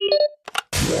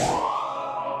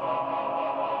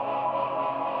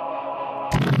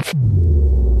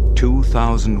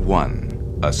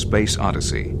2001: A Space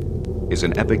Odyssey is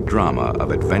an epic drama of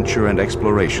adventure and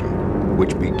exploration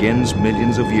which begins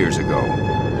millions of years ago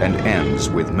and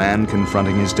ends with man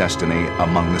confronting his destiny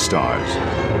among the stars.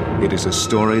 It is a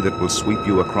story that will sweep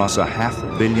you across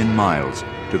 500 million miles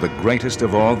to the greatest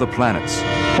of all the planets,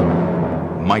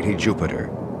 mighty Jupiter.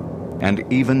 And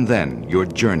even then, your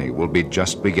journey will be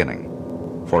just beginning.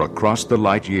 For across the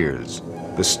light years,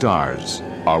 the stars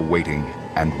are waiting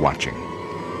and watching.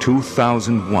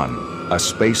 2001: A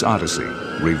Space Odyssey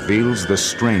reveals the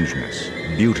strangeness,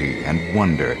 beauty, and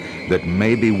wonder that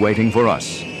may be waiting for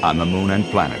us on the moon and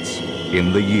planets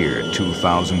in the year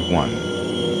 2001.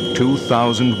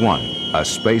 2001: A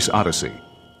Space Odyssey.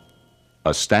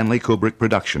 A Stanley Kubrick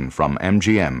production from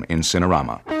MGM in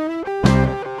Cinerama.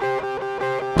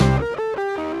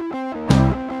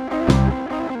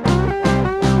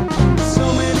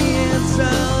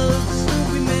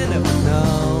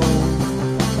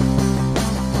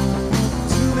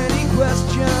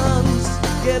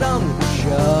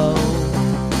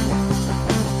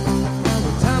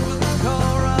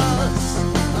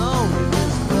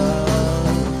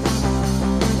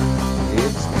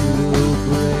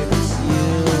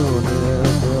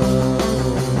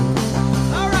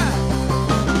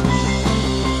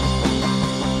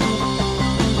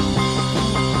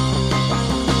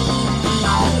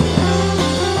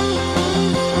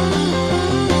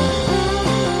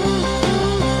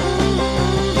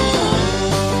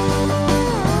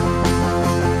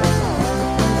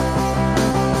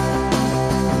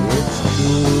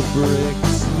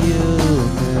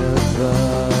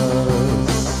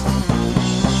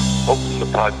 Open the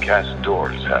podcast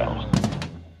doors, Hal.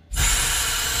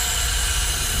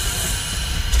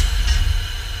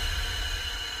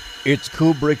 It's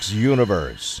Kubrick's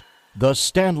Universe, the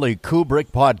Stanley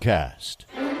Kubrick Podcast.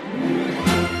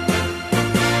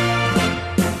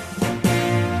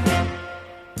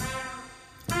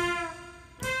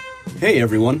 Hey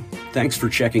everyone, thanks for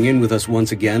checking in with us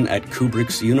once again at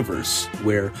Kubrick's Universe,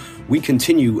 where we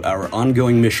continue our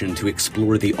ongoing mission to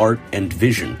explore the art and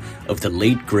vision of the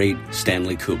late, great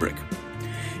Stanley Kubrick.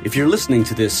 If you're listening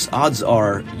to this, odds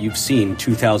are you've seen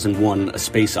 2001: A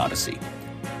Space Odyssey.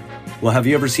 Well, have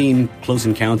you ever seen Close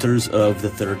Encounters of the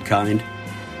Third Kind?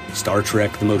 Star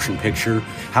Trek, the motion picture?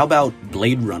 How about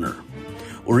Blade Runner?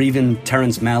 Or even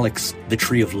Terrence Malick's The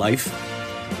Tree of Life?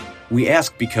 We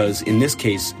ask because, in this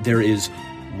case, there is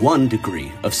one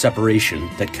degree of separation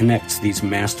that connects these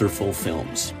masterful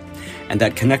films. And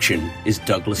that connection is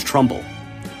Douglas Trumbull.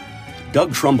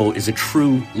 Doug Trumbull is a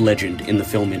true legend in the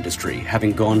film industry,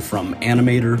 having gone from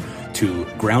animator to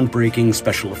groundbreaking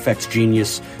special effects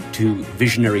genius to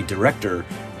visionary director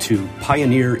to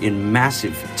pioneer in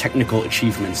massive technical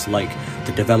achievements like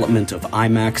the development of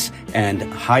IMAX and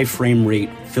high frame rate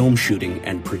film shooting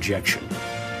and projection.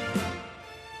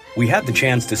 We had the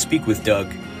chance to speak with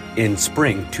Doug in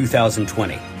spring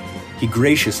 2020. He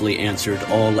graciously answered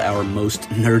all our most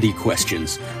nerdy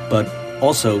questions, but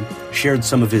also shared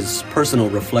some of his personal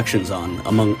reflections on,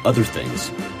 among other things,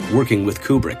 working with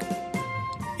Kubrick.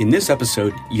 In this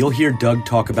episode, you'll hear Doug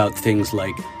talk about things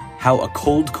like how a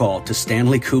cold call to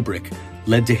Stanley Kubrick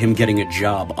led to him getting a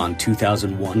job on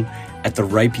 2001 at the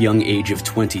ripe young age of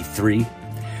 23,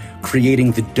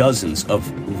 creating the dozens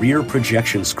of rear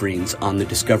projection screens on the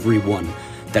Discovery 1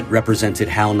 that represented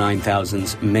HAL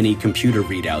 9000's many computer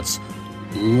readouts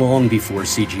long before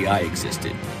CGI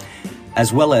existed,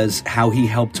 as well as how he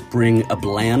helped bring a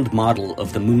bland model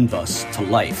of the moon bus to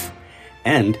life,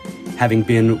 and having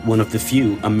been one of the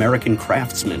few American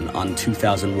craftsmen on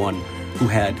 2001 who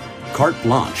had carte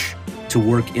blanche to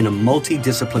work in a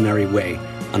multidisciplinary way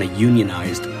on a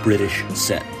unionized British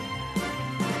set.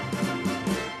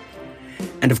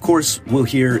 And of course, we'll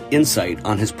hear insight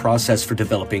on his process for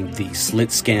developing the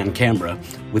slit scan camera,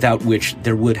 without which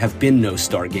there would have been no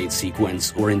Stargate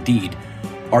sequence, or indeed,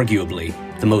 arguably,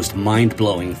 the most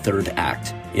mind-blowing third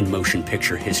act in motion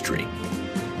picture history.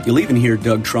 You'll even hear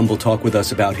Doug Trumbull talk with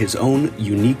us about his own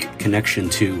unique connection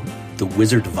to The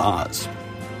Wizard of Oz.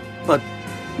 But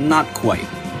not quite.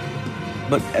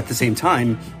 But at the same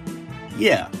time,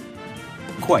 yeah,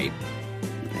 quite.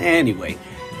 Anyway,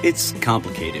 it's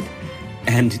complicated.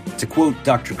 And to quote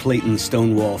Dr. Clayton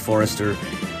Stonewall Forrester,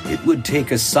 it would take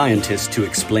a scientist to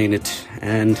explain it,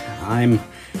 and I'm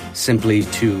simply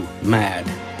too mad.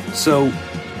 So,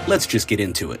 let's just get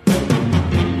into it.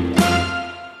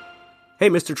 Hey,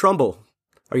 Mr. Trumbull,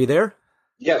 are you there?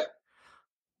 Yes.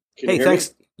 Hey, thanks.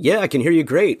 Me? Yeah, I can hear you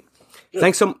great. Good.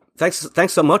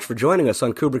 Thanks so much for joining us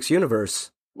on Kubrick's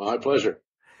Universe. My pleasure.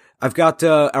 I've got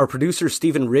our producer,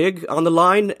 Stephen Rigg, on the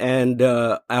line, and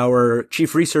our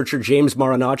chief researcher, James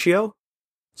Marinaccio.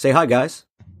 Say hi, guys.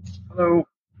 Hello.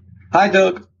 Hi,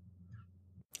 Doug.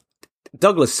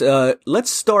 Douglas, let's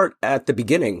start at the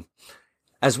beginning.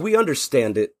 As we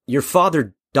understand it, your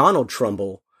father, Donald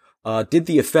Trumbull, did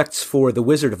the effects for The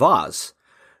Wizard of Oz.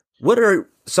 What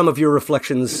are some of your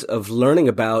reflections of learning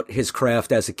about his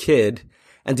craft as a kid?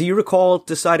 And do you recall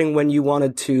deciding when you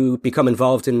wanted to become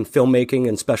involved in filmmaking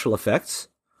and special effects?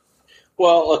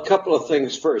 Well, a couple of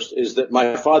things first is that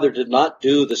my father did not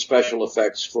do the special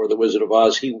effects for The Wizard of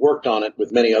Oz. He worked on it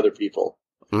with many other people.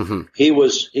 Mm-hmm. He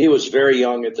was very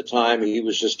young at the time. He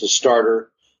was just a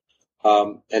starter,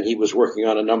 and he was working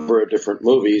on a number of different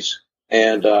movies.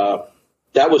 And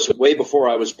that was way before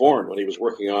I was born when he was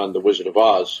working on The Wizard of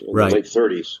Oz in the late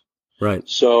 30s. Right.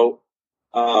 So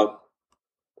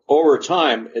over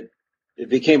time, it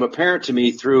became apparent to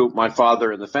me through my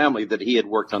father and the family that he had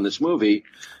worked on this movie,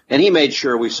 and he made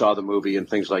sure we saw the movie and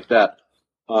things like that.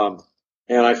 And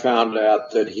I found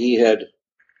out that he had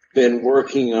been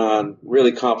working on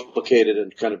really complicated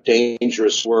and kind of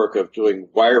dangerous work of doing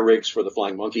wire rigs for the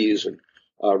Flying Monkeys and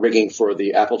rigging for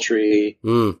the Apple Tree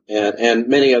and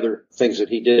many other things that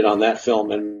he did on that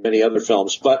film and many other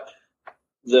films. But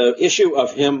the issue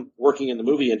of him working in the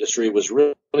movie industry was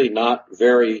really not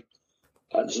very,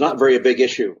 it's not very a big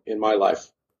issue in my life.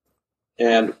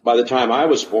 And by the time I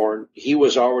was born, he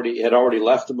had already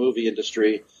left the movie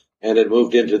industry and had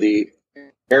moved into the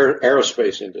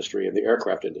aerospace industry and the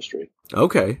aircraft industry.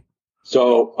 Okay.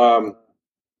 So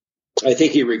I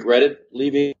think he regretted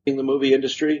leaving the movie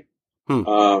industry.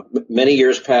 Many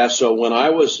years passed. So when I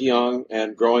was young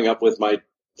and growing up with my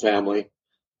family,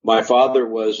 my father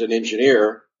was an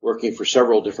engineer working for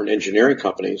several different engineering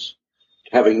companies,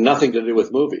 having nothing to do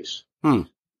with movies.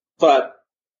 But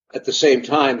at the same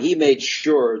time, he made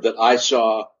sure that I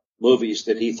saw movies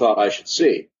that he thought I should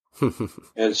see.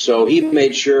 And so he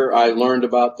made sure I learned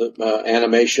about the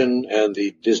animation and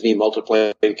the Disney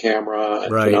multiplane camera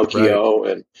and Pinocchio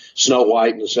and Snow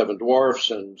White and the Seven Dwarfs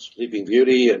and Sleeping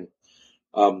Beauty. And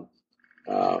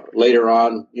later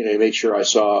on, he made sure I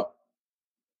saw,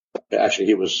 actually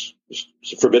he was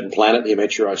Forbidden Planet. He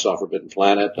made sure I saw Forbidden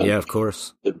Planet. Yeah, of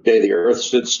course. The Day the Earth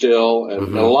Stood Still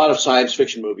and a lot of science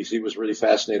fiction movies. He was really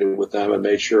fascinated with them and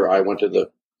made sure I went to the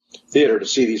theater to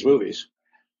see these movies.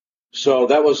 So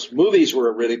movies were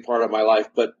a really part of my life,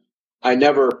 but I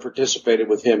never participated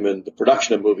with him in the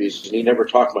production of movies, and he never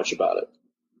talked much about it.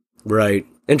 Right.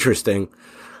 Interesting.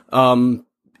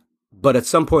 But at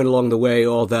some point along the way,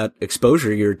 all that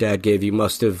exposure your dad gave you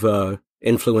must have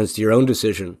influenced your own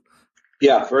decision.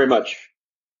 Yeah, very much.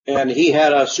 And he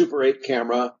had a Super 8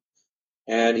 camera,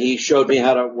 and he showed me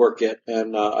how to work it,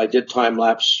 and I did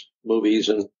time-lapse movies,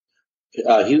 and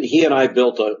he and I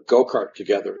built a go-kart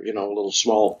together, a little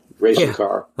small racing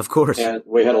car. Of course. And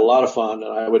we had a lot of fun,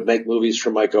 and I would make movies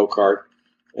from my go-kart.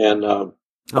 And oh,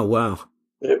 wow.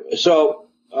 So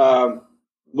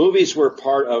movies were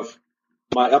part of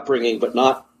my upbringing, but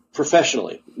not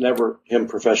professionally. Never him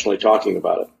professionally talking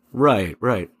about it. Right.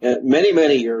 And many,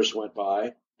 many years went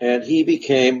by, and he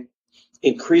became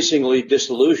increasingly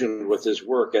disillusioned with his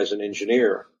work as an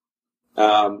engineer.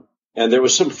 And there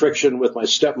was some friction with my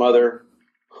stepmother,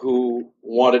 who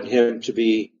wanted him to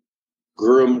be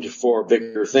groomed for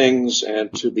bigger things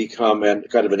and to become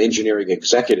kind of an engineering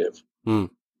executive.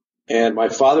 And my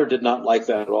father did not like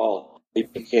that at all. He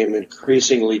became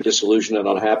increasingly disillusioned and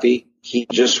unhappy. He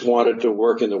just wanted to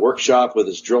work in the workshop with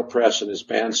his drill press and his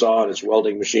bandsaw and his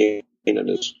welding machine and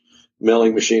his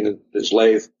milling machine and his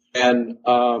lathe. And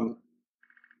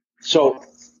so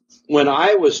when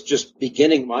I was just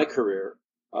beginning my career,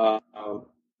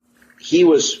 he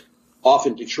was off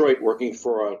in Detroit working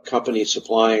for a company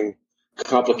supplying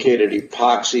complicated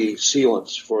epoxy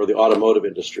sealants for the automotive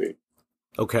industry.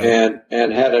 Okay.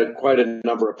 And had quite a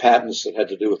number of patents that had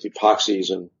to do with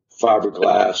epoxies and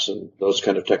fiberglass and those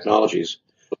kind of technologies.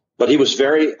 But he was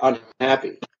very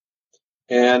unhappy.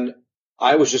 And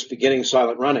I was just beginning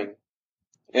Silent Running.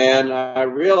 And I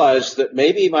realized that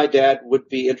maybe my dad would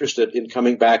be interested in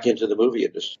coming back into the movie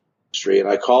industry. And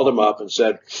I called him up and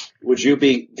said, would you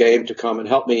be game to come and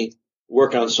help me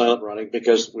work on Silent Running?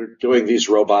 Because we're doing these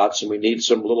robots and we need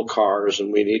some little cars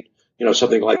and we need,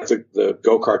 something like the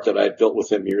go-kart that I had built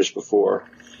with him years before.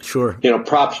 Sure.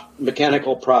 Props,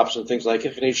 mechanical props and things like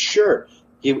that. And he's sure.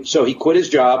 So he quit his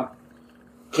job,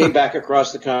 came back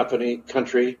across the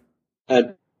country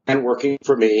and working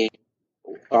for me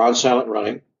on Silent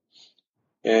Running.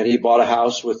 And he bought a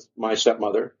house with my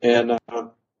stepmother, and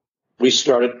we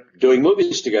started doing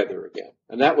movies together again.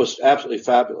 And that was absolutely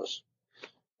fabulous.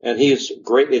 And he is a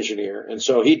great engineer. And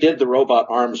so he did the robot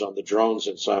arms on the drones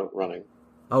in Silent Running.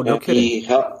 Oh, no kidding.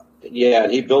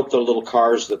 He built the little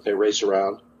cars that they race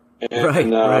around.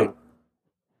 and, Right.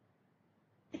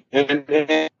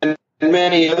 and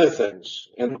many other things,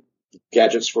 and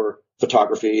gadgets for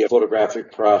photography,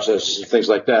 photographic processes, and things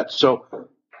like that. So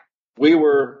we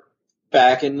were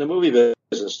back in the movie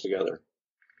business together.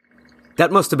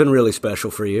 That must have been really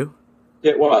special for you.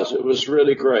 It was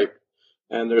really great.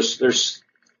 And there's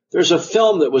a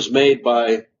film that was made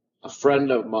by a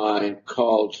friend of mine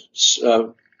called,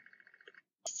 the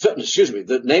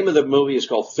name of the movie is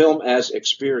called Film as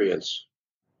Experience.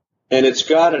 And it's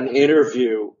got an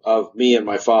interview of me and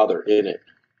my father in it.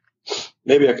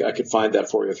 Maybe I could find that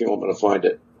for you if you want me to find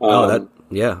it. That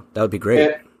would be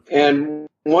great. And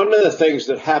one of the things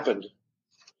that happened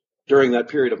during that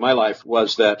period of my life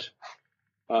was that,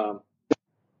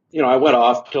 I went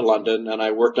off to London and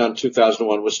I worked on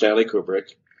 2001 with Stanley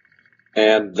Kubrick.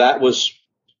 And that was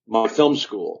my film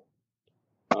school.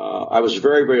 I was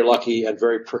very, very lucky and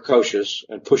very precocious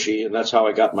and pushy, and that's how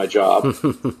I got my job.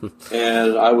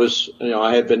 And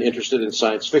I had been interested in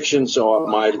science fiction, so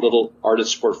my little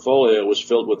artist's portfolio was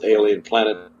filled with alien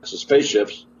planets and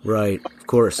spaceships. Right, of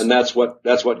course. And that's what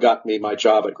got me my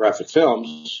job at Graphic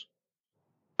Films.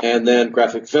 And then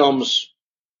Graphic Films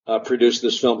produced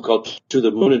this film called To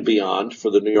the Moon and Beyond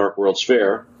for the New York World's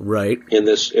Fair. Right. In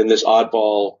this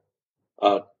oddball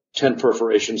 10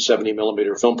 perforation 70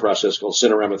 millimeter film process called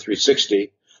Cinerama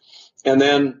 360. And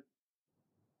then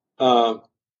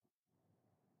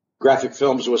Graphic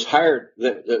Films was hired.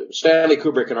 Stanley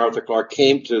Kubrick and Arthur Clarke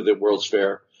came to the World's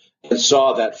Fair and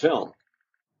saw that film.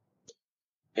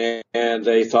 And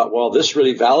they thought, well, this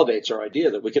really validates our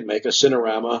idea that we can make a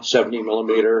Cinerama 70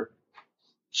 millimeter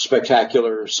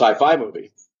spectacular sci-fi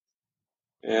movie.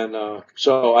 And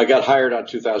so I got hired on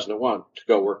 2001 to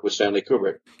go work with Stanley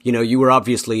Kubrick. You were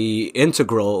obviously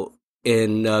integral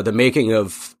in the making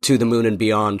of To the Moon and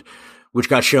Beyond, which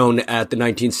got shown at the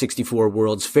 1964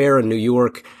 World's Fair in New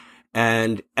York.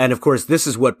 And of course, this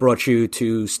is what brought you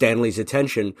to Stanley's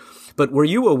attention. But were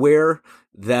you aware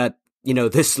that,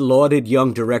 this lauded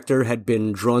young director had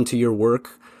been drawn to your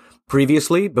work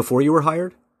previously, before you were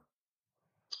hired?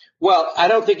 Well, I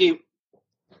don't think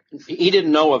he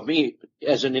didn't know of me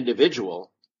as an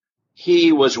individual.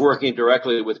 He was working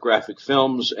directly with Graphic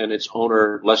Films and its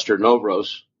owner, Lester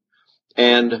Novros,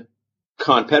 and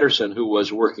Con Pedersen, who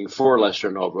was working for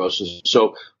Lester Novros.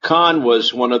 So Con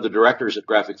was one of the directors at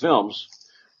Graphic Films,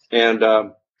 and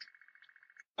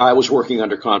I was working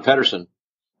under Con Pedersen.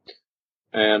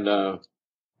 And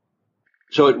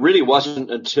so it really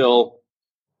wasn't until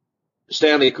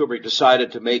Stanley Kubrick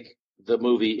decided to make the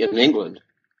movie in England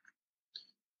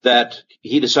that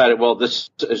he decided, well, this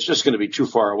is just going to be too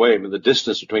far away. I mean, the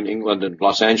distance between England and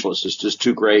Los Angeles is just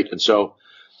too great. And so,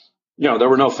 there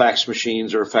were no fax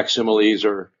machines or facsimiles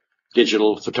or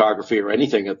digital photography or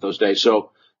anything at those days.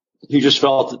 So he just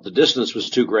felt that the distance was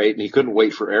too great and he couldn't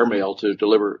wait for airmail to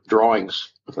deliver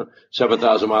drawings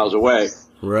 7,000 miles away.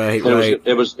 Right, and right.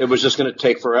 It was just going to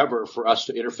take forever for us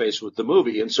to interface with the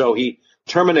movie. And so he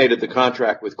terminated the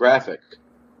contract with Graphic.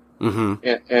 Mm-hmm.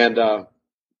 And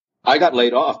I got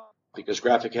laid off because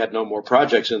Graphic had no more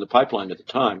projects in the pipeline at the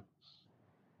time.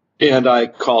 And I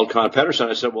called Con Pedersen.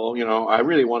 I said, well, I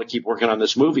really want to keep working on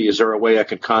this movie. Is there a way I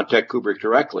can contact Kubrick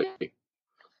directly?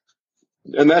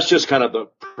 And that's just kind of the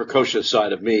precocious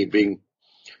side of me, being,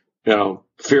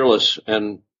 fearless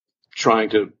and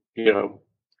trying to,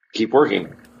 keep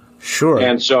working. Sure.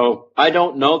 And so I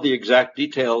don't know the exact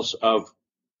details of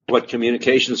what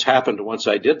communications happened once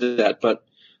I did that, but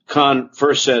Con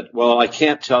first said, well, I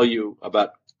can't tell you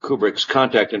about Kubrick's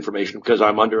contact information because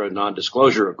I'm under a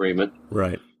non-disclosure agreement.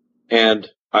 Right. And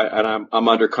I'm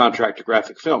under contract to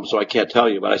Graphic Film, so I can't tell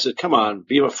you. But I said, come on,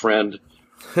 be a friend.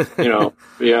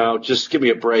 Just give me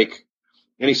a break.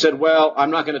 And he said, well,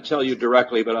 I'm not going to tell you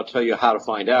directly, but I'll tell you how to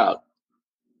find out.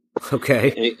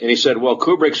 Okay. And he said, well,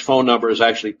 Kubrick's phone number is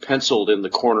actually penciled in the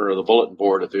corner of the bulletin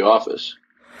board at the office.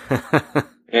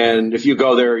 And if you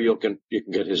go there, you can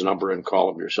get his number and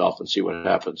call him yourself and see what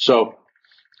happens. So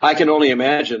I can only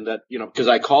imagine that, because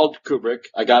I called Kubrick,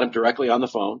 I got him directly on the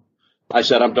phone. I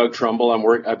said, I'm Doug Trumbull.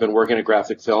 I've been working at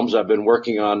Graphic Films. I've been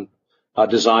working on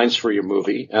designs for your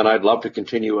movie, and I'd love to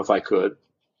continue if I could.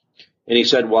 And he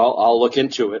said, well, I'll look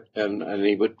into it, and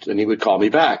he would call me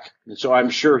back. And so I'm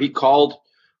sure he called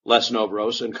Les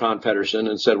Novros and Con Pedersen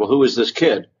and said, well, who is this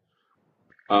kid?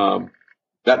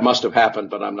 That must have happened,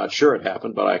 but I'm not sure it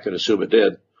happened, but I can assume it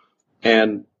did.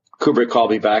 And Kubrick called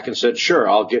me back and said, sure,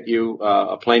 I'll get you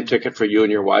a plane ticket for you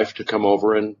and your wife to come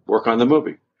over and work on the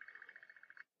movie.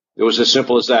 It was as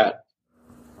simple as that.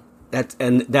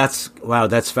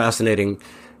 That's fascinating.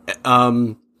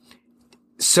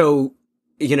 So,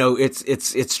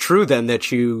 it's true then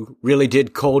that you really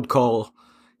did cold call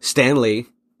Stanley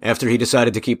after he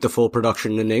decided to keep the full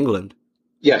production in England.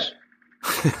 Yes.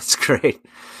 That's great.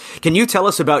 Can you tell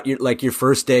us about your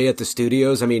first day at the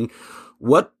studios? I mean,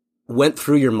 what went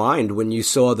through your mind when you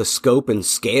saw the scope and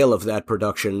scale of that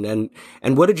production,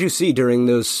 and what did you see during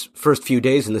those first few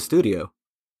days in the studio?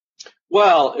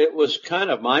 Well, it was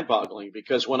kind of mind-boggling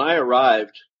because when I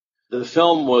arrived, the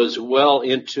film was well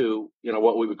into,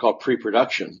 what we would call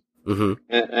pre-production. Mm-hmm.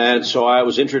 And so I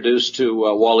was introduced to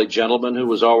Wally Gentleman, who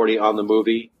was already on the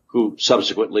movie, who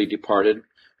subsequently departed.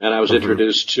 And I was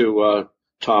introduced to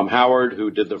Tom Howard,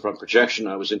 who did the front projection.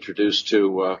 I was introduced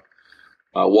to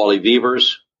Wally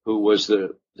Beavers, who was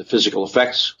the physical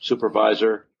effects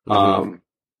supervisor,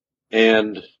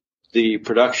 and the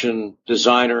production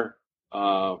designer,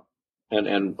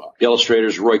 and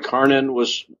illustrators. Roy Carnan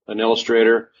was an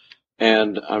illustrator,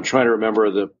 and I'm trying to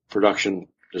remember the production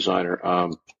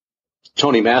designer,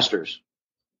 Tony Masters.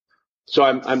 So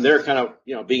I'm there kind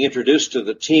of, being introduced to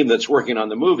the team that's working on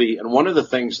the movie. And one of the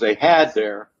things they had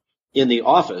there in the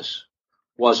office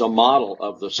was a model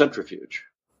of the centrifuge,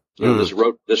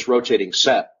 this rotating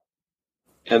set.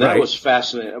 And that was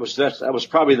fascinating. That was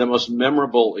probably the most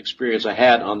memorable experience I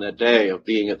had on that day of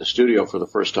being at the studio for the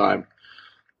first time.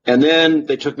 And then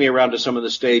they took me around to some of the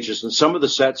stages, and some of the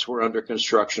sets were under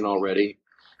construction already.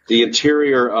 The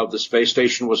interior of the space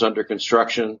station was under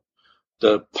construction.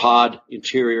 The pod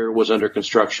interior was under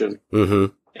construction.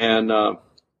 Mm-hmm. And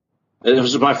it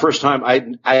was my first time.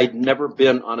 I had never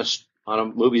been on a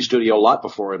movie studio lot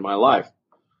before in my life.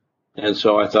 And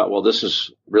so I thought, well, this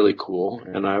is really cool.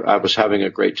 And I was having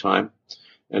a great time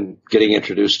and getting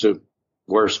introduced to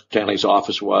where Stanley's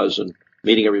office was and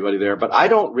meeting everybody there. But I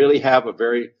don't really have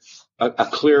a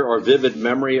clear or vivid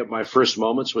memory of my first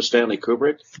moments with Stanley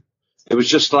Kubrick. It was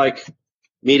just like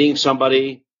meeting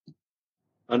somebody,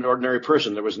 an ordinary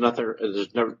person. There was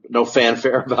no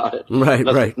fanfare about it.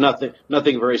 Right.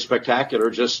 Nothing very spectacular,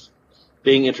 just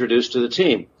being introduced to the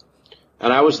team.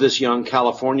 And I was this young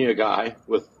California guy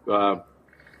with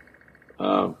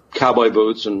cowboy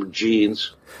boots and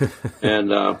jeans,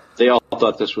 and they all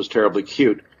thought this was terribly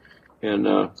cute. And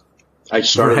I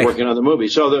started working on the movie.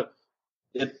 So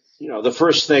the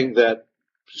first thing that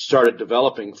started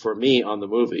developing for me on the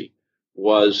movie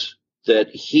was that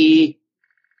he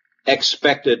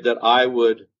expected that I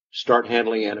would start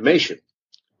handling animation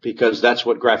because that's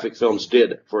what graphic films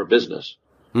did for a business.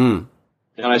 Mm.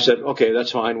 And I said, okay,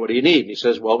 that's fine. What do you need? And he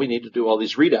says, well, we need to do all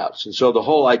these readouts. And so the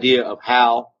whole idea of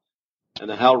HAL and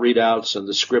the HAL readouts and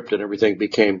the script and everything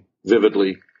became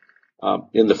vividly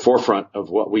in the forefront of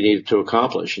what we needed to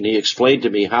accomplish. And he explained to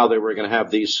me how they were going to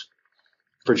have these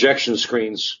projection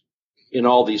screens in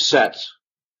all these sets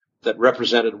that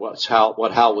represented what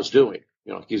HAL was doing.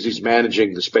 Because he's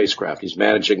managing the spacecraft, he's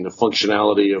managing the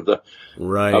functionality of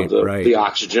the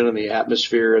oxygen and the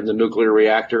atmosphere and the nuclear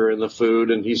reactor and the food,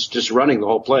 and he's just running the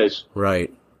whole place.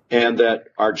 Right. And that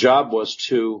our job was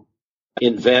to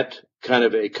invent kind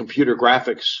of a computer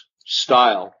graphics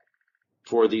style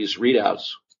for these readouts.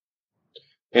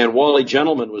 And Wally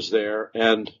Gentleman was there,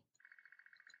 and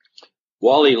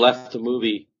Wally left the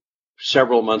movie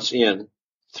several months in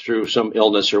through some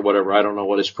illness or whatever. I don't know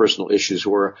what his personal issues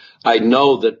were. I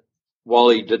know that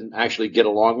Wally didn't actually get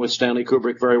along with Stanley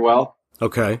Kubrick very well.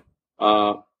 Okay.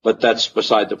 But that's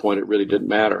beside the point. It really didn't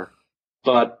matter.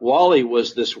 But Wally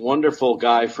was this wonderful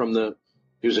guy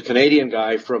he was a Canadian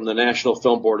guy from the National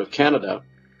Film Board of Canada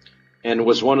and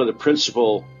was one of the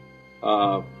principal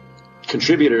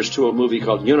contributors to a movie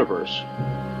called Universe.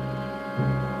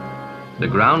 The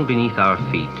ground beneath our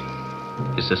feet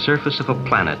is the surface of a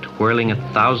planet whirling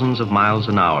at thousands of miles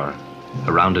an hour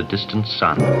around a distant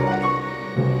sun.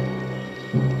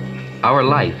 Our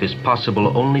life is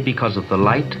possible only because of the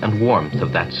light and warmth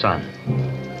of that sun,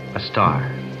 a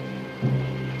star.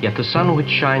 Yet the sun which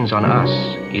shines on us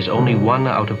is only one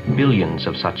out of billions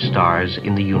of such stars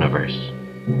in the universe.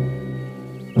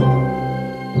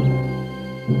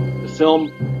 The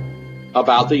film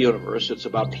about the universe, it's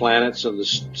about planets and the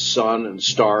sun and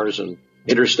stars and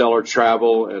interstellar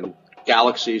travel and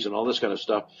galaxies and all this kind of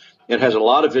stuff. It has a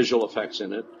lot of visual effects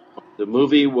in it. The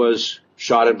movie was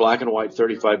shot in black and white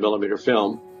 35 millimeter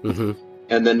film. Mm-hmm.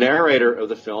 And the narrator of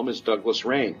the film is Douglas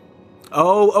Rain.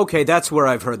 Oh, okay. That's where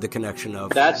I've heard the connection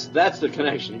of. That's the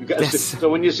connection. You guys, so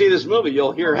when you see this movie,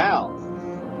 you'll hear Hal.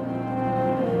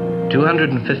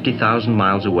 250,000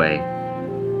 miles away,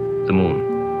 the moon.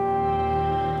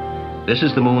 This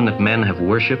is the moon that men have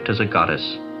worshipped as a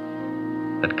goddess,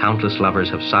 that countless lovers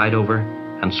have sighed over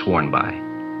and sworn by.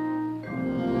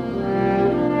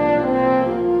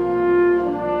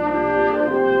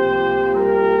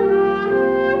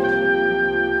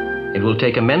 It will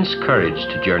take immense courage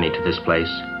to journey to this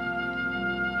place,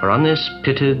 For on this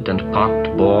pitted and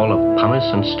pocked ball of pumice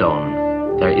and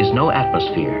stone, there is no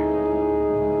atmosphere,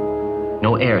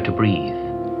 no air to breathe,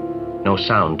 no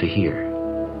sound to hear.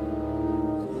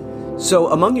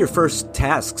 So among your first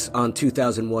tasks on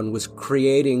 2001 was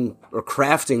creating or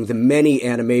crafting the many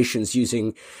animations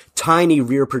using tiny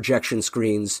rear projection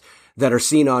screens that are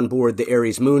seen on board the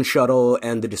Ares Moon Shuttle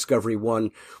and the Discovery 1,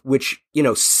 which,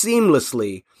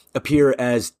 seamlessly appear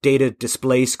as data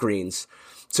display screens.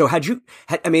 So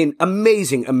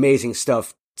amazing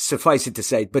stuff, suffice it to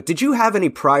say, but did you have any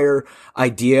prior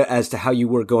idea as to how you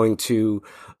were going to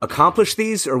accomplish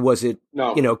these, or was it,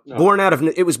 No. born out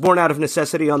of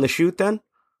necessity on the shoot then?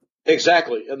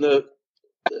 Exactly. And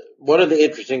one of the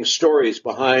interesting stories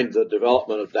behind the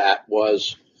development of that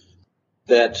was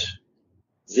that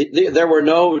there were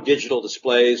no digital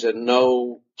displays and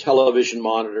no television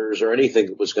monitors or anything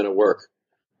that was going to work.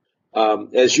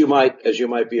 As you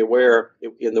might be aware,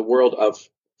 in the world of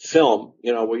film,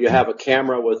 where you have a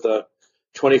camera with a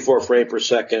 24 frame per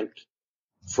second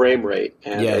frame rate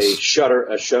and Yes.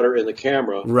 a shutter in the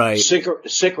camera, Right.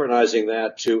 synchronizing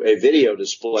that to a video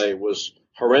display was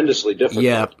horrendously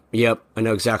difficult. Yep. I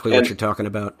know exactly what you're talking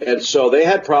about. And so they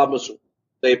had problems.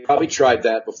 They probably tried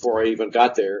that before I even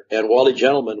got there. And Wally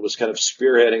Gentleman was kind of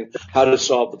spearheading how to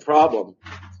solve the problem.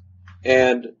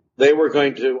 And they were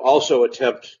going to also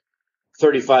attempt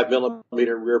 35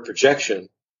 millimeter rear projection,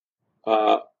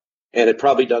 and had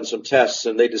probably done some tests.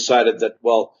 And they decided that,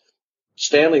 well,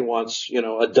 Stanley wants,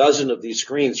 a dozen of these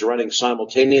screens running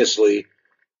simultaneously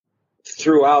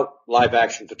throughout live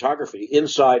action photography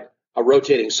inside a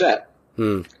rotating set.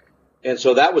 And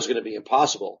so that was going to be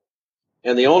impossible.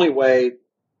 And the only way to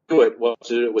do it was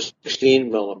to do it with 16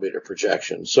 millimeter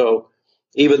projection. So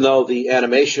even though the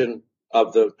animation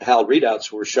of the HAL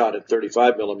readouts were shot at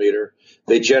 35 millimeter,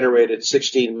 they generated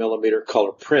 16 millimeter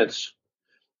color prints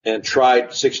and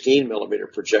tried 16 millimeter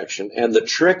projection. And the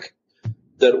trick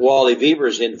that Wally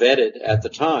Wiebers invented at the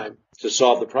time to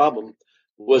solve the problem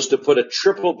was to put a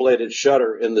triple bladed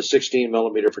shutter in the 16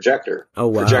 millimeter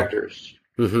projectors.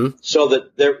 Mm-hmm. So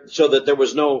that there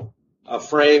was no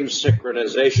frame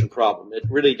synchronization problem. It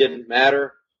really didn't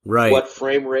matter what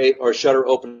frame rate or shutter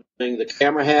opening the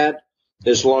camera had,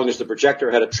 as long as the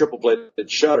projector had a triple bladed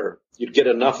shutter, you'd get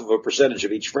enough of a percentage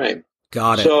of each frame.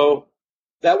 Got it. So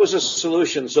that was a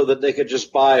solution so that they could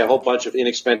just buy a whole bunch of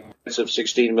inexpensive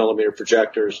 16 millimeter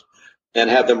projectors and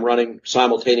have them running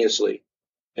simultaneously.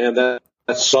 And that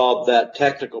solved that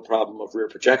technical problem of rear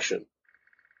projection.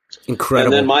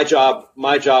 Incredible. And then my job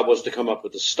was to come up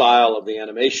with the style of the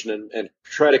animation and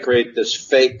try to create this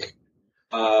fake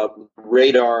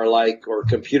radar-like or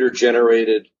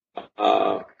computer-generated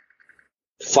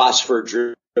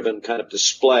phosphor-driven kind of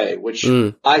display, which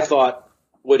I thought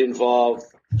would involve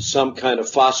some kind of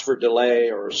phosphor delay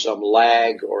or some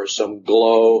lag or some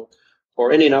glow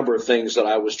or any number of things that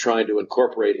I was trying to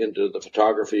incorporate into the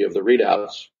photography of the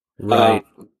readouts, right?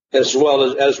 As well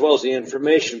as the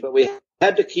information. But we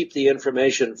had to keep the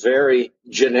information very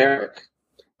generic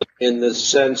in the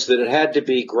sense that it had to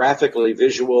be graphically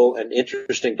visual and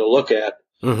interesting to look at,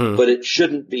 but it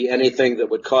shouldn't be anything that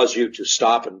would cause you to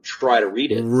stop and try to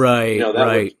read it. Right,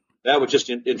 that would just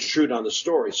intrude on the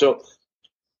story. So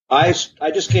I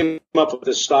just came up with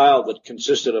this style that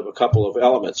consisted of a couple of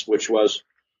elements, which was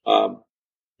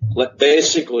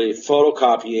basically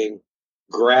photocopying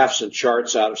graphs and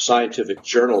charts out of scientific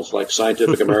journals like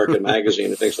Scientific American Magazine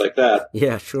and things like that.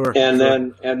 Yeah, sure. And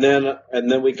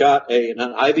then we got an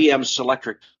IBM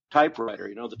Selectric typewriter.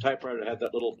 The typewriter had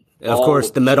that little of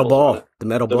course, the metal ball. The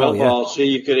metal ball. So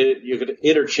you could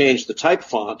interchange the type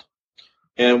font,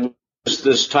 and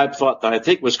this type font that I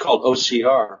think was called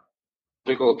OCR,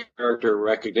 Optical Character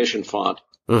Recognition Font,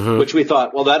 which we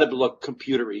thought, well, that'd look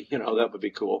computery. That would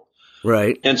be cool.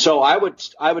 Right. And so I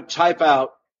would type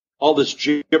out all this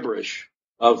gibberish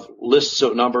of lists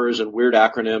of numbers and weird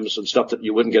acronyms and stuff that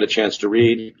you wouldn't get a chance to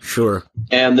read. Sure.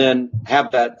 And then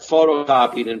have that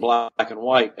photocopied in black and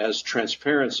white as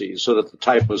transparency so that the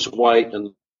type was white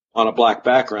and on a black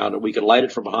background, and we could light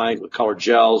it from behind with colored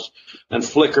gels and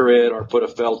flicker it or put a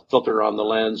filter on the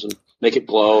lens and make it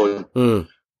glow. And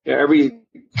every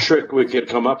trick we could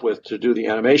come up with to do the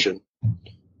animation.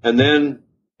 And then,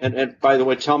 and by the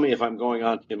way, tell me if I'm going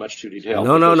on in much too detail.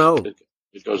 No.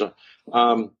 It goes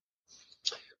on.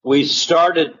 We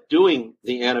started doing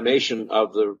the animation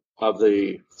of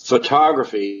the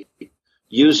photography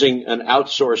using an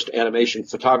outsourced animation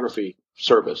photography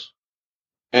service.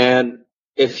 And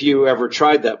if you ever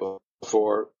tried that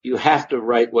before, you have to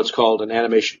write what's called an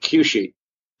animation cue sheet.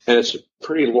 And it's a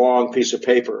pretty long piece of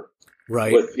paper.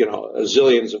 Right. With,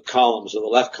 zillions of columns. And the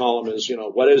left column is,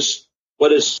 what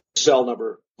what is cell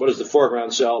number? What is the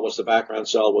foreground cell? What's the background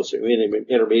cell? What's the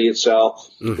intermediate cell?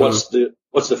 Mm-hmm.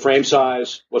 What's the frame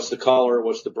size? What's the color?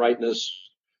 What's the brightness?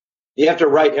 You have to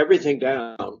write everything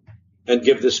down and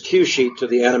give this cue sheet to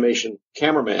the animation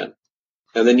cameraman.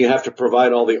 And then you have to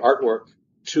provide all the artwork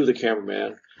to the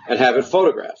cameraman and have it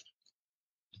photographed.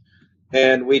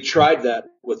 And we tried that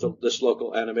with this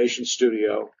local animation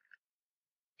studio.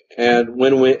 And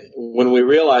when we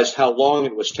realized how long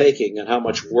it was taking and how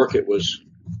much work it was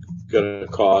going to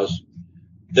cause,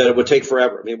 that it would take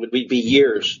forever. I mean, it would be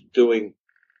years doing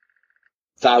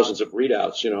thousands of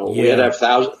readouts. We had to have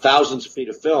thousands of feet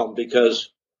of film because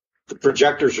the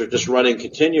projectors are just running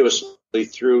continuously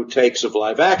through takes of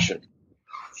live action.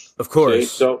 Of course. See?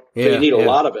 So you need a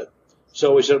lot of it.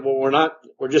 So we said, well,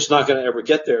 we're just not going to ever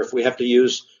get there if we have to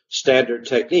use standard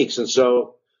techniques. And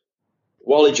so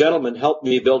Wally Gentleman helped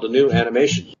me build a new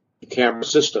animation camera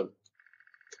system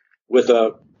with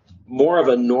more of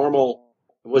a normal,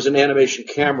 it was an animation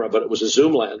camera, but it was a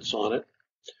zoom lens on it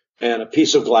and a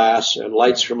piece of glass and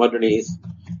lights from underneath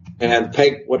and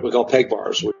what we call peg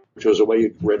bars, which was a way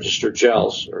you register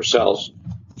gels or cells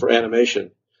for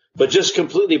animation, but just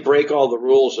completely break all the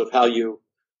rules of how you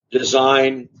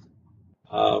design,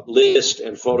 list,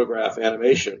 and photograph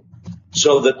animation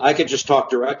so that I could just talk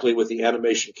directly with the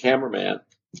animation cameraman,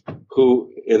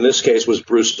 who in this case was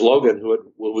Bruce Logan,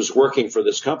 who was working for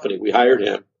this company. We hired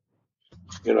him.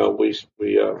 We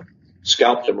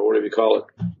scalped him, or whatever you call it,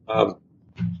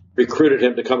 recruited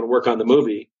him to come and work on the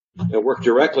movie and work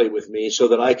directly with me so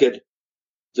that I could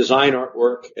design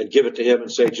artwork and give it to him and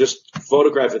say, just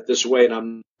photograph it this way, and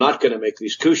I'm not going to make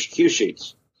these cue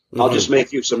sheets. Mm-hmm. I'll just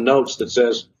make you some notes that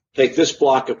says, take this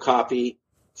block of copy,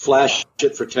 flash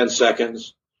it for 10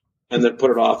 seconds, and then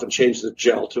put it off and change the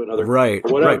gel to another. Right,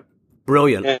 or whatever. Right.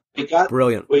 Brilliant. And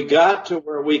Brilliant. We got to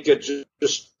where we could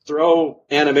just throw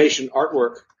animation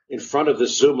artwork in front of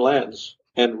this zoom lens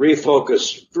and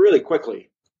refocus really quickly.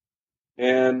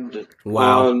 And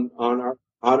wow. on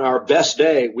our best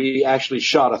day, we actually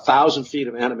shot 1,000 feet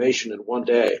of animation in one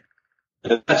day.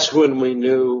 And that's when we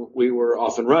knew we were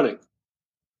off and running.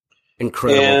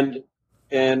 Incredible.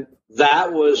 And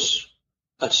that was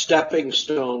a stepping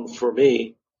stone for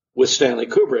me with Stanley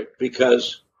Kubrick,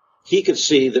 because he could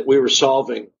see that we were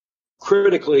solving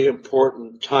critically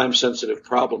important, time-sensitive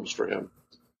problems for him.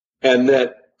 And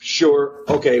that, sure,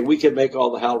 okay, we can make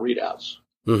all the HAL readouts.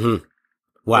 Mm-hmm.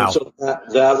 Wow. And so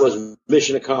that was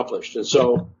mission accomplished. And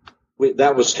so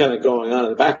that was kind of going on in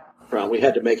the background. We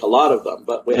had to make a lot of them,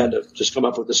 but we had to just come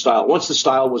up with the style. Once the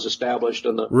style was established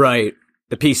and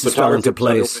the pieces fell into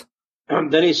place.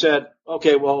 Then he said,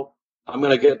 okay, well, I'm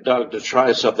going to get Doug to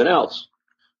try something else.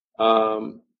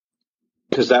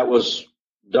 Because that was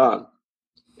done.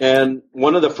 And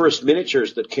one of the first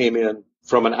miniatures that came in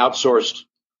from an outsourced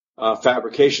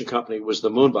fabrication company was the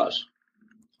Moonbus.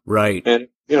 Right. And,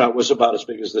 it was about as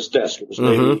big as this desk. It was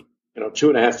maybe,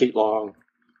 2.5 feet long,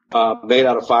 made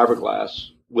out of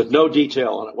fiberglass with no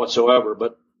detail on it whatsoever,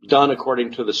 but done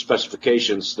according to the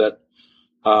specifications that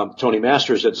Tony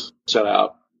Masters had set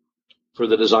out for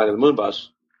the design of the Moonbus.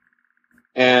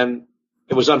 And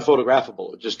it was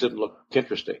unphotographable. It just didn't look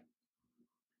interesting.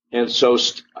 And so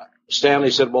Stanley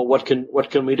said, well, what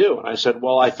can we do? And I said,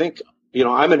 well, I think,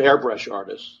 I'm an airbrush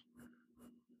artist,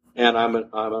 and I'm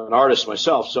an artist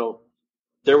myself. So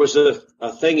there was a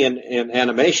thing in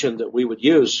animation that we would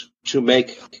use to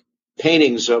make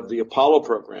paintings of the Apollo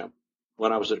program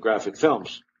when I was at Graphic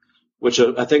Films, which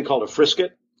a thing called a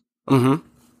frisket. Mm-hmm.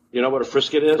 You know what a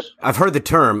frisket is? I've heard the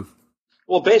term.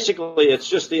 Well, basically, it's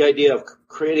just the idea of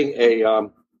creating a,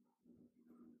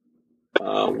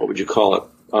 what would you call it?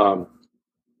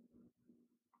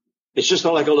 It's just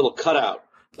like a little cutout.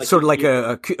 Sort of like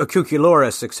a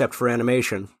cucullorus, except for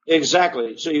animation.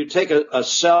 Exactly. So you take a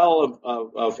cell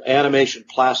of animation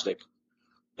plastic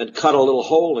and cut a little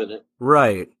hole in it.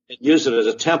 Right. And use it as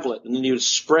a template, and then you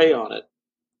spray on it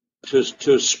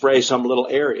to spray some little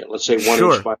area, let's say 1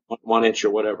 inch by 1 inch or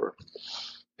whatever.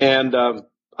 And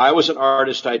I was an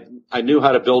artist. I knew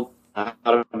how to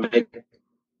make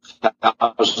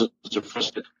thousands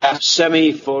of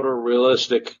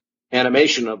semi-photorealistic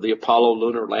animation of the Apollo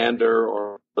lunar lander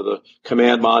or the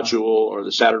command module or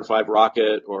the Saturn V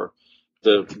rocket or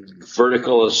the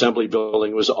vertical assembly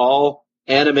building. It was all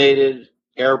animated,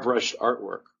 airbrushed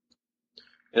artwork.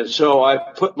 And so I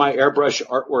put my airbrush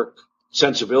artwork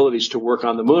sensibilities to work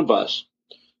on the Moonbus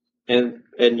and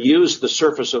used the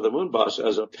surface of the Moonbus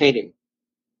as a painting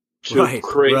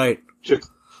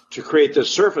to create this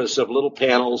surface of little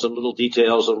panels and little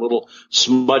details and little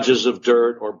smudges of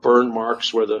dirt or burn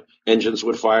marks where the engines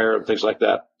would fire and things like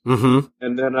that. Mm-hmm.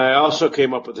 And then I also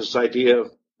came up with this idea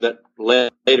that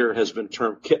later has been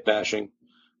termed kit bashing,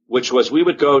 which was we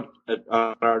would go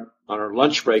on our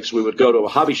lunch breaks, we would go to a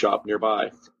hobby shop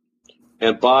nearby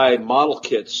and buy model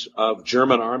kits of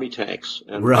German army tanks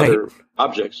and other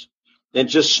objects and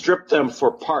just strip them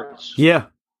for parts. Yeah.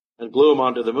 And glue them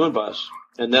onto the moon bus.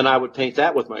 And then I would paint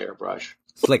that with my airbrush.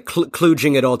 It's like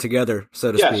kludging it all together,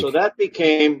 so to speak. Yeah, so that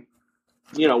became,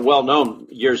 well known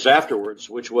years afterwards,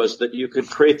 which was that you could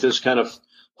create this kind of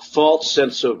false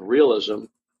sense of realism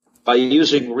by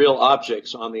using real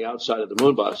objects on the outside of the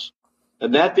moon bus.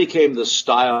 And that became the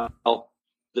style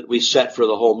that we set for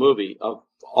the whole movie. Of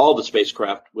all the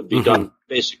spacecraft would be done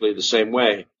basically the same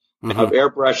way, of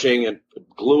airbrushing and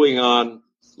gluing on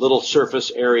little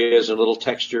surface areas and little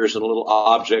textures and little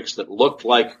objects that looked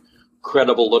like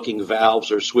credible looking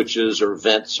valves or switches or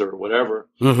vents or whatever.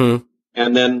 And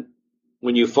then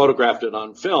when you photographed it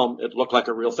on film, it looked like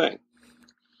a real thing.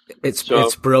 It's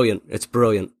brilliant. It's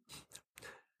brilliant.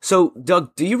 So,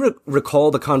 Doug, do you recall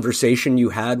the conversation you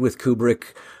had with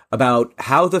Kubrick about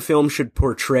how the film should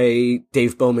portray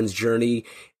Dave Bowman's journey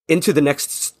into the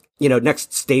next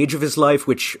stage of his life,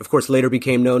 which of course later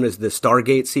became known as the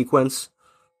Stargate sequence?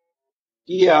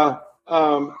 Yeah.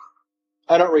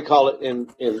 I don't recall it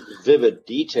in vivid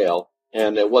detail,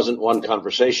 and it wasn't one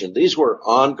conversation. These were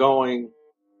ongoing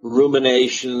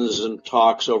ruminations and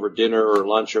talks over dinner or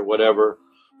lunch or whatever,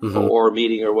 or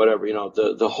meeting or whatever.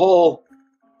 The whole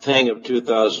thing of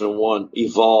 2001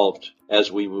 evolved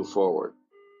as we move forward.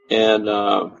 And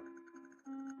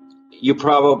you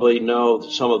probably know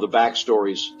some of the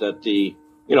backstories that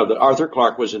that Arthur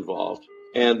Clarke was involved,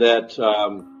 and that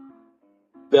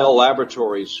Bell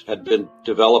Laboratories had been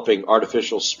developing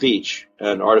artificial speech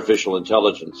and artificial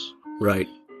intelligence. Right.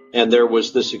 And there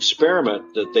was this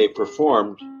experiment that they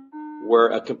performed where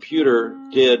a computer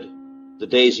did the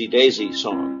Daisy Daisy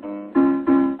song.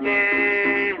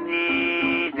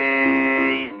 Daisy,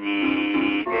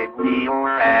 Daisy, give me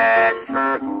your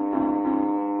answer.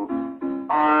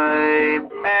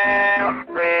 I'm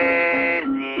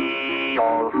crazy,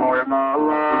 all for the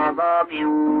love of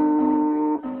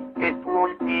you. It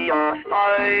won't be a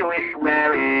stylish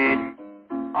marriage.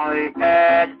 I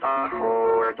can't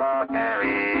afford a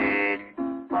carriage.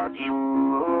 But you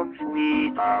look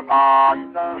sweet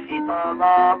upon the seat of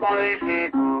a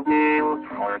bicycle built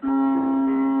for two.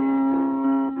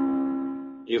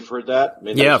 You've heard that? I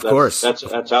mean, yeah, of course.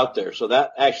 That's out there. So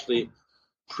that actually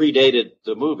predated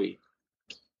the movie.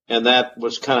 And that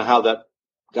was kind of how that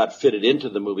got fitted into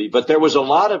the movie. But there was a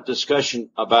lot of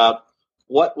discussion about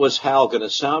what was Hal going to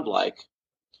sound like?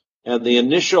 And the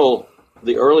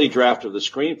early draft of the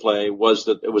screenplay was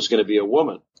that it was going to be a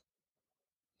woman.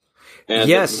 And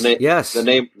yes.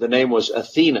 The name was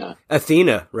Athena.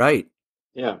 Athena, right.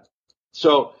 Yeah.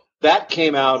 So that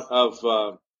came out of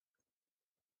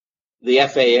the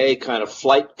FAA kind of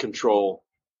flight control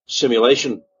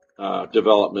simulation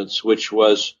developments, which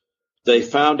was they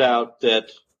found out that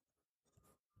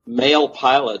male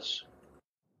pilots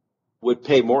would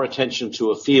pay more attention to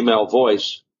a female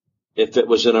voice if it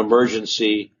was an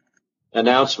emergency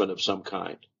announcement of some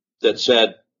kind that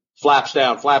said, flaps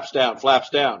down, flaps down, flaps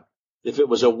down. If it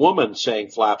was a woman saying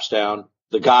flaps down,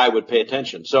 the guy would pay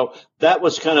attention. So that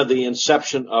was kind of the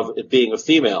inception of it being a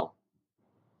female,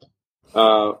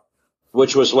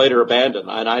 which was later abandoned.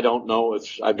 And I don't know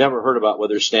I've never heard about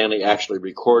whether Stanley actually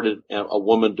recorded a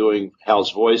woman doing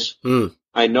Hal's voice.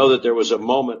 I know that there was a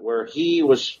moment where he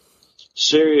was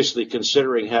seriously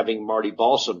considering having Marty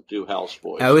Balsam do Hal's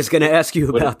voice. I was going to ask you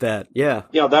about that. Yeah.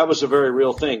 Yeah, that was a very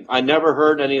real thing. I never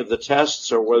heard any of the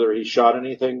tests or whether he shot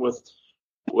anything with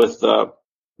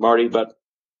Marty, but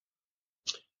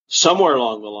somewhere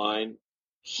along the line,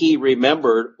 he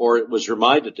remembered, or it was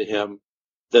reminded to him,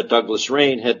 that Douglas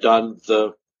Rain had done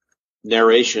the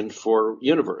narration for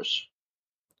Universe.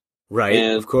 Right.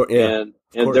 And, of course. Yeah.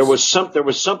 And there was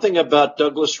something about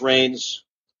Douglas Rain's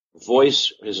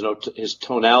voice, his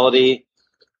tonality,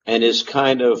 and his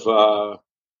kind of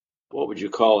what would you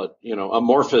call it?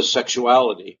 Amorphous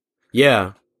sexuality.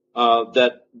 Yeah.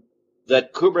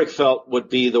 That Kubrick felt would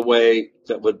be the way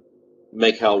that would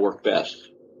make Hal work best,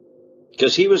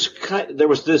 because there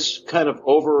was this kind of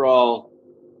overall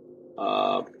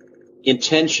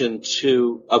intention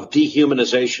of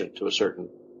dehumanization to a certain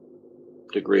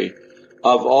degree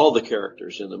of all the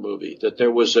characters in the movie, that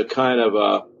there was a kind of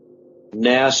a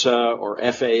NASA or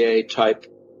FAA type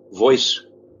voice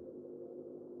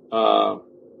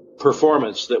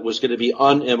performance that was going to be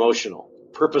unemotional,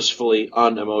 purposefully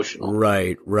unemotional.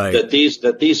 Right. That these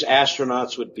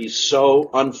astronauts would be so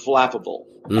unflappable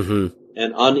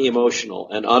and unemotional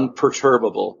and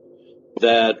unperturbable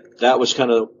that was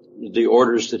kind of the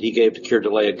orders that he gave to Keir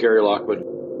Dullea and Gary Lockwood.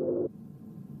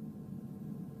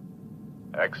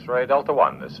 X-Ray Delta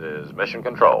One, this is Mission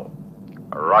Control.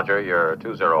 Roger, you're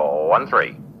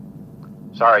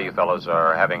 2013. Sorry you fellows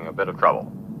are having a bit of trouble.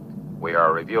 We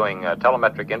are reviewing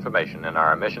telemetric information in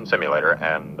our mission simulator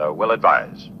and will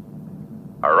advise.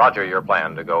 Roger, your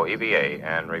plan to go EVA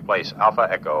and replace Alpha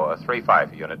Echo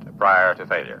 35 unit prior to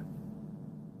failure.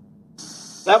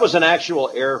 That was an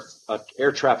actual air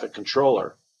traffic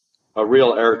controller, a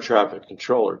real air traffic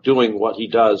controller doing what he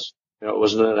does. It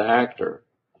wasn't an actor.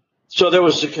 So there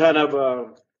was a kind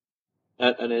of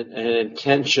an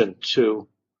intention to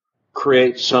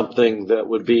create something that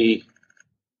would be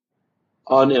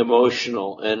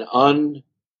unemotional and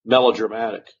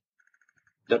unmelodramatic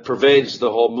that pervades the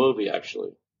whole movie,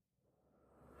 actually.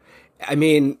 I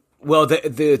mean, well,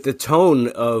 the tone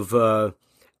of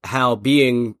Hal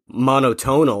being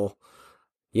monotonal,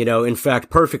 in fact,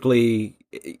 perfectly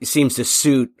seems to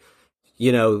suit,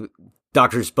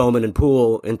 Doctors Bowman and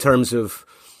Poole in terms of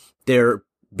their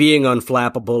being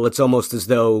unflappable. It's almost as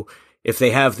though if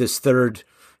they have this third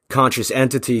conscious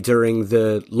entity during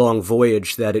the long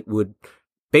voyage, that it would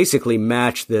basically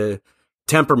match the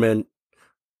temperament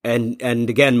and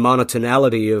again,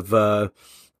 monotonality of,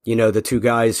 the two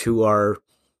guys who are,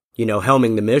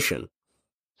 helming the mission.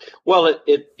 Well,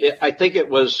 I think it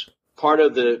was part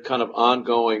of the kind of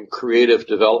ongoing creative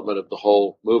development of the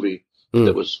whole movie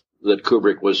that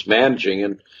Kubrick was managing,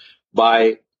 and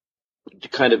by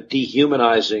kind of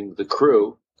dehumanizing the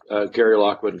crew, Gary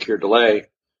Lockwood and Keir Dullea,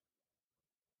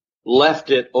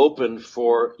 left it open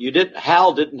for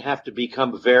Hal didn't have to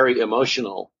become very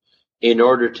emotional in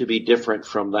order to be different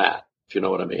from that, if you know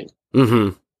what I mean.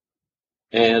 Mm-hmm.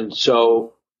 And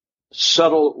so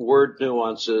subtle word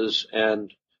nuances,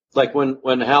 and like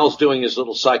when Hal's doing his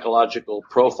little psychological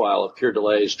profile of Keir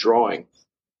Dullea's drawing,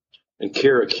 and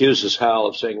Keir accuses Hal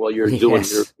of saying, "Well, you're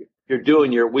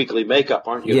doing your weekly makeup,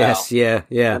 aren't you?" Yes, Hal?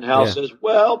 yeah. And Hal says,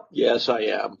 "Well, yes, I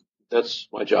am. That's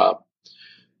my job."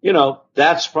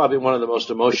 That's probably one of the most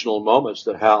emotional moments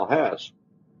that Hal has,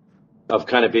 of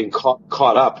kind of being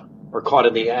caught up or caught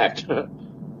in the act.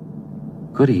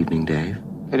 Good evening, Dave.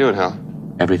 How you doing, Hal?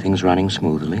 Everything's running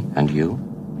smoothly. And you?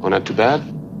 Oh, not too bad.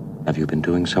 Have you been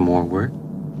doing some more work?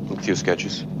 A few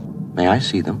sketches. May I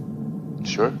see them?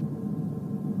 Sure.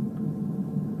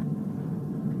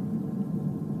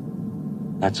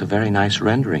 That's a very nice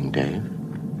rendering, Dave.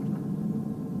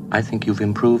 I think you've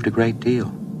improved a great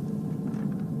deal.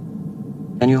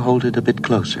 Can you hold it a bit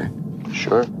closer?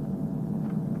 Sure.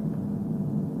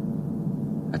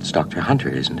 That's Dr. Hunter,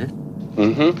 isn't it?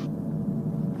 Mm-hmm.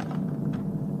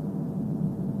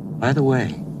 By the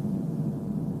way,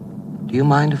 do you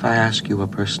mind if I ask you a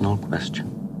personal question?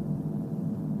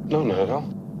 No, not at all.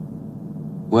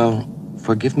 Well,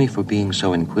 forgive me for being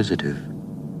so inquisitive.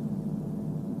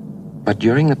 But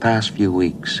during the past few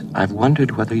weeks, I've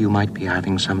wondered whether you might be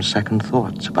having some second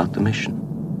thoughts about the mission.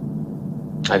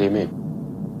 How do you mean?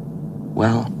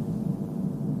 Well,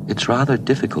 it's rather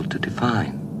difficult to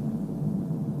define.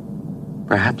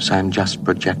 Perhaps I'm just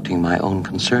projecting my own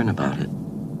concern about it.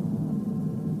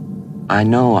 I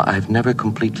know I've never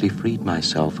completely freed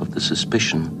myself of the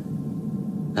suspicion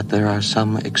that there are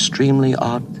some extremely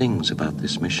odd things about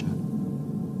this mission.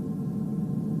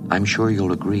 I'm sure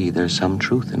you'll agree there's some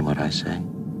truth in what I say.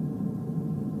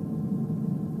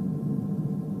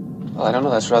 Well, I don't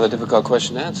know. That's a rather difficult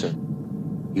question to answer.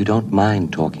 You don't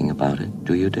mind talking about it,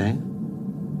 do you, Dave?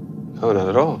 No, not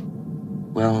at all.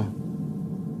 Well,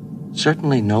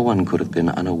 certainly no one could have been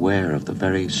unaware of the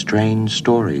very strange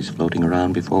stories floating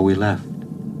around before we left.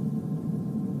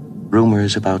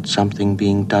 Rumors about something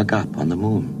being dug up on the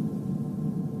moon.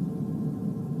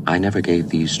 I never gave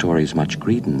these stories much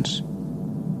credence,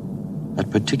 but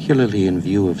particularly in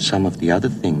view of some of the other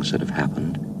things that have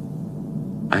happened,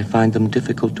 I find them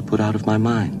difficult to put out of my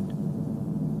mind.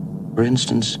 For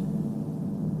instance,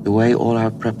 the way all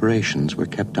our preparations were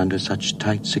kept under such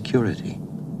tight security,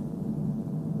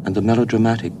 and the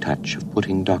melodramatic touch of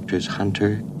putting Doctors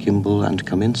Hunter, Kimball, and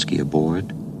Kaminsky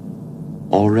aboard,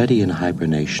 already in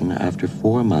hibernation after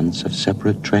 4 months of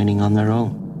separate training on their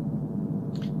own.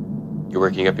 You're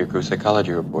working up your crew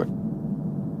psychology report.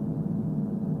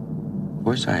 Of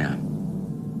course I am.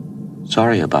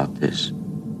 Sorry about this.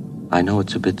 I know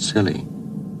it's a bit silly.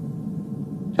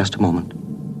 Just a moment.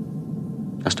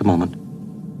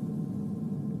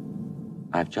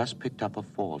 I've just picked up a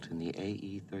fault in the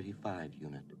AE-35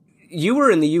 unit. You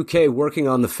were in the UK working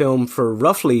on the film for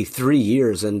roughly 3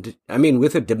 years, and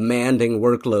with a demanding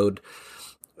workload.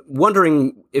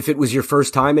 Wondering if it was your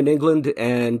first time in England,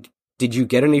 and did you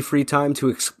get any free time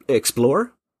to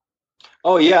explore?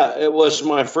 Oh, yeah, it was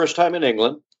my first time in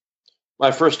England,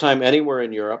 my first time anywhere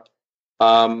in Europe.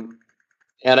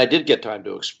 and I did get time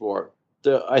to explore.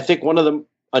 I think one of the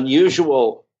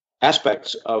unusual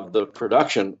aspects of the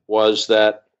production was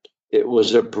that it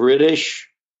was a British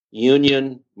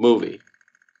Union movie.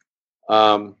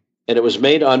 And it was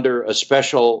made under a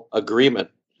special agreement,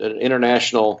 an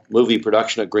international movie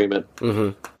production agreement.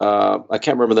 I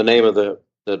can't remember the name of the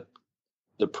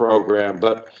program,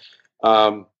 but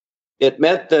it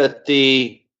meant that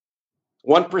the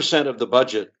 1% of the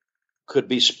budget could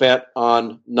be spent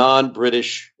on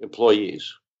non-British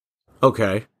employees.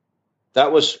 Okay.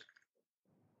 That was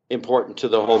important to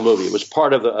the whole movie. It was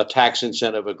part of a tax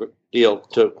incentive deal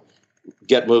to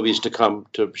get movies to come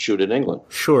to shoot in England.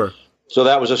 Sure. So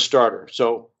that was a starter.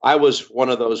 So I was one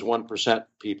of those 1%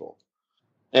 people.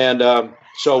 And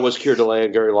so was Keir Dullea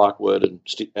and Gary Lockwood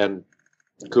and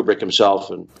Kubrick himself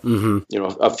and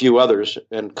a few others,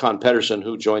 and Con Pedersen,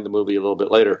 who joined the movie a little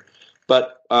bit later.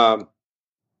 But that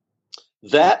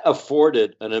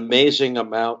afforded an amazing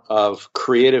amount of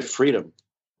creative freedom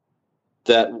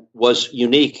that was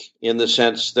unique in the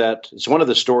sense that it's one of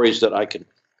the stories that I can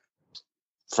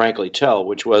frankly tell,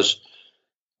 which was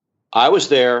I was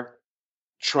there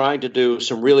trying to do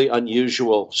some really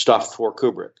unusual stuff for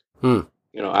Kubrick.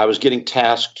 I was getting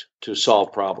tasked to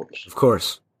solve problems. Of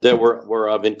course. That were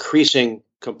of increasing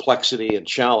complexity and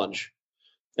challenge.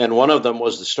 And one of them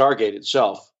was the Stargate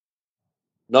itself.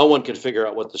 No one could figure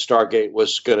out what the Stargate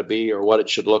was going to be or what it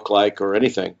should look like or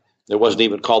anything. It wasn't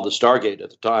even called the Stargate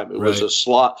at the time. It was a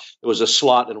slot. It was a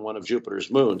slot in one of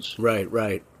Jupiter's moons.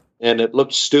 Right. And it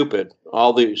looked stupid.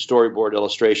 All the storyboard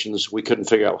illustrations, we couldn't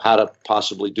figure out how to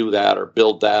possibly do that or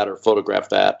build that or photograph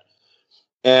that.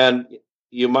 And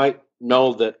you might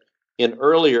know that in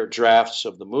earlier drafts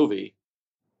of the movie,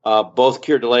 both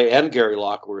Keir Dullea and Gary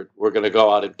Lockwood were going to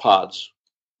go out in pods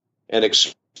and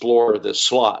explore this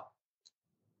slot.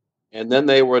 And then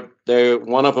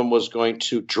one of them was going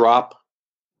to drop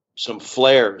some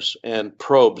flares and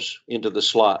probes into the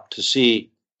slot to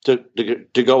see, to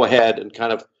go ahead and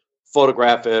kind of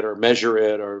photograph it or measure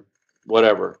it or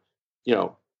whatever,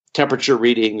 temperature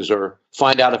readings or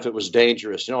find out if it was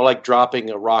dangerous, like dropping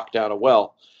a rock down a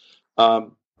well.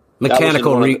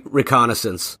 Mechanical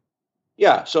reconnaissance.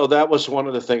 Yeah, so that was one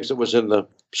of the things that was in the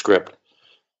script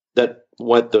that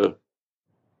went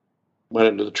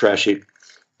into the trash heap.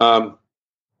 And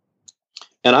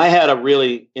I had a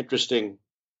really interesting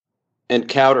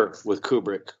encounter with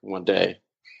Kubrick one day,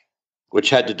 which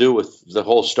had to do with the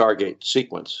whole Stargate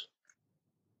sequence.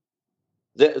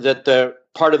 That the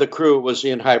part of the crew was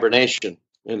in hibernation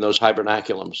in those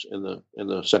hibernaculums in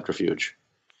the centrifuge,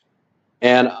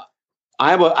 and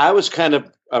I was kind of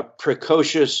a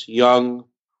precocious young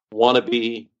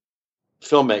wannabe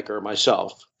filmmaker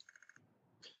myself,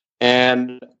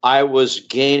 and I was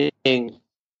gaining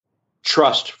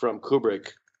trust from Kubrick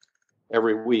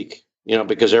every week,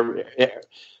 because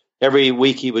every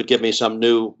week he would give me some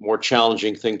new, more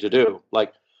challenging thing to do.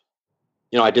 Like,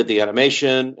 I did the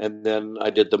animation, and then I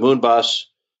did the moon bus,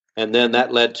 and then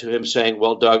that led to him saying,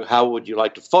 "Well, Doug, how would you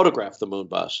like to photograph the moon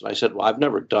bus?" And I said, "Well, I've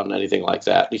never done anything like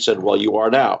that." And he said, "Well, you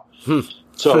are now."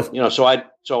 So,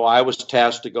 so I was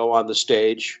tasked to go on the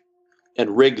stage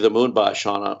and rig the moon bus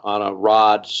on a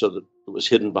rod so that it was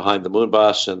hidden behind the moon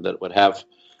bus, and that it would have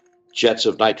jets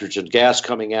of nitrogen gas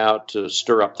coming out to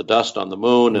stir up the dust on the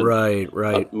moon. And right.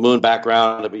 A moon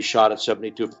background to be shot at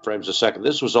 72 frames a second.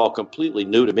 This was all completely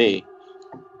new to me.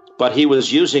 But he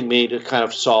was using me to kind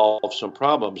of solve some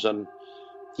problems. And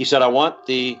he said, "I want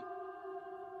the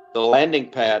landing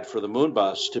pad for the moon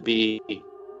bus to be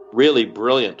really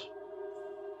brilliant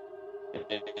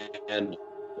and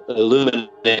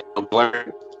illuminating."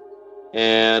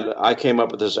 And I came up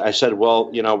with this. I said,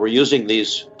 "Well, we're using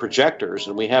these projectors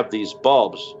and we have these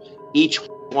bulbs. Each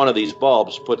one of these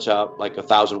bulbs puts out like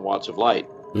 1,000 watts of light.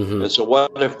 And so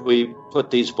what if we put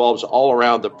these bulbs all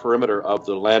around the perimeter of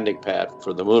the landing pad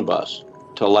for the moon bus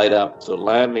to light up the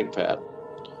landing pad?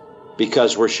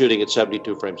 Because we're shooting at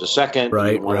 72 frames a second.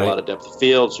 Right, you want a lot of depth of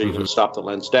field, so you're going to stop the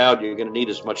lens down. You're going to need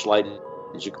as much light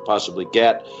as you can possibly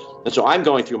get." And so I'm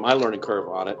going through my learning curve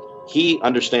on it. He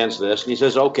understands this, and he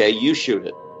says, "Okay, you shoot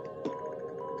it."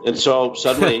 And so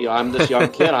suddenly I'm this young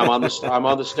kid. I'm on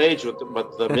the stage with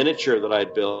the miniature that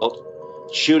I'd built,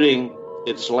 shooting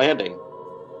its landing.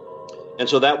 And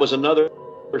so that was another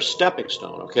stepping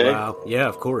stone. Okay. Wow. Yeah,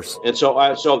 of course. And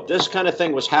so this kind of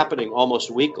thing was happening almost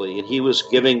weekly, and he was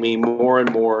giving me more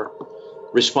and more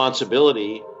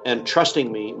responsibility and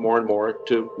trusting me more and more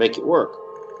to make it work.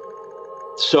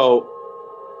 So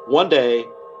one day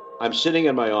I'm sitting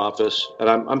in my office and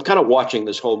I'm kind of watching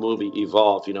this whole movie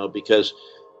evolve, because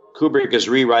Kubrick is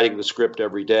rewriting the script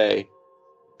every day.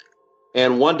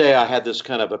 And one day I had this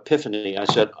kind of epiphany. I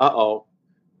said, "Uh-oh,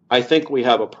 I think we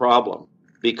have a problem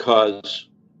because,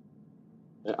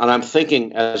 and I'm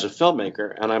thinking as a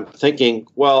filmmaker, and I'm thinking,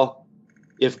 well,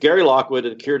 if Gary Lockwood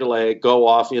and Keir Dullea go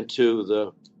off into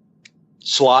the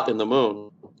slot in the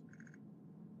moon,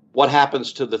 what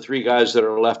happens to the three guys that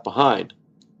are left behind?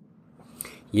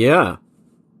 Yeah.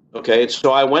 Okay, and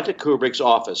so I went to Kubrick's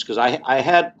office because I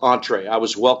had entree. I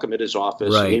was welcome at his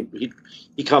office. Right.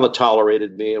 He kind of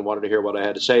tolerated me and wanted to hear what I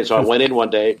had to say. So I went in one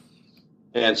day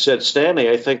and said, Stanley,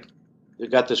 I think you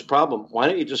got this problem. Why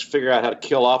don't you just figure out how to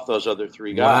kill off those other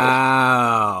three guys?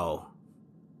 Wow.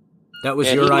 That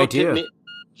was your idea.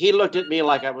 He looked at me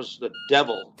like I was the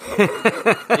devil.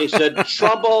 He said,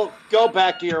 Trumbull, go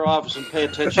back to your office and pay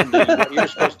attention to what you're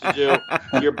supposed to do.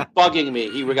 You're bugging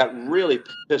me. He got really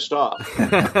pissed off.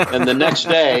 And the next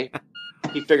day,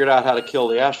 he figured out how to kill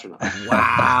the astronaut.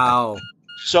 Wow.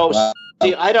 So,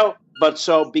 see,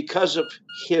 because of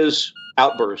his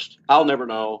outburst, I'll never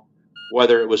know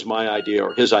whether it was my idea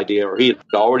or his idea or he had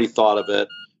already thought of it.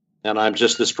 And I'm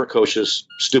just this precocious,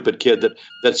 stupid kid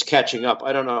that's catching up.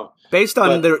 I don't know. Based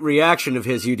on the reaction of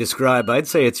his you describe, I'd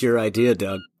say it's your idea,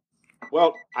 Doug.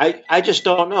 Well, I just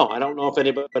don't know. I don't know if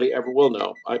anybody ever will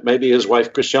know. Maybe his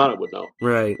wife, Christiana, would know.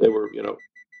 Right. They were,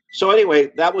 So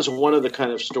anyway, that was one of the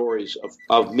kind of stories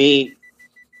of me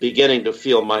beginning to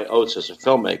feel my oats as a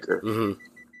filmmaker. Mm-hmm.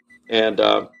 And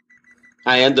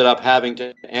I ended up having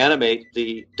to animate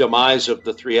the demise of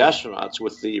the three astronauts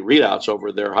with the readouts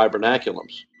over their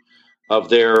hibernaculums of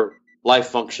their life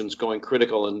functions going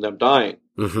critical and them dying.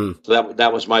 Mm-hmm. So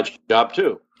that was my job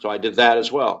too. So I did that as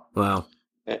well. Wow.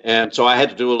 And so I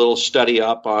had to do a little study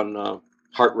up on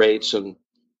heart rates and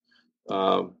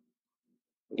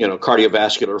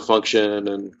cardiovascular function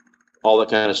and all that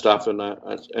kind of stuff.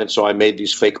 And so I made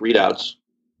these fake readouts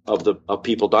of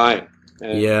people dying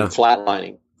and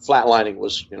flatlining. Flatlining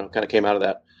was kind of came out of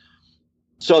that.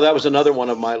 So that was another one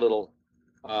of my little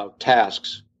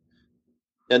tasks.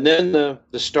 And then the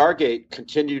Stargate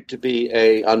continued to be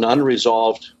an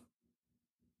unresolved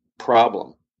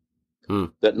problem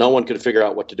that no one could figure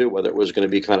out what to do, whether it was going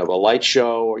to be kind of a light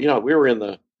show or, we were in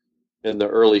the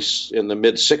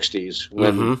mid 60s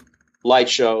when light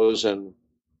shows and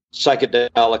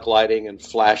psychedelic lighting and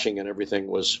flashing and everything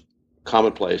was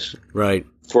commonplace. Right.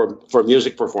 For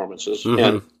music performances.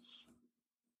 Mm-hmm.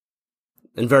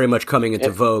 And very much coming into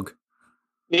vogue.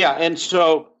 Yeah. And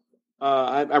so,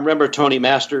 I remember Tony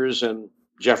Masters and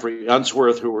Jeffrey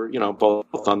Unsworth, who were,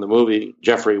 both on the movie.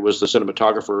 Jeffrey was the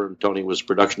cinematographer and Tony was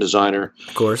production designer.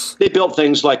 Of course. They built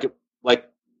things like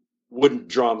wooden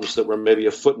drums that were maybe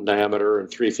a foot in diameter and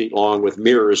 3 feet long with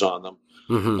mirrors on them.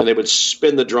 Mm-hmm. And they would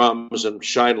spin the drums and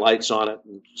shine lights on it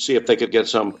and see if they could get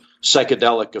some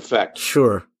psychedelic effect.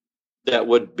 Sure. That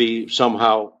would be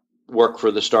somehow work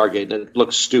for the Stargate, and it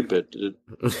looked stupid. It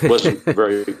wasn't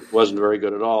very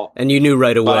good at all. And you knew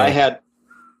right away. But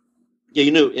you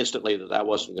knew instantly that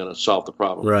wasn't going to solve the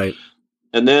problem. Right.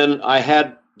 And then I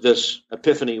had this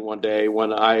epiphany one day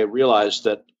when I realized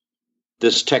that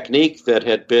this technique that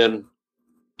had been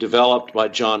developed by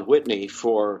John Whitney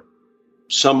for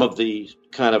some of the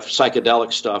kind of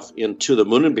psychedelic stuff in To the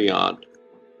Moon and Beyond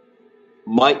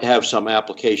might have some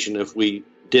application if we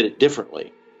did it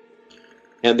differently.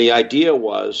 And the idea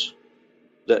was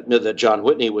that John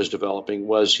Whitney was developing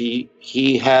was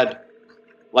he had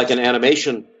like an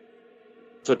animation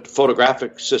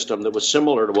photographic system that was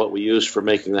similar to what we used for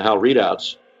making the HAL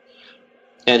readouts.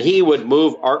 And he would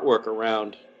move artwork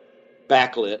around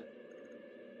backlit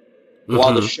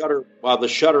while the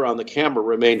shutter on the camera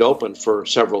remained open for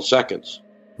several seconds.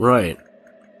 Right.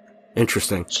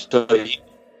 Interesting. So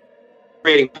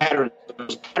creating patterns,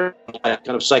 kind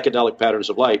of psychedelic patterns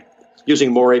of light,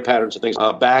 using moire patterns and things,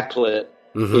 backlit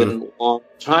in long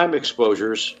time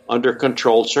exposures under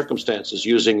controlled circumstances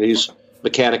using these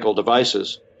mechanical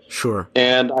devices. Sure.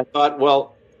 And I thought,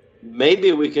 well,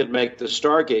 maybe we could make the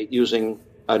Stargate using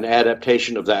an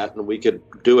adaptation of that, and we could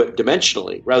do it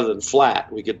dimensionally rather than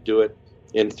flat. We could do it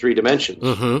in 3 dimensions.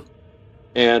 Mm-hmm.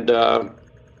 And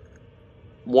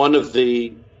one of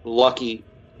the lucky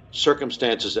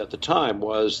circumstances at the time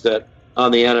was that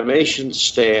on the animation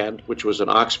stand, which was an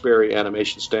Oxbury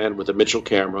animation stand with a Mitchell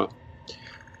camera,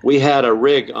 we had a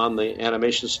rig on the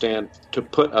animation stand to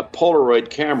put a Polaroid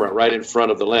camera right in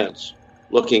front of the lens,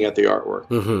 looking at the artwork.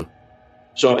 Mm-hmm.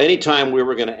 So anytime we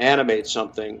were going to animate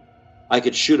something, I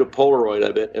could shoot a Polaroid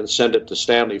of it and send it to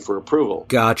Stanley for approval.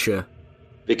 Gotcha.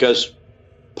 Because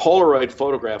Polaroid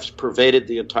photographs pervaded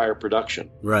the entire production.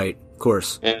 Right, of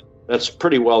course. And that's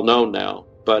pretty well known now,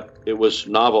 but it was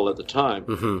novel at the time.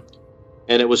 Mm-hmm.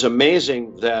 And it was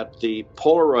amazing that the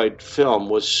Polaroid film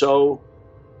was so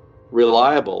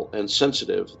reliable and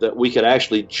sensitive that we could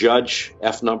actually judge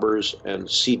F numbers and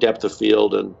see depth of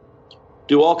field and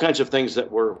do all kinds of things that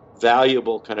were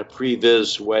valuable kind of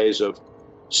previs ways of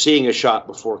seeing a shot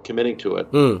before committing to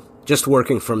it. Just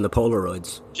working from the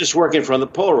Polaroids. Just working from the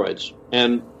Polaroids.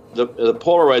 And the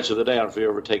Polaroids of the day, I don't know if you've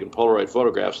ever taken Polaroid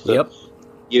photographs. Yep.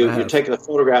 You're taking the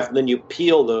photograph and then you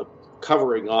peel the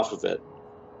covering off of it.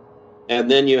 And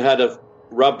then you had to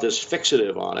rub this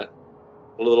fixative on it,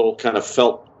 a little kind of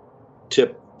felt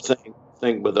tip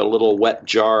thing with a little wet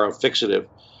jar of fixative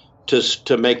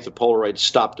to make the Polaroid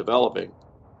stop developing.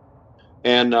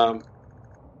 And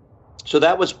so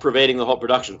that was pervading the whole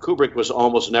production. Kubrick was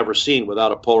almost never seen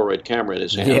without a Polaroid camera in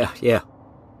his hand. Yeah.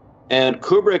 And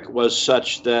Kubrick was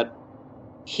such that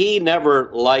he never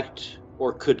liked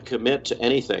or could commit to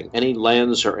anything, any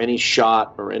lens or any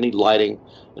shot or any lighting,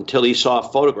 until he saw a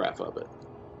photograph of it.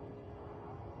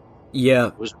 Yeah.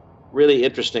 It was really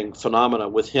interesting phenomena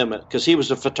with him because he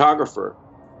was a photographer.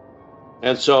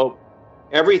 And so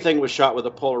everything was shot with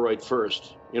a Polaroid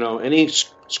first. Any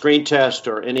screen test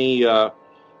or any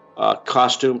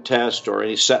costume test or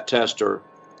any set test or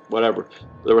whatever,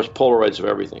 there was Polaroids of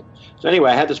everything. So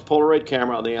anyway, I had this Polaroid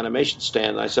camera on the animation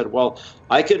stand, and I said, well,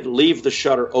 I could leave the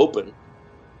shutter open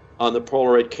on the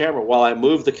Polaroid camera while I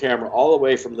moved the camera all the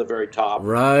way from the very top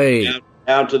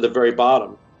down to the very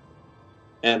bottom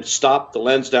and stop the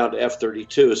lens down to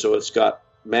f32 so it's got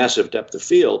massive depth of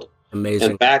field.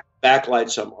 Amazing. And backlight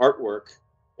some artwork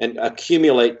and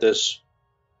accumulate this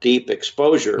deep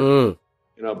exposure,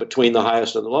 between the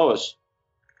highest and the lowest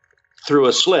through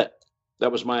a slit.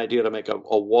 That was my idea, to make a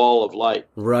wall of light.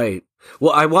 Right.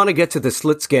 Well, I want to get to the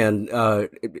slit scan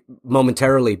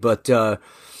momentarily, but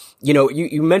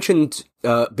you mentioned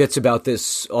bits about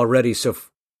this already, so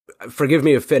forgive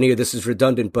me if any of this is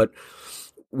redundant, but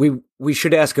we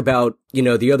should ask about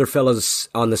the other fellows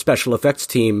on the special effects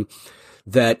team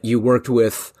that you worked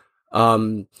with,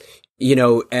 what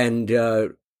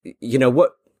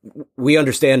we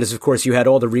understand is, of course, you had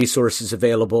all the resources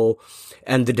available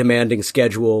and the demanding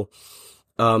schedule.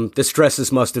 The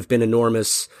stresses must have been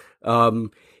enormous.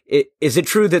 Is it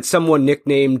true that someone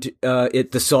nicknamed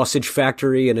it the Sausage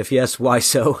Factory? And if yes, why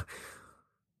so?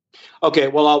 Okay,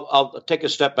 well, I'll take a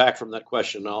step back from that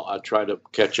question. I'll try to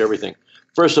catch everything.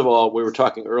 First of all, we were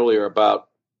talking earlier about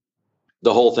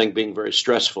the whole thing being very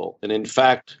stressful. And in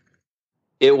fact,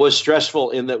 it was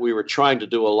stressful in that we were trying to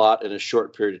do a lot in a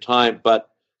short period of time, but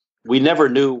we never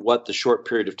knew what the short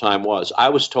period of time was. I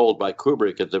was told by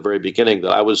Kubrick at the very beginning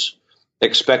that I was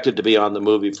expected to be on the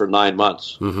movie for 9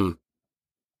 months. Mm-hmm.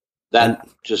 That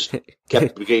just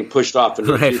kept getting pushed off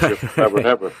into the future forever and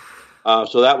ever.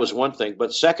 So that was one thing.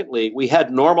 But secondly, we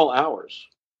had normal hours.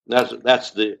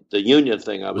 That's the union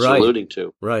thing I was alluding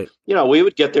to. Right. We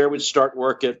would get there, we'd start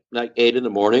work at like 8 in the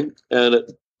morning, and at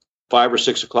 5 or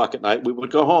 6 o'clock at night, we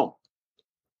would go home.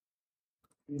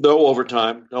 No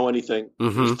overtime, no anything.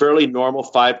 Mm-hmm. It was fairly normal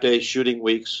 5-day shooting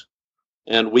weeks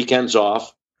and weekends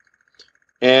off.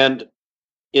 And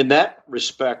in that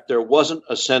respect, there wasn't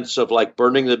a sense of like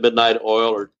burning the midnight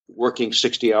oil or working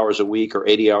 60 hours a week or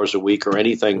 80 hours a week or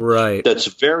anything that's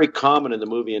very common in the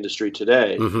movie industry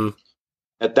today. Mm-hmm.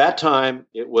 At that time,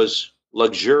 it was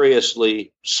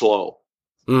luxuriously slow.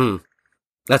 Mm.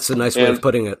 That's a nice way of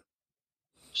putting it.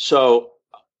 So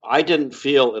I didn't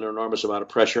feel an enormous amount of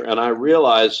pressure, and I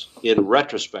realize in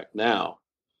retrospect now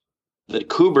that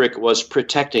Kubrick was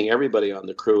protecting everybody on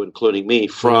the crew, including me,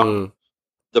 from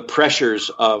the pressures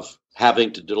of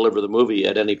having to deliver the movie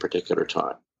at any particular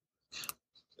time.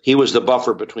 He was the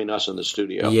buffer between us and the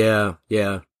studio.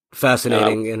 Yeah.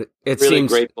 Fascinating. And it really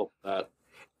seems grateful for that.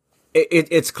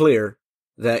 It's clear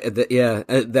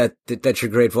that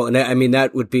you're grateful. And I mean,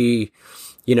 that would be,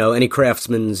 any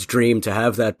craftsman's dream to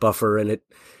have that buffer. And it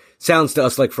sounds to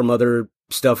us like from other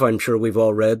stuff I'm sure we've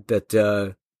all read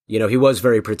that, he was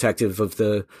very protective of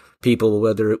the people,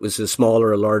 whether it was a small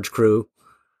or a large crew.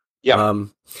 Yeah.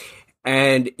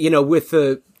 And, with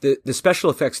the special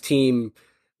effects team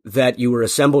that you were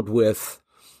assembled with,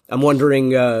 I'm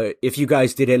wondering if you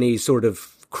guys did any sort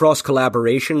of cross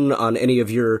collaboration on any of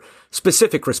your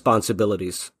specific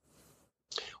responsibilities.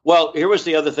 Well, here was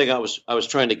the other thing I was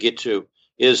trying to get to,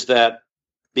 is that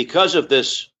because of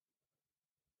this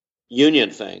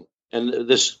union thing, and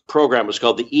this program was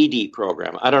called the ED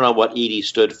program. I don't know what ED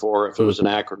stood for, if it was an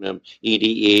acronym,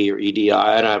 EDE or EDI,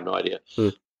 I have no idea.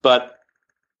 But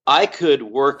I could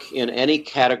work in any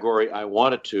category I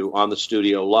wanted to on the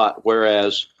studio lot,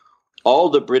 whereas all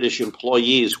the British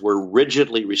employees were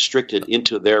rigidly restricted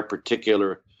into their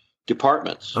particular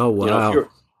departments. Oh, wow.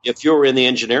 If you were in the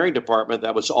engineering department,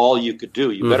 that was all you could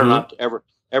do. You better not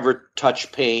ever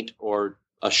touch paint or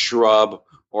a shrub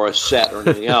or a set or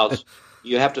anything else.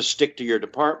 You have to stick to your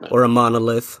department. Or a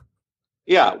monolith.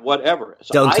 Yeah, whatever.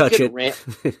 So Don't touch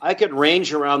it. I could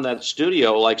range around that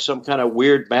studio like some kind of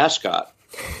weird mascot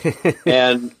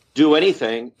and do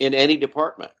anything in any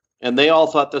department. And they all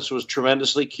thought this was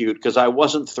tremendously cute because I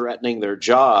wasn't threatening their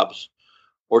jobs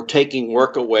or taking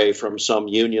work away from some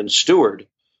union steward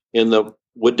in the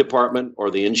wood department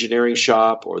or the engineering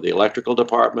shop or the electrical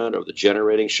department or the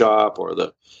generating shop or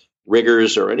the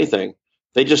riggers or anything.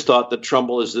 They just thought that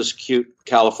Trumbull is this cute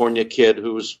California kid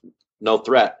who was no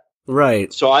threat.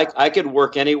 Right. So I could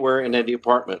work anywhere in any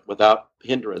department without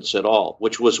hindrance at all,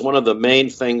 which was one of the main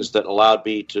things that allowed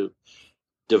me to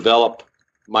develop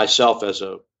myself as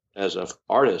a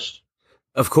artist.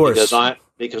 Of course.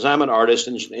 Because I'm an artist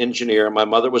and engineer. My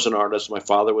mother was an artist. My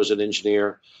father was an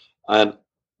engineer. And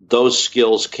those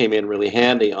skills came in really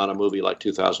handy on a movie like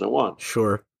 2001.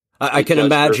 Sure. I can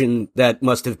imagine that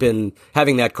must have been,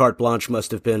 having that carte blanche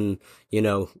must have been,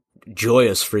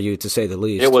 joyous for you, to say the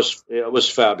least. It was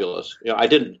fabulous.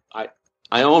 I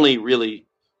only really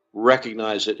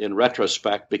recognize it in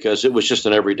retrospect because it was just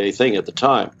an everyday thing at the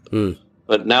time.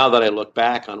 But now that I look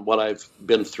back on what I've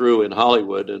been through in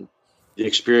Hollywood and the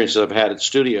experiences I've had at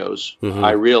studios,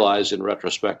 I realize in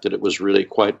retrospect that it was really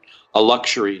quite a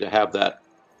luxury to have that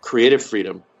creative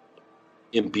freedom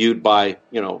imbued by,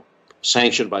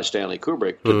 sanctioned by Stanley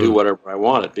Kubrick to do whatever I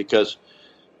wanted, because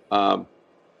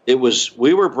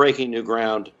we were breaking new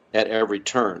ground at every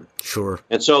turn. Sure.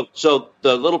 And so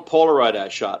the little Polaroid I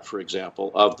shot, for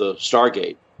example, of the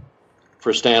Stargate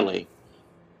for Stanley,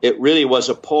 it really was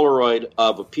a Polaroid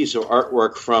of a piece of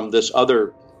artwork from this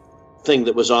other thing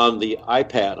that was on the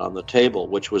iPad on the table,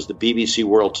 which was the BBC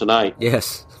World Tonight.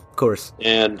 Yes, of course.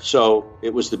 And so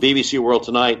it was the BBC World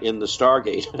Tonight in the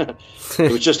Stargate.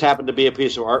 It just happened to be a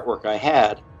piece of artwork I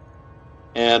had.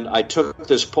 And I took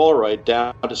this Polaroid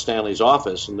down to Stanley's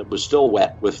office, and it was still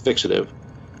wet with fixative.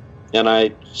 And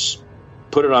I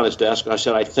put it on his desk, and I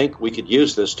said, I think we could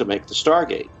use this to make the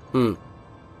Stargate.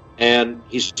 And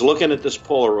he's looking at this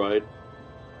Polaroid,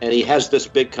 and he has this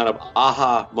big kind of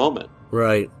aha moment.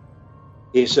 Right.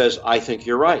 He says, I think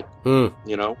you're right.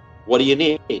 What do you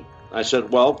need? I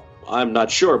said, well, I'm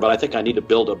not sure, but I think I need to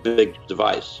build a big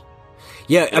device.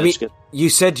 Yeah, I mean, you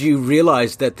said you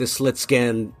realized that the slit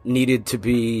scan needed to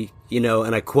be,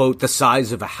 and I quote, the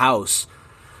size of a house.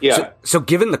 Yeah. So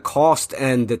given the cost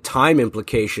and the time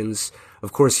implications,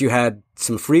 of course, you had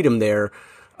some freedom there.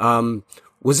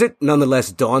 Was it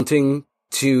nonetheless daunting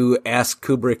to ask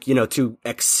Kubrick, to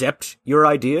accept your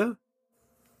idea?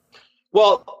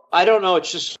 Well, I don't know.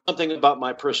 It's just something about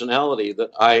my personality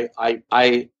that I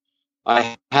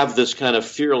have this kind of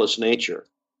fearless nature.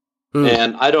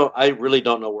 And I really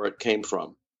don't know where it came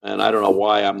from. And I don't know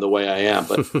why I'm the way I am.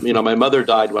 But, my mother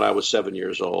died when I was 7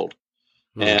 years old.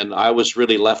 And I was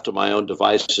really left to my own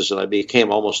devices, and I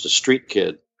became almost a street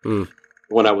kid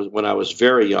when I was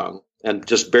very young and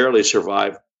just barely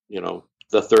survived,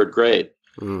 the third grade.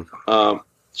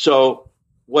 So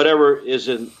whatever is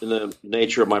in the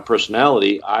nature of my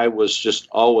personality, I was just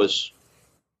always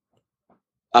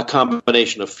a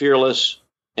combination of fearless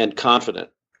and confident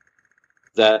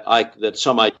that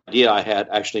some idea I had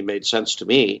actually made sense to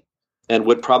me and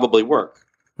would probably work.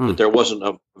 That there wasn't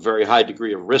a very high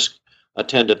degree of risk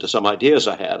attendant to some ideas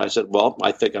I had. I said, well,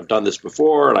 I think I've done this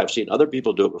before, and I've seen other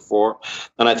people do it before,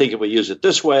 and I think if we use it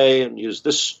this way and use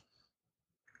this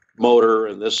motor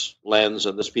and this lens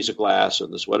and this piece of glass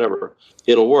and this whatever,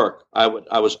 it'll work. I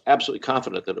was absolutely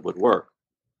confident that it would work.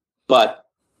 But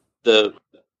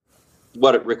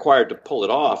what it required to pull it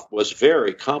off was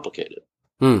very complicated.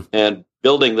 And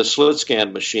building the slit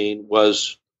scan machine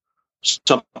was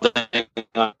something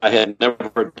I had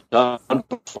never done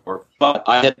before, but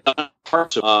I had done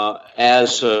parts of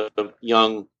as a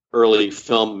young early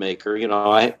filmmaker,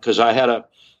 because I had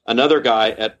another guy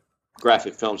at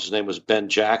Graphic Films. His name was Ben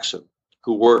Jackson,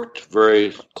 who worked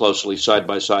very closely side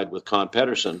by side with Con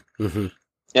Pedersen.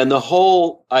 And the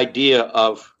whole idea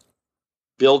of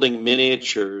building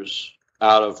miniatures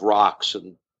out of rocks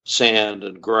and sand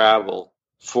and gravel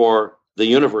for the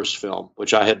Universe film,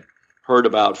 which I had heard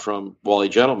about from Wally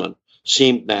Gentleman,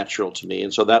 seemed natural to me.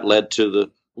 And so that led to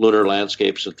the lunar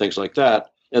landscapes and things like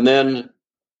that. And then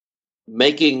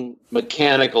making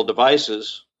mechanical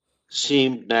devices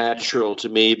seemed natural to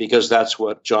me because that's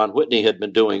what John Whitney had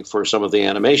been doing for some of the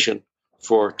animation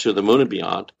for To the Moon and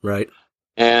Beyond. Right.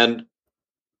 And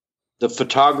the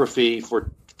photography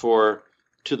for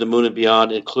To the Moon and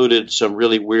Beyond included some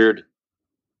really weird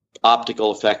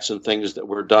optical effects and things that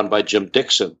were done by Jim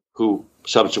Dixon, who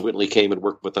subsequently came and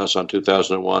worked with us on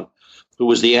 2001, who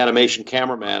was the animation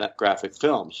cameraman at Graphic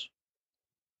Films.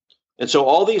 And so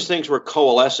all these things were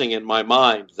coalescing in my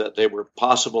mind that they were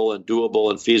possible and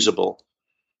doable and feasible.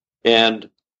 And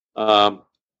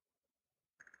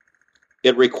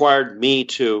it required me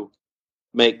to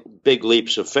make big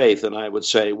leaps of faith. And I would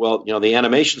say, well, the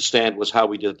animation stand was how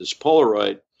we did this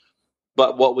Polaroid.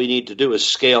 But what we need to do is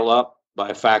scale up by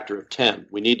a factor of 10.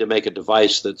 We need to make a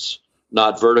device that's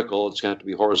not vertical. It's going to have to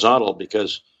be horizontal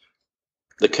because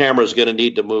the camera is going to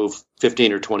need to move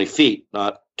 15 or 20 feet,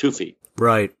 not 2 feet.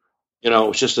 Right.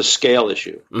 It's just a scale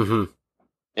issue. Mm-hmm.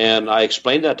 And I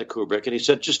explained that to Kubrick, and he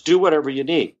said, just do whatever you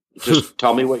need. Just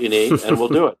tell me what you need, and we'll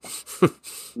do it.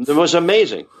 It was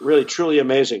amazing, really, truly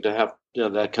amazing to have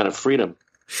that kind of freedom.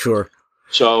 Sure.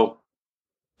 So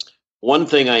one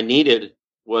thing I needed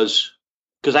was,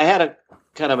 because I had a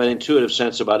kind of an intuitive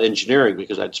sense about engineering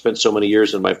because I'd spent so many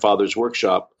years in my father's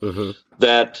workshop, mm-hmm.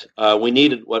 that we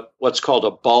needed what's called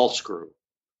a ball screw.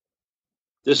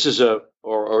 This is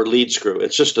or lead screw.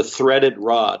 It's just a threaded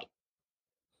rod.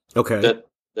 Okay.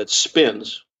 That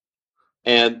spins,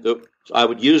 and I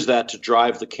would use that to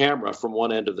drive the camera from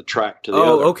one end of the track to the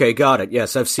other. Oh, okay, got it.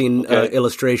 Yes, I've seen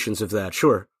illustrations of that.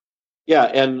 Sure. Yeah,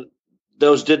 and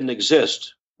those didn't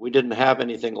exist. We didn't have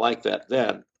anything like that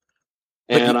then.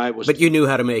 But you knew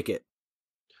how to make it.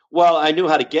 Well, I knew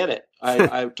how to get it.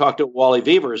 I talked to Wally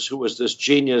Vevers, who was this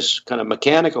genius kind of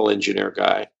mechanical engineer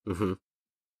guy. Mm-hmm.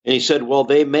 And he said, well,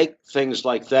 they make things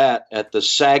like that at the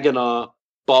Saginaw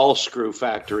ball screw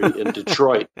factory in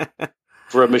Detroit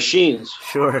for machines.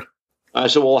 Sure. I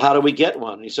said, well, how do we get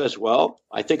one? And he says, well,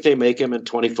 I think they make them in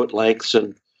 20-foot lengths,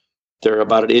 and they're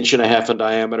about 1.5 inches in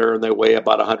diameter, and they weigh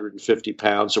about 150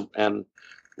 pounds. And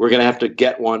we're going to have to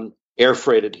get one air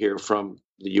freighted here from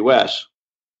the U.S.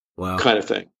 Wow. Kind of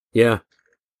thing. Yeah.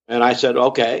 And I said,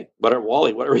 okay,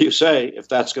 Wally, whatever you say, if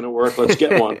that's going to work, let's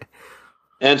get one.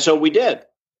 And so we did.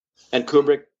 And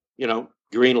Kubrick,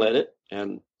 greenlit it.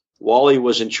 And Wally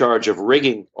was in charge of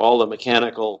rigging all the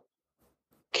mechanical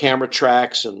camera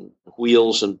tracks and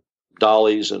wheels and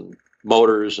dollies and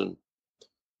motors. And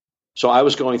so I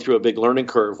was going through a big learning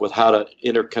curve with how to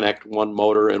interconnect one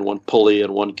motor and one pulley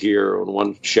and one gear and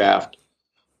one shaft.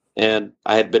 And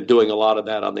I had been doing a lot of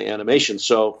that on the animation.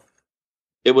 So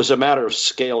it was a matter of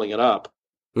scaling it up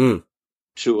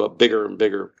to a bigger and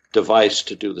bigger device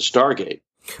to do the Stargate.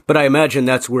 But I imagine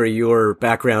that's where your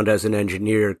background as an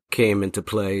engineer came into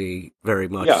play very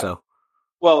much. Yeah. So,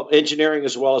 well, engineering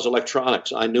as well as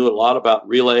electronics. I knew a lot about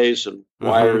relays and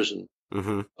wires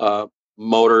and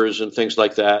motors and things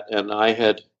like that. And I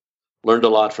had learned a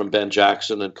lot from Ben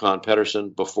Jackson and Con Pedersen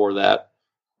before that.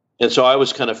 And so I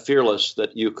was kind of fearless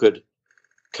that you could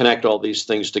connect all these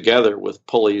things together with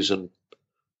pulleys and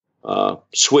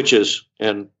switches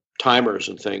and timers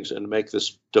and things and make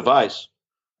this device,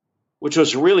 which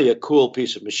was really a cool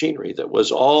piece of machinery that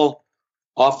was all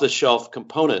off-the-shelf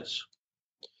components.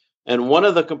 And one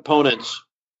of the components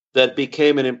that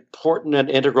became an important and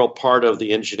integral part of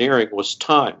the engineering was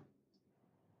time.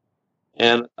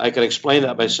 And I can explain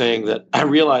that by saying that I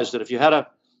realized that if you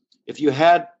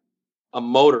had a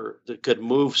motor that could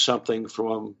move something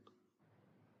from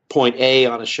point A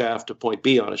on a shaft to point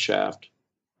B on a shaft,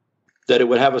 that it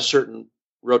would have a certain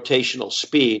rotational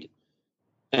speed,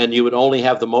 and you would only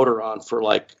have the motor on for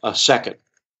like a second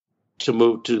to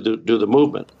move do the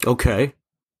movement. Okay.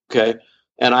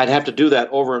 And I'd have to do that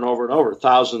over and over and over,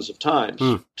 thousands of times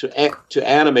to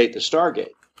animate the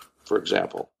Stargate, for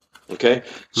example. Okay.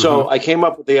 So I came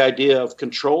up with the idea of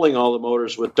controlling all the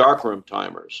motors with darkroom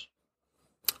timers.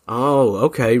 Oh,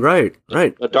 okay. Right.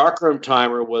 A darkroom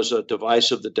timer was a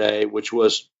device of the day, which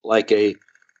was like an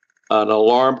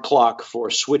alarm clock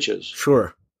for switches.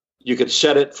 Sure. You could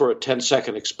set it for a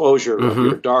 10-second exposure of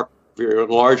your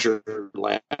larger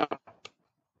lamp.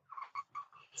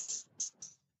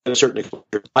 A certain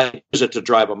exposure. I use it to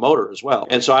drive a motor as well.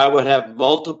 And so I would have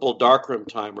multiple darkroom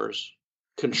timers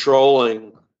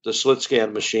controlling the slit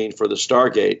scan machine for the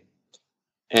Stargate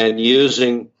and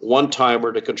using one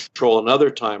timer to control another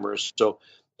timer. So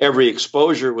every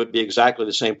exposure would be exactly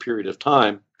the same period of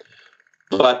time,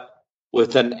 but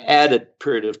with an added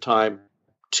period of time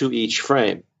to each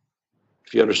frame.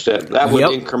 If you understand, that would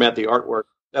increment the artwork.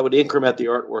 That would increment the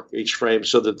artwork each frame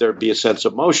so that there'd be a sense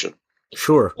of motion.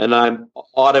 Sure. And I'm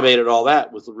automated all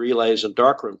that with relays and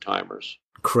darkroom timers.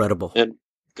 Incredible. And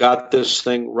got this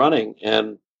thing running.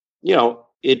 And,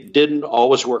 it didn't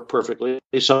always work perfectly.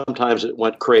 Sometimes it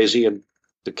went crazy and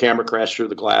the camera crashed through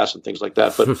the glass and things like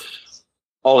that. But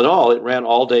all in all, it ran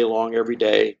all day long, every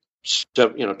day,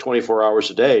 24 hours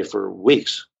a day for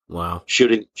weeks. Wow.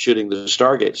 Shooting the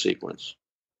Stargate sequence.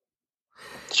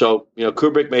 So,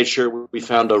 Kubrick made sure we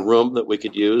found a room that we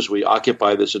could use. We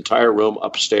occupied this entire room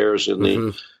upstairs in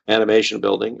the animation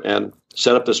building and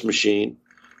set up this machine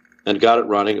and got it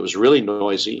running. It was really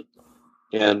noisy,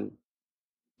 and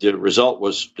the result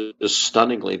was just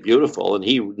stunningly beautiful. And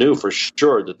he knew for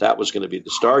sure that was going to be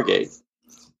the Stargate.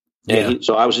 And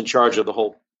so I was in charge of the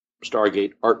whole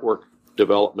Stargate artwork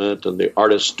development and the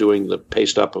artists doing the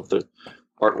paste up of the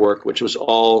artwork, which was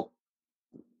all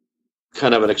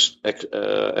kind of an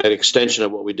extension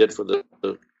of what we did for the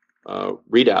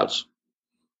readouts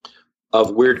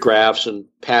of weird graphs and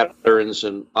patterns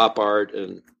and op art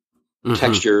and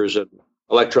textures and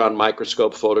electron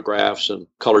microscope photographs and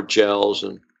colored gels,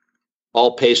 and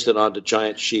all pasted onto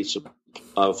giant sheets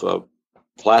of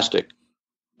plastic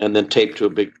and then taped to a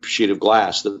big sheet of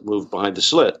glass that moved behind the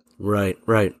slit. Right.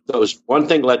 So it was one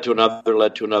thing led to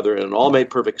another, and it all made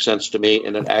perfect sense to me,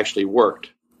 and it actually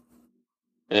worked.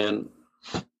 And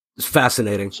it's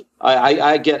fascinating.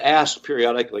 I get asked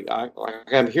periodically.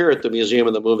 I'm here at the Museum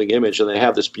of the Moving Image, and they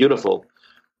have this beautiful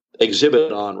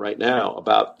exhibit on right now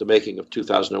about the making of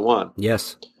 2001.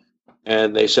 Yes.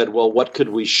 And they said, well, what could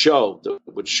we show that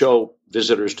would show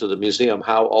visitors to the museum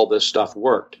how all this stuff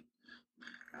worked?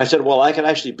 I said, well, I could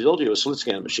actually build you a slit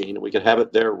scan machine, and we could have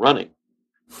it there running.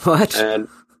 What? And,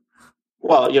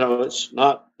 well, it's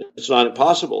not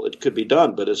impossible. It could be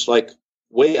done, but it's like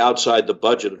way outside the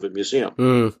budget of a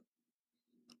museum.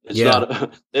 It's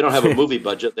not. They don't have a movie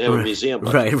budget; they have a museum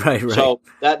budget. Right. So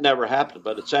that never happened,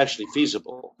 but it's actually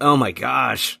feasible. Oh my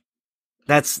gosh,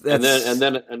 that's and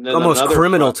then almost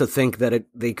criminal to think that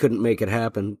they couldn't make it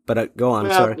happen. But go on.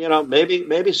 Sorry.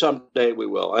 Maybe someday we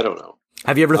will. I don't know.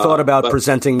 Have you ever thought about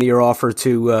presenting your offer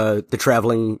to the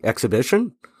traveling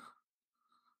exhibition?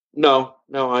 No,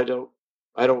 I don't.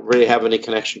 I don't really have any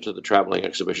connection to the traveling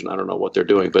exhibition. I don't know what they're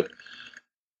doing, but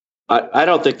I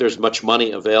don't think there's much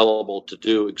money available to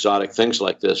do exotic things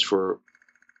like this for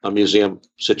a museum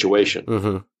situation.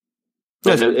 And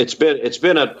it's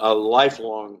been a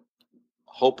lifelong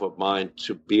hope of mine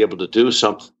to be able to do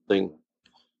something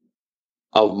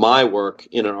of my work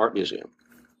in an art museum.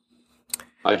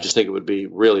 I just think it would be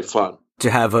really fun to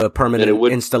have a permanent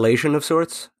installation of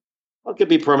sorts. Well, it could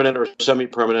be permanent or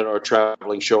semi-permanent or a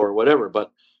traveling show or whatever,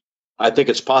 but I think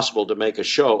it's possible to make a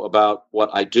show about what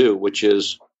I do, which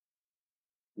is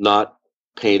not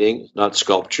painting, not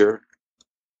sculpture.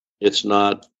 It's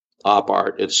not op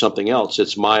art. It's something else.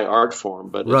 It's my art form,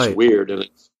 but it's weird and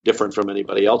it's different from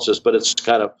anybody else's, but it's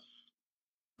kind of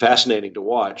fascinating to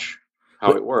watch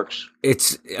how it works.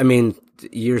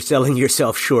 You're selling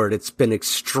yourself short. It's been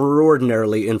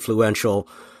extraordinarily influential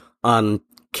on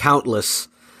countless,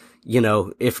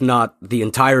 if not the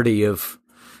entirety of,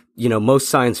 most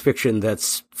science fiction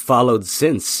that's followed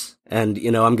since. And,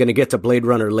 I'm going to get to Blade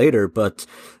Runner later, but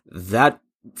that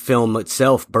film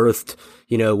itself birthed,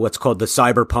 what's called the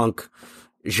cyberpunk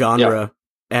genre.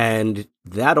 Yeah. And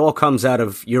that all comes out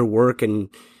of your work and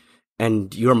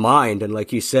your mind. And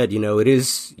like you said, it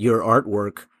is your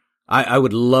artwork. I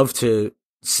would love to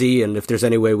see, and if there's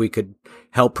any way we could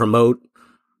help promote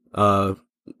an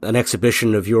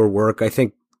exhibition of your work, I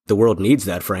think the world needs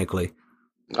that, frankly.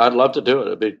 I'd love to do it.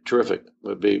 It'd be terrific. It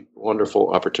would be a wonderful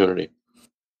opportunity.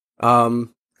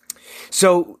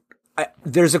 So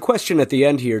there's a question at the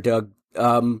end here, Doug.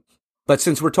 But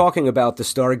since we're talking about the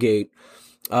Stargate,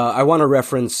 I want to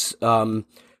reference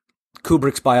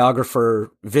Kubrick's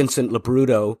biographer, Vincent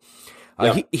Labruto.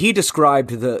 He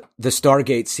described the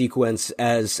Stargate sequence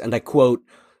as, and I quote,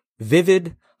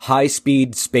 vivid,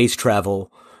 high-speed space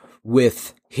travel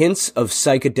with hints of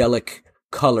psychedelic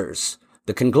colors.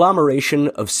 The conglomeration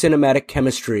of cinematic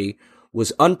chemistry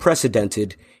was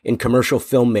unprecedented in commercial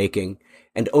filmmaking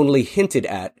and only hinted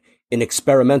at in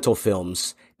experimental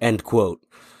films, end quote.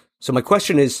 So my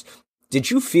question is, did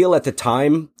you feel at the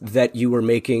time that you were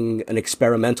making an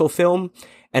experimental film?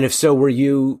 And if so,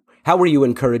 how were you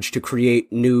encouraged to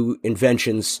create new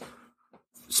inventions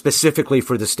specifically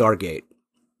for the Stargate?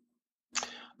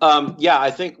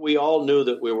 I think we all knew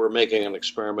that we were making an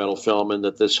experimental film and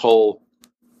that this whole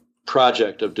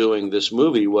project of doing this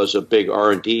movie was a big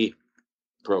R&D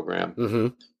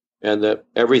program, and that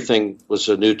everything was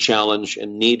a new challenge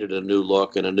and needed a new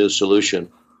look and a new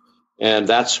solution. And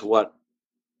that's what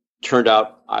turned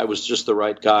out. I was just the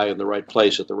right guy in the right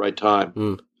place at the right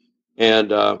time.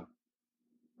 And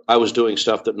I was doing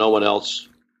stuff that no one else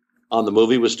on the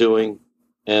movie was doing,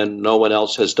 and no one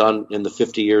else has done in the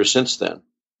 50 years since then,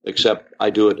 except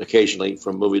I do it occasionally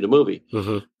from movie to movie.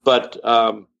 But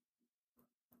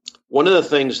one of the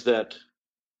things that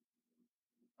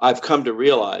I've come to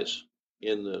realize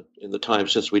in the time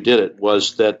since we did it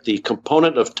was that the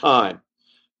component of time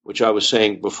which I was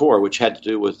saying before, which had to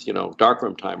do with,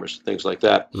 darkroom timers, things like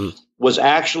that, was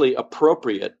actually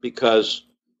appropriate because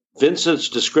Vincent's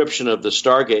description of the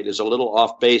Stargate is a little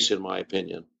off base, in my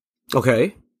opinion.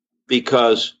 Okay.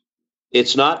 Because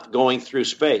it's not going through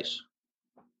space.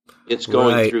 It's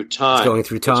going through time. It's going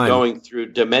through time. It's going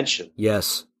through dimension.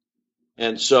 Yes.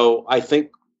 And so I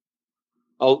think,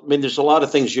 there's a lot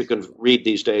of things you can read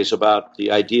these days about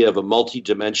the idea of a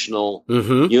multi-dimensional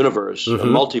universe, a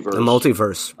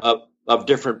multiverse. Of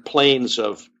different planes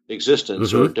of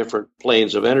existence or different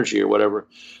planes of energy or whatever.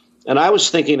 And I was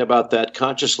thinking about that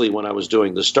consciously when I was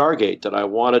doing the Stargate, that I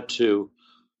wanted to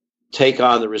take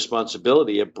on the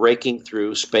responsibility of breaking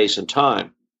through space and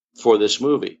time for this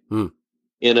movie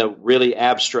in a really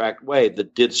abstract way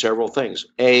that did several things.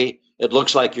 A, it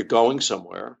looks like you're going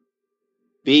somewhere.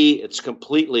 B, it's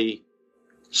completely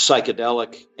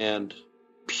psychedelic and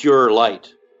pure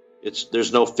light.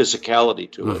 There's no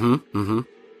physicality to it.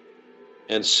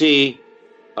 And C,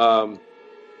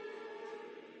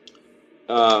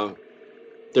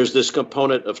 there's this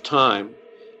component of time,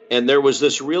 and there was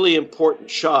this really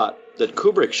important shot that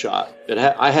Kubrick shot.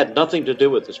 I had nothing to do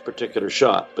with this particular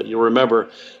shot, but you remember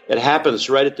it happens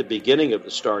right at the beginning of the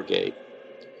Stargate,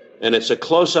 and it's a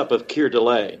close-up of Keir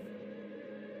Dullea.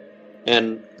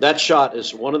 And that shot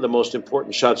is one of the most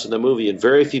important shots in the movie, and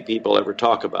very few people ever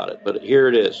talk about it, but here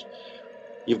it is.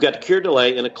 You've got Keir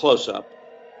Dullea in a close-up,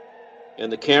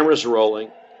 and the camera's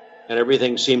rolling, and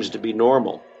everything seems to be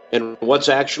normal. And what's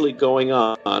actually going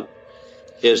on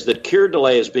is that Keir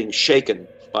Dullea is being shaken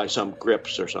by some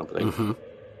grips or something,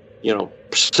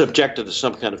 subjected to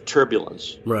some kind of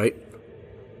turbulence. Right.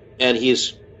 And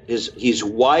he's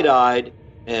wide-eyed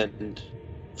and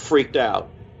freaked out.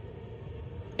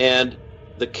 And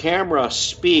the camera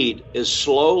speed is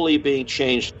slowly being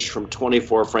changed from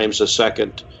 24 frames a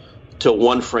second to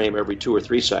 1 frame every 2 or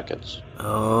 3 seconds.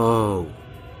 Oh.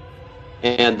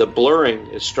 And the blurring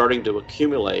is starting to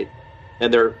accumulate,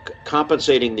 and they're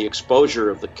compensating the exposure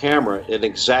of the camera in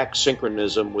exact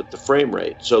synchronism with the frame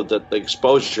rate so that the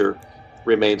exposure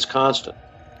remains constant.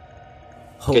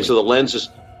 Okay, so the lens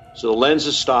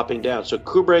is stopping down. So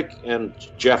Kubrick and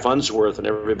Jeff Unsworth and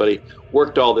everybody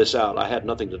worked all this out. I had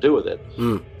nothing to do with it.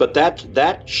 But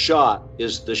that shot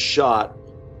is the shot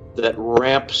that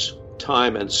ramps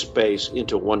time and space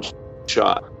into one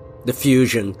shot. The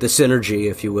fusion, the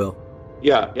synergy, if you will.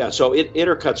 Yeah. So it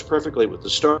intercuts perfectly with the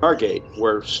Stargate,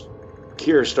 where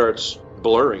Keir starts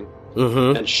blurring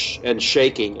and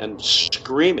shaking and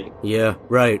screaming. Yeah,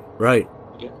 right.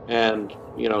 And,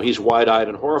 he's wide-eyed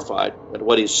and horrified at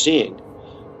what he's seeing.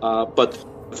 But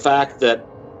the fact that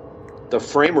the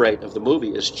frame rate of the movie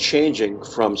is changing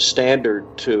from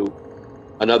standard to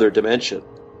another dimension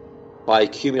by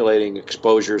accumulating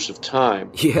exposures of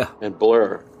time and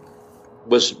blur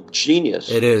was genius.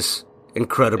 It is.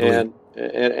 Incredibly. And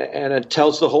it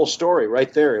tells the whole story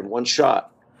right there in one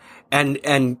shot.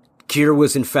 And Keir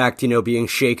was, in fact, being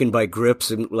shaken by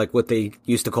grips and like what they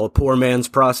used to call poor man's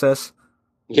process.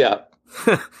 Yeah.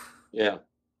 Yeah.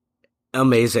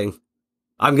 Amazing.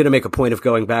 I'm going to make a point of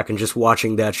going back and just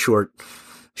watching that short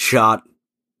shot.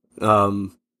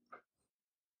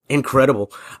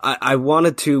 Incredible. I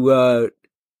wanted to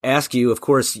ask you, of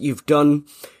course, you've done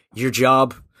your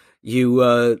job. You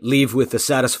leave with a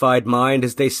satisfied mind,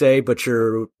 as they say, but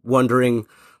you're wondering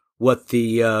what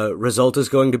the result is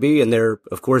going to be. And there,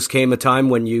 of course, came a time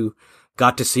when you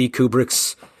got to see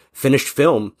Kubrick's finished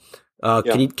film.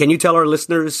 Can you tell our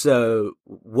listeners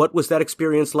what was that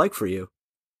experience like for you?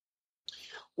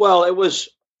 Well, it was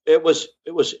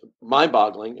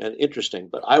mind-boggling and interesting,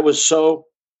 but I was so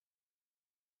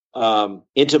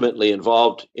intimately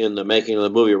involved in the making of the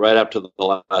movie right up to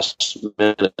the last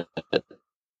minute.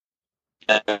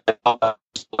 I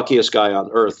was the luckiest guy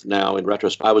on earth now in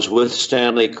retrospect. I was with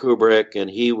Stanley Kubrick, and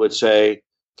he would say,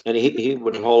 and he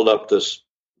would hold up this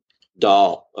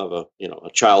doll of a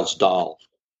child's doll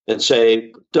and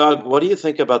say, "Doug, what do you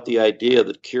think about the idea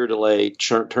that Keir Dullea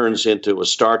turns into a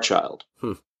star child?"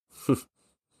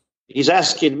 He's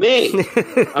asking me.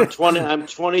 I'm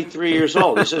 23 years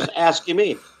old. He says, asking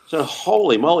me. So,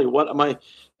 holy moly, what am I?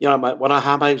 How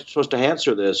am I supposed to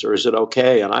answer this, or is it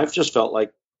okay? And I've just felt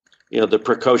like, the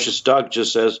precocious Doug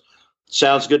just says,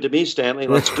 "Sounds good to me, Stanley.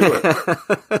 Let's do it."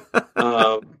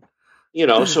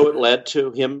 So it led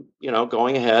to him,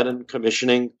 going ahead and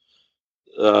commissioning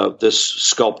this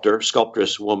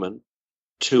sculptress woman,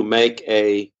 to make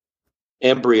a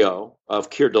embryo of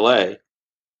Keir Dullea,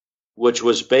 which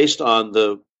was based on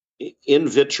the in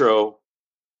vitro,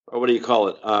 or what do you call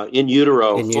it, in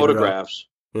utero photographs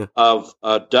of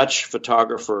a Dutch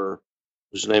photographer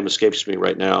whose name escapes me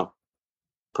right now.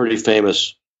 Pretty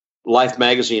famous Life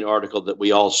magazine article that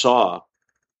we all saw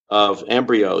of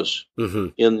embryos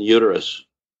in the uterus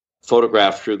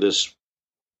photographed through this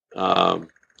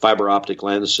fiber optic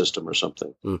lens system or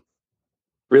something.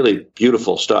 Really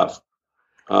beautiful stuff.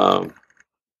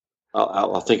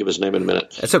 I'll think of his name in a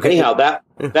minute. That's okay. Anyhow,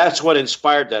 that's what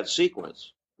inspired that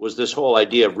sequence, was this whole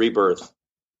idea of rebirth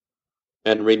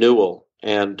and renewal,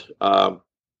 and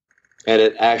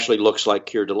it actually looks like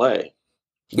Keir Dullea.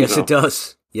 Yes, it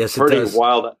does. Yes, it does.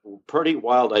 Pretty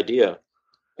wild idea.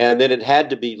 And then it had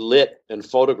to be lit and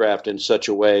photographed in such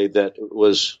a way that it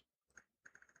was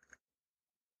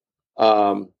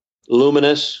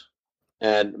luminous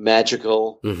and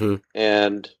magical,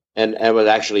 and was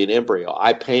actually an embryo.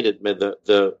 I painted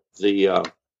the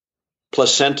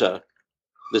placenta.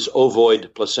 This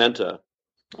ovoid placenta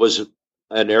was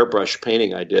an airbrush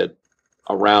painting I did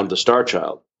around the Star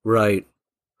Child. Right.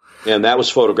 And that was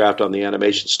photographed on the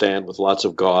animation stand with lots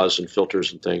of gauze and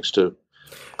filters and things to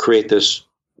create this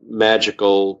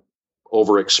magical,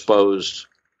 overexposed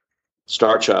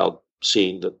Star Child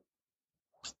scene that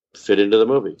fit into the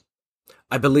movie.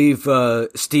 I believe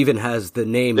Stephen has the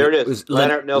name. There it is.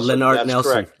 Leonard Nelson. Leonard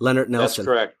Nelson. Correct. Leonard Nelson.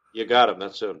 That's correct. You got him.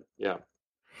 That's him. Yeah.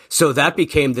 So that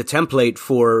became the template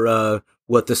for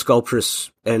what the sculptress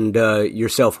and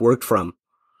yourself worked from.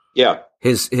 Yeah.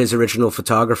 His original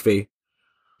photography.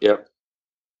 Yep.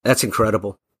 That's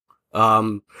incredible.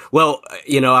 Well,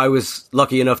 I was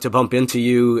lucky enough to bump into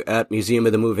you at Museum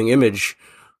of the Moving Image,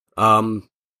 where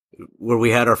we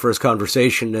had our first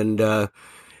conversation, and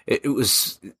it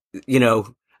was,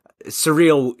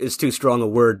 surreal is too strong a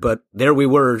word, but there we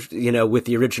were, with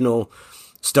the original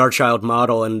Star Child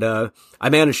model, and I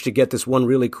managed to get this one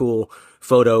really cool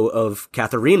photo of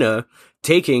Katharina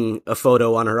taking a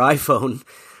photo on her iPhone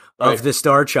of the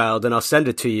Star Child, and I'll send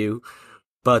it to you.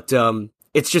 But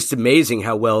it's just amazing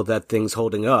how well that thing's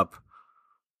holding up.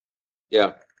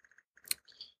 Yeah,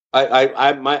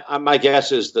 my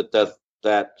guess is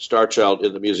that Star Child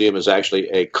in the museum is actually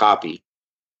a copy.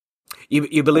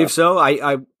 You believe so?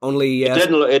 I only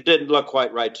it didn't look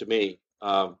quite right to me.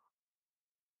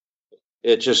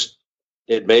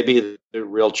 It may be the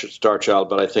real Star Child,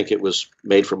 but I think it was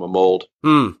made from a mold,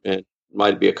 and it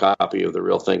might be a copy of the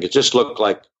real thing. It just looked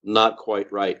like not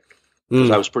quite right. Because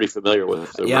I was pretty familiar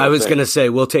with it. Yeah, I was going to say,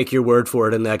 we'll take your word for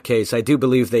it in that case. I do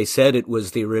believe they said it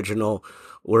was the original,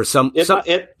 or some.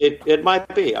 It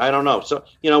might be. I don't know. So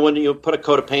when you put a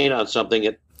coat of paint on something,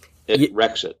 it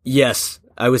wrecks it. Yes,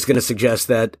 I was going to suggest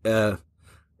that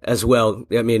as well.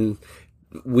 I mean,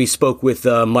 we spoke with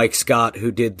Mike Scott,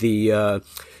 who did the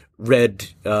red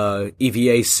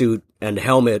EVA suit and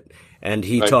helmet, and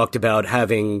he talked about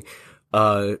having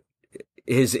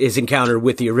his encounter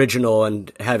with the original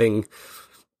and having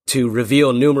to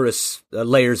reveal numerous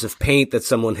layers of paint that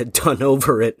someone had done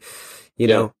over it,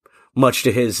 much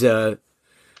to his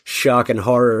shock and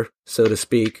horror, so to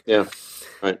speak. Yeah,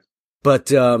 right.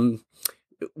 But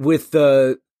with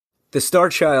the Star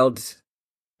Child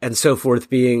and so forth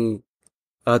being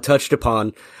touched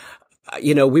upon,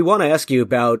 we want to ask you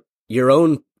about your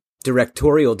own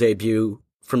directorial debut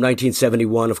from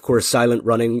 1971, of course, Silent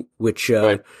Running, which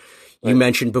you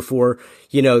mentioned before.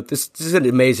 This is an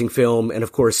amazing film, and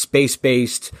of course,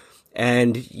 space-based,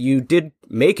 and you did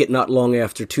make it not long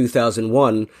after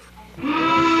 2001.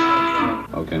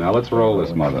 Okay, now let's roll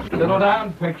this mother. Settle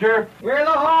down, picture. We're in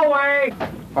the hallway.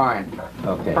 Fine.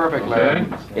 Okay. Perfect, Larry.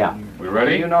 Okay. Yeah. We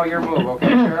ready? You know your move, okay,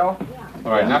 Cheryl?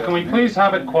 All right, now can we please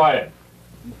have it quiet?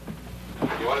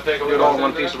 You want to take a look at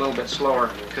one piece a little bit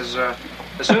slower, because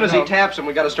as soon as he taps him,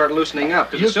 we got to start loosening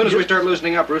up. Because as soon as we start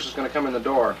loosening up, Bruce is going to come in the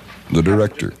door. The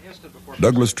director,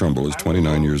 Douglas Trumbull, is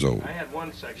 29 years old.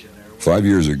 5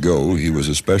 years ago, he was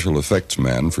a special effects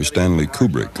man for Stanley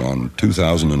Kubrick on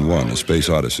 2001: A Space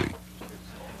Odyssey.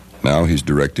 Now he's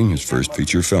directing his first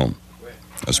feature film,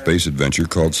 a space adventure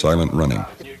called Silent Running.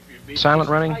 Silent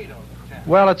Running?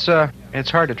 Well, it's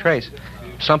hard to trace.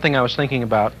 Something I was thinking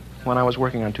about when I was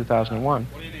working on 2001.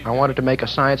 I wanted to make a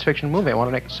science fiction movie. I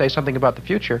wanted to say something about the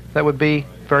future that would be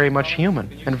very much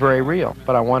human and very real.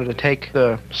 But I wanted to take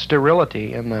the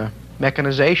sterility and the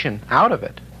mechanization out of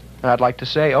it. And I'd like to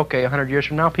say, okay, 100 years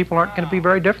from now, people aren't going to be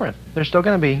very different. They're still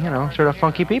going to be, sort of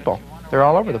funky people. They're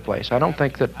all over the place. I don't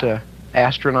think that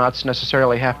astronauts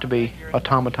necessarily have to be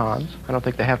automatons. I don't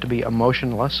think they have to be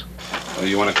emotionless.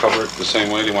 You want to cover it the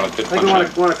same way? Do you want to fit? I think we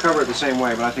want to cover it the same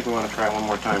way, but I think we want to try one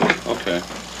more time. Okay.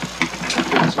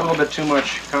 It's a little bit too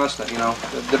much constant,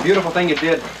 The beautiful thing you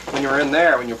did when you were in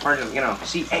there, when you were part of,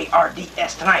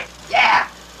 CARDS tonight. Yeah!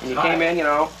 And you came in,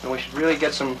 and we should really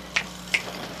get some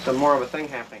more of a thing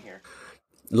happening here.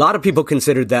 A lot of people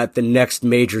considered that the next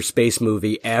major space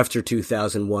movie after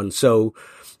 2001. So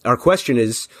our question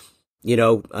is, you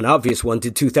know, an obvious one.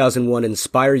 Did 2001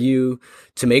 inspire you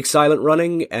to make Silent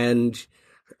Running? And,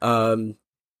 you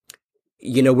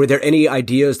know, were there any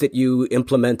ideas that you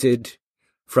implemented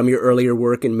from your earlier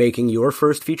work in making your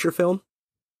first feature film?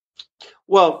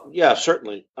 Well, yeah,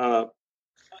 certainly.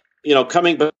 You know,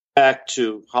 coming back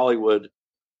to Hollywood,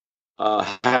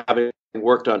 having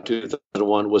worked on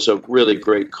 2001 was a really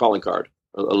great calling card,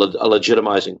 a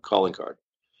legitimizing calling card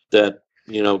that,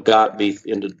 you know, got me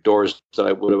into doors that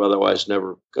I would have otherwise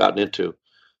never gotten into.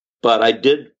 But I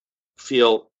did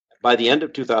feel by the end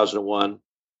of 2001,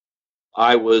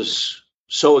 I was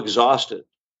so exhausted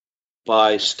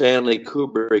by Stanley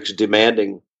Kubrick's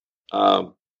demanding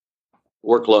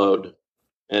workload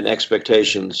and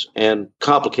expectations and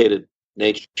complicated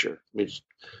nature. I mean,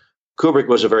 Kubrick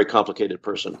was a very complicated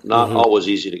person, not always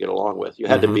easy to get along with. You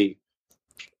had to be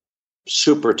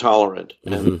super tolerant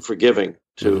and forgiving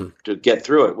to get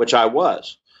through it, which I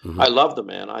was. I loved the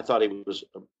man. I thought he was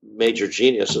a major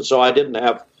genius. And so I didn't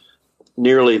have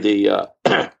nearly the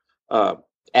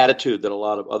attitude that a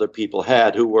lot of other people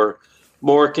had who were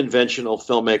more conventional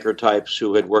filmmaker types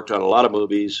who had worked on a lot of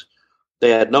movies. They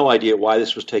had no idea why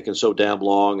this was taking so damn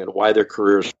long and why their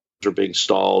careers were being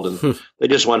stalled. And they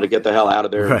just wanted to get the hell out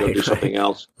of there and go do something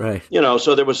else. Right. You know,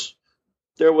 so there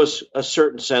was a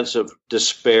certain sense of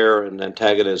despair and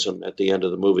antagonism at the end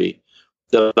of the movie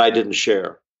that I didn't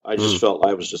share. I just felt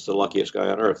I was just the luckiest guy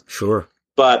on earth. Sure.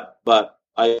 But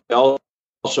I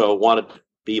also wanted to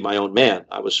be my own man.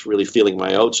 I was really feeling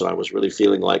my oats, and I was really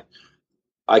feeling like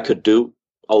I could do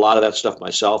a lot of that stuff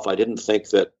myself. I didn't think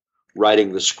that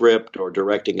writing the script or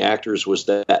directing actors was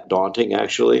that daunting,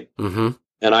 actually.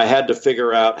 And I had to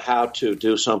figure out how to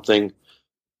do something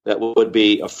that would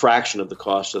be a fraction of the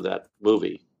cost of that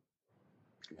movie,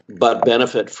 but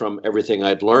benefit from everything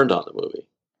I'd learned on the movie.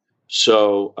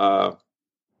 So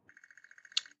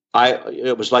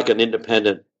it was like an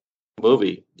independent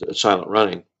movie, Silent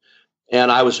Running.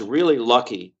 And I was really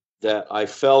lucky that I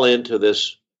fell into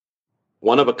this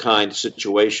one-of-a-kind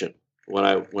situation when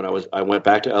I went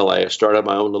back to LA. I started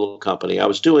my own little company. I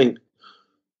was doing,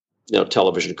 you know,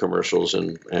 television commercials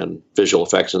and visual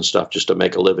effects and stuff just to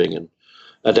make a living, and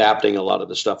adapting a lot of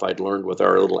the stuff I'd learned with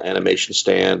our little animation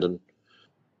stand and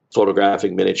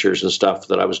photographing miniatures and stuff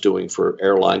that I was doing for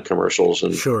airline commercials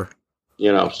and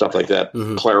you know, stuff like that.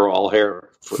 Clairol hair,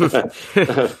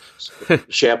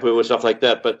 shampoo and stuff like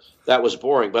that. But that was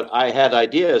boring. But I had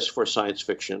ideas for science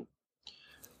fiction,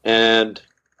 and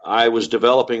I was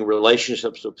developing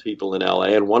relationships with people in LA,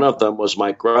 and one of them was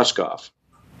Mike Gruskoff.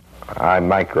 I'm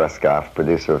Mike Gruskoff,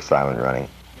 producer of Silent Running.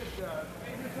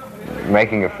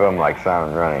 Making a film like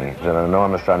Silent Running is an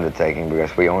enormous undertaking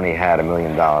because we only had $1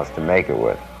 million to make it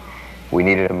with. We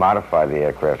needed to modify the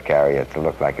aircraft carrier to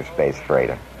look like a space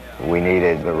freighter. We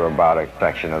needed the robotic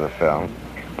section of the film,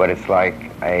 but it's like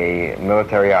a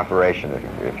military operation,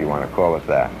 if you want to call it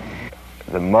that.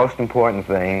 The most important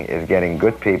thing is getting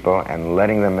good people and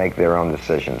letting them make their own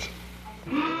decisions.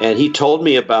 And he told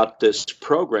me about this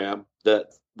program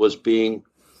that was being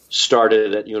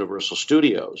started at Universal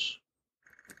Studios,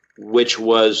 which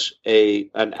was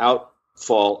an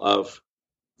outfall of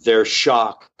their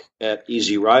shock at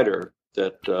Easy Rider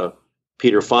that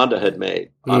Peter Fonda had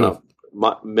made on a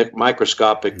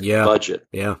microscopic budget,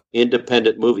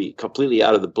 independent movie, completely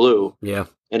out of the blue.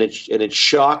 And it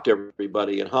shocked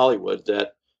everybody in Hollywood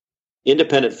that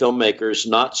independent filmmakers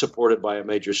not supported by a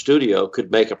major studio could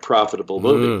make a profitable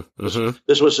movie.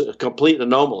 This was a complete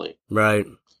anomaly. Right.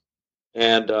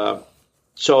 And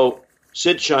so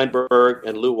Sid Sheinberg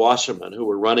and Lew Wasserman, who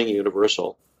were running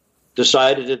Universal,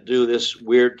 decided to do this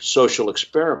weird social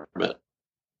experiment.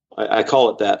 I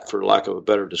call it that for lack of a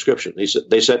better description.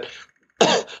 They said,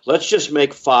 let's just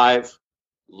make 5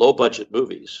 low-budget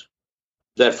movies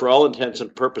that for all intents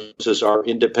and purposes are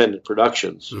independent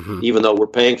productions, even though we're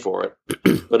paying for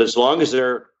it. But as long as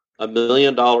they're $1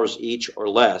 million each or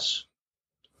less,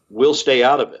 we'll stay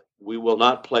out of it. We will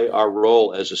not play our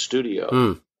role as a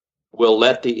studio. We'll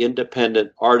let the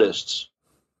independent artists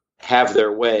have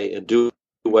their way and do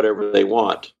whatever they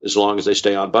want as long as they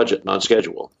stay on budget and on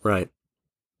schedule. Right.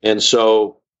 And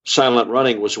so Silent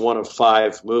Running was one of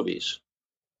 5 movies.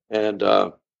 And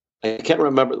I can't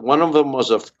remember. One of them was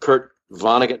a Kurt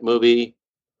Vonnegut movie.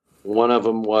 One of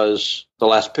them was The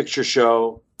Last Picture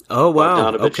Show. Oh,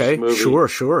 wow. Okay. Movie.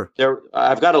 Sure.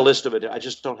 I've got a list of it. I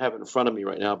just don't have it in front of me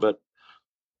right now. But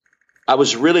I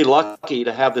was really lucky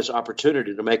to have this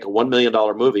opportunity to make a $1 million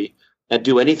movie and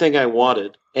do anything I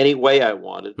wanted, any way I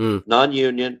wanted.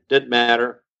 Non-union, didn't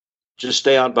matter. Just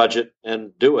stay on budget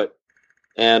and do it.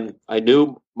 And I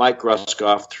knew Mike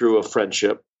Gruskoff through a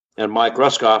friendship, and Mike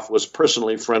Gruskoff was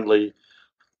personally friendly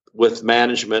with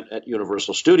management at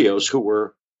Universal Studios who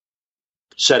were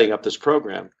setting up this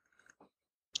program.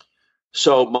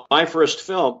 So my first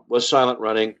film was Silent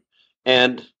Running,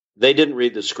 and they didn't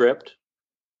read the script.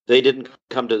 They didn't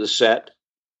come to the set.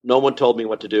 No one told me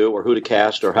what to do or who to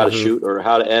cast or how to shoot or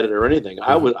how to edit or anything.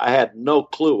 I had no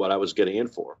clue what I was getting in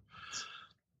for.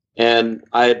 And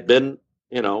I had been,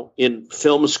 in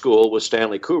film school with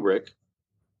Stanley Kubrick,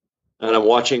 and I'm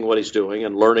watching what he's doing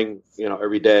and learning,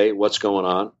 every day what's going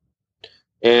on.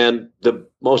 And the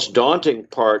most daunting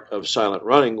part of Silent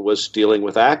Running was dealing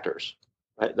with actors.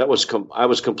 I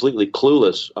was completely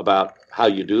clueless about how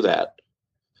you do that.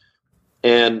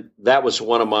 And that was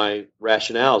one of my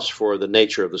rationales for the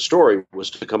nature of the story, was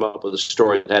to come up with a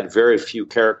story that had very few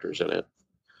characters in it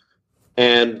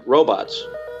and robots.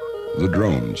 The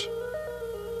drones.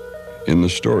 In the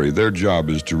story, their job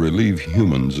is to relieve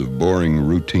humans of boring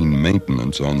routine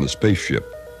maintenance on the spaceship.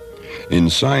 In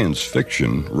science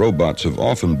fiction, robots have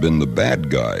often been the bad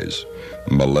guys,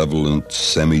 malevolent,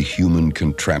 semi-human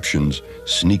contraptions,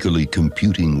 sneakily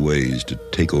computing ways to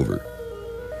take over.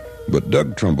 But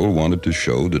Doug Trumbull wanted to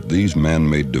show that these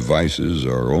man-made devices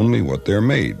are only what they're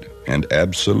made, and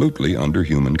absolutely under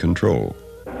human control.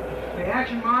 The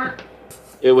action mark.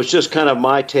 It was just kind of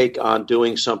my take on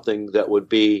doing something that would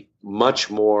be much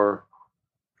more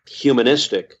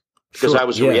humanistic, because I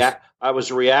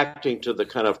was reacting to the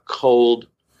kind of cold,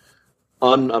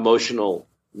 unemotional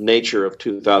nature of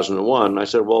 2001. I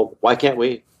said, well, why can't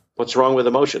we? What's wrong with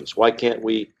emotions? Why can't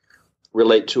we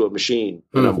relate to a machine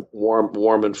in a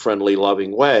warm and friendly,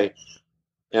 loving way?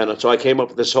 And so I came up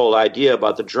with this whole idea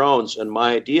about the drones, and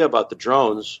my idea about the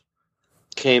drones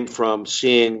came from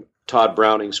seeing Todd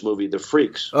Browning's movie, The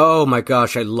Freaks. Oh my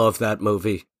gosh, I love that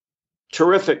movie.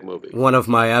 Terrific movie. One of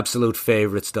my absolute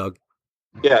favorites, Doug.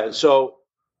 Yeah, and so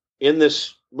in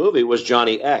this movie was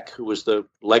Johnny Eck, who was the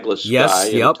legless guy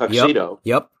in a tuxedo.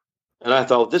 Yep. And I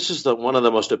thought, this is one of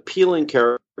the most appealing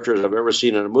characters I've ever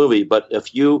seen in a movie, but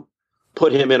if you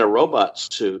put him in a robot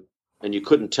suit and you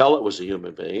couldn't tell it was a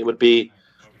human being, it would be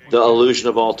the illusion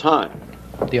of all time.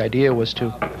 The idea was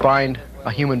to find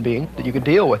a human being that you could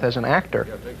deal with as an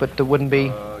actor, but that wouldn't be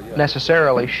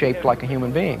necessarily shaped like a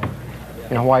human being.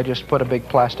 Why just put a big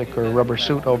plastic or rubber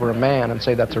suit over a man and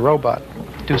say that's a robot?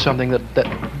 Do something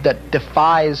that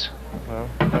defies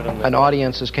an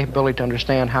audience's capability to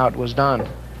understand how it was done.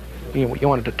 You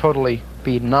want it to totally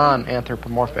be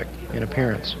non-anthropomorphic in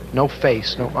appearance. No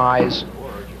face, no eyes,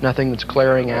 nothing that's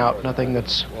glaring out, nothing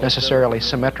that's necessarily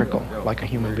symmetrical like a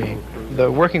human being. The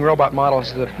working robot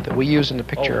models that we use in the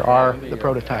picture are the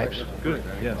prototypes. Good,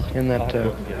 yes. In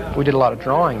that we did a lot of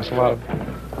drawings, a lot of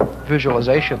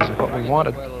visualizations of what we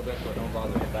wanted.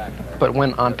 But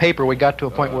when on paper we got to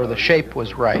a point where the shape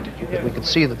was right, that we could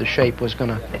see that the shape was going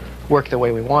to work the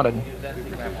way we wanted,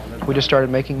 we just started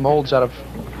making molds out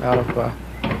of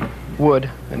wood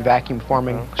and vacuum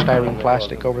forming styrene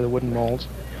plastic over the wooden molds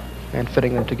and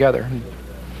fitting them together, and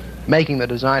making the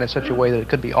design in such a way that it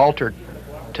could be altered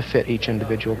to fit each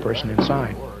individual person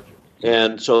inside.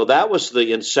 And so that was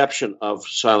the inception of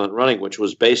Silent Running, which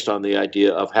was based on the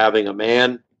idea of having a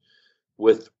man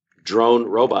with drone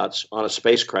robots on a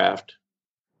spacecraft.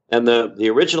 And the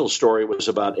original story was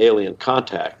about alien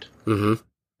contact. Mm-hmm.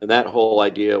 And that whole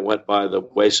idea went by the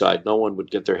wayside. No one would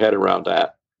get their head around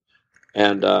that.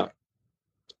 And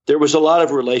there was a lot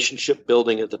of relationship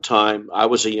building at the time. I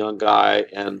was a young guy,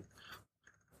 and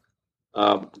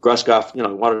Gruskoff,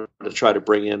 wanted to try to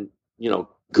bring in,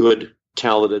 good,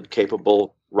 talented,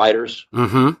 capable writers.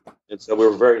 Mm-hmm. And so we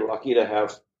were very lucky to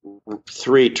have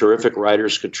 3 terrific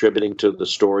writers contributing to the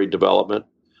story development.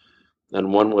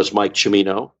 And one was Mike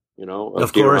Cimino,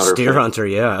 of course, Deer Hunter,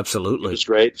 yeah, absolutely. It was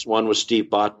great. One was Steve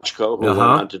Bochco, who went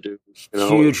on to do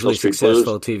hugely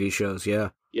successful TV shows, yeah.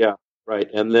 Yeah, right.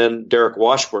 And then Derek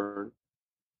Washburn,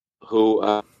 who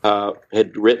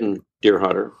had written Deer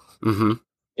Hunter. Mm-hmm.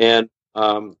 And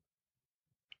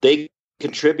they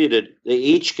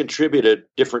each contributed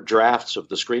different drafts of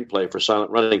the screenplay for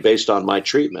Silent Running based on my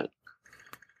treatment,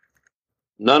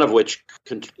 none of which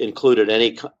included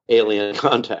any alien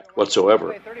contact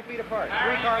whatsoever.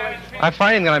 I'm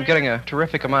finding that I'm getting a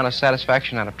terrific amount of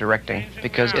satisfaction out of directing,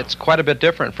 because it's quite a bit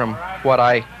different from what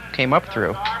I came up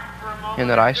through, in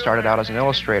that I started out as an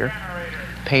illustrator,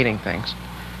 painting things.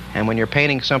 And when you're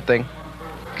painting something,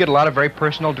 you get a lot of very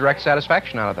personal, direct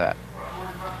satisfaction out of that.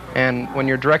 And when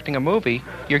you're directing a movie,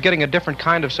 you're getting a different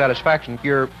kind of satisfaction.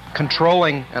 You're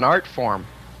controlling an art form,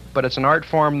 but it's an art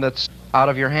form that's out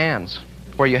of your hands,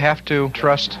 where you have to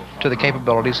trust to the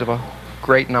capabilities of a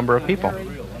great number of people.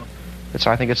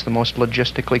 I think it's the most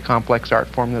logistically complex art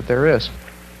form that there is.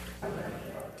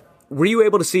 Were you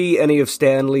able to see any of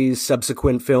Stanley's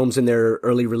subsequent films in their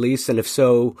early release? And if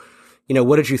so,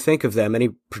 what did you think of them? Any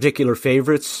particular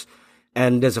favorites?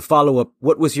 And as a follow-up,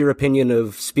 what was your opinion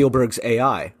of Spielberg's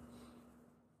AI?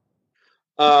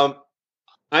 I'm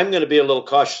going to be a little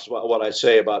cautious about what I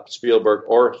say about Spielberg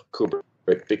or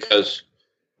Kubrick because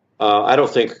I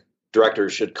don't think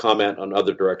directors should comment on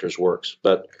other directors' works.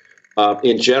 But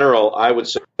in general, I would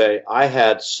say I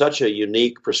had such a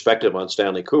unique perspective on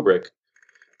Stanley Kubrick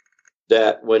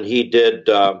that when he did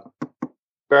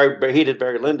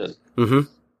Barry Lyndon,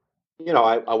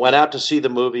 I went out to see the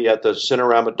movie at the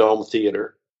Cinerama Dome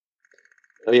Theater.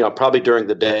 Probably during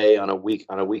the day on a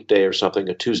weekday or something,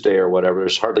 a Tuesday or whatever.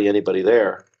 There's hardly anybody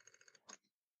there,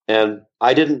 and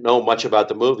I didn't know much about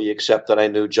the movie except that I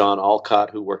knew John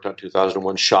Alcott, who worked on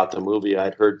 2001, shot the movie.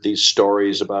 I'd heard these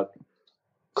stories about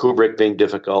Kubrick being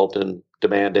difficult and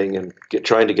demanding and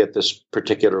trying to get this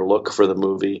particular look for the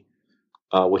movie.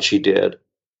 Which he did.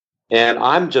 And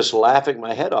I'm just laughing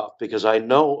my head off because I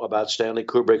know about Stanley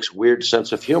Kubrick's weird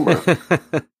sense of humor.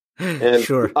 And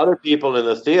other people in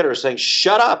the theater are saying,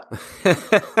 shut up.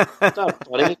 It's not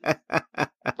funny.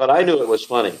 But I knew it was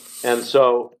funny. And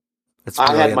so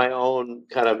I had my own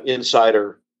kind of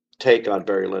insider take on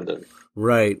Barry Lyndon.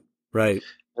 Right.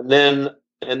 And then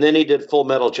he did Full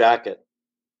Metal Jacket.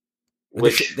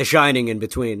 Which The Shining in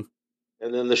between.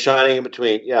 And then The Shining in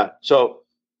between, yeah. So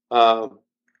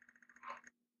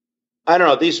I don't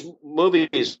know. These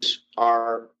movies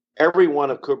are, every one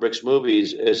of Kubrick's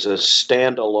movies is a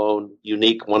standalone,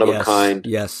 unique, one-of-a-kind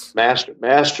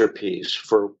masterpiece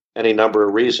for any number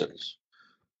of reasons.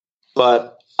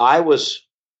 But I was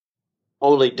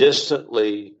only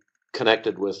distantly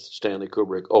connected with Stanley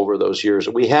Kubrick over those years.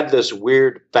 We had this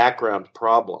weird background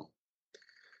problem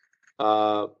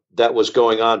that was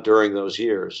going on during those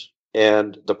years.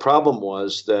 And the problem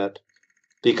was that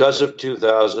because of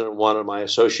 2001 and my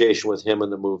association with him in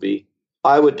the movie,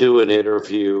 I would do an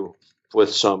interview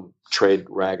with some trade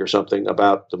rag or something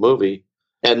about the movie.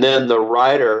 And then the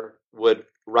writer would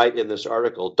write in this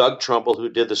article, Doug Trumbull, who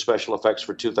did the special effects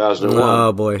for 2001,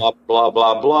 oh, boy. blah, blah,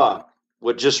 blah, blah,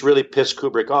 would just really piss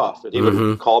Kubrick off. And he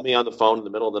would call me on the phone in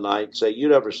the middle of the night and say, you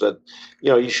never said,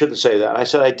 you shouldn't say that. I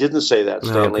said, I didn't say that,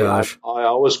 Stanley. I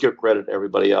always give credit to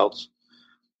everybody else.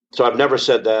 So I've never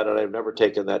said that, and I've never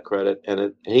taken that credit.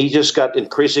 And he just got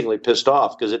increasingly pissed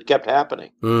off because it kept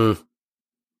happening.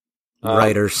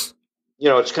 Writers.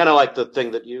 It's kind of like the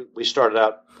thing that we started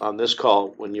out on this call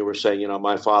when you were saying,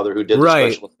 my father who did the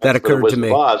special effects that occurred to me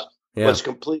of Oz was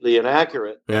completely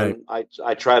inaccurate. Right. And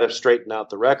I try to straighten out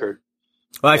the record.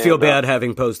 Well, I feel bad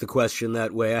having posed the question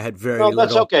that way. I had very little.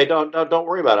 That's okay. Don't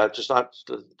worry about it.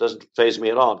 It doesn't faze me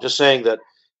at all. I'm just saying that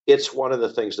it's one of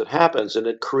the things that happens, and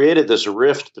it created this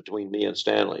rift between me and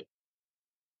Stanley.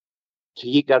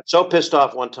 He got so pissed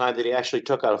off one time that he actually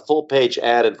took out a full-page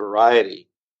ad in Variety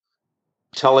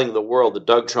telling the world that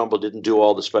Doug Trumbull didn't do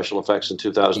all the special effects in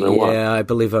 2001. Yeah, I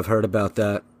believe I've heard about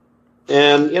that.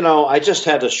 And, I just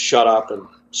had to shut up and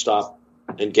stop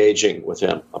engaging with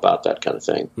him about that kind of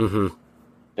thing. Mm-hmm.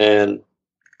 And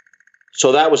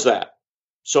so that was that.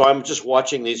 So I'm just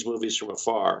watching these movies from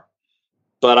afar,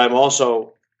 but I'm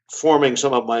also forming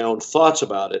some of my own thoughts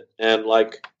about it. And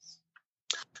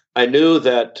I knew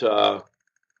that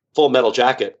Full Metal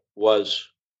Jacket was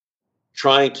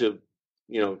trying to,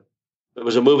 it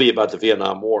was a movie about the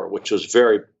Vietnam War, which was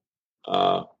very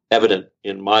evident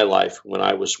in my life when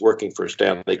I was working for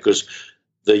Stanley, because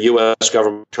the U.S.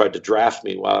 government tried to draft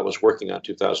me while I was working on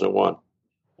 2001.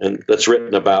 And that's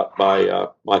written about by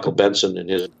Michael Benson in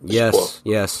his book.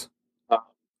 Yes.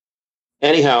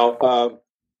 Anyhow,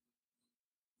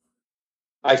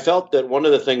 I felt that one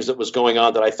of the things that was going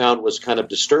on that I found was kind of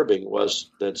disturbing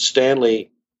was that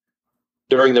Stanley,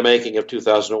 during the making of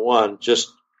 2001,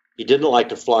 he didn't like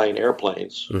to fly in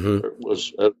airplanes.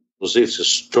 Was this a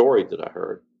story that I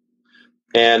heard?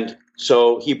 And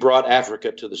so he brought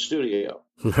Africa to the studio.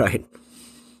 Right.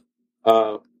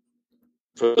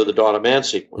 For the Dawn of Man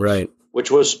sequence. Right.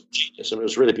 Which was genius, and it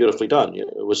was really beautifully done. It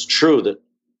was true that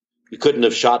you couldn't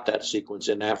have shot that sequence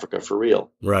in Africa for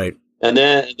real. Right. And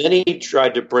then he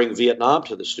tried to bring Vietnam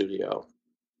to the studio,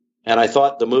 and I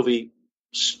thought the movie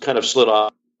kind of slid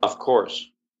off course.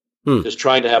 Just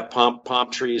trying to have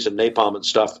palm trees and napalm and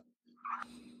stuff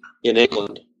in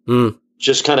England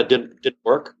just kind of didn't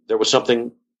work. There was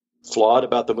something flawed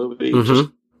about the movie. It just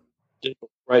didn't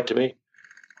look right to me.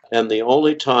 And the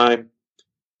only time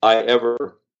I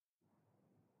ever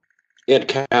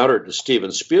encountered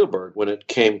Steven Spielberg when it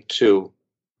came to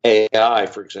AI,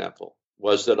 for example,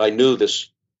 was that I knew this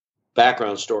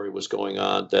background story was going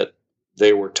on that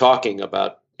they were talking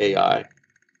about AI,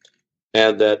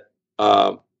 and that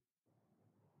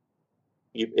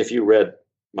if you read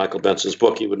Michael Benson's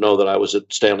book, you would know that I was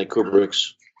at Stanley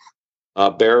Kubrick's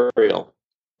burial,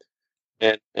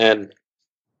 and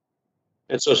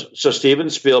so Steven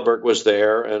Spielberg was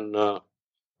there, and a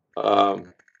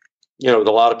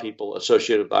lot of people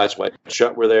associated with Eyes Wide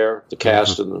Shut were there, the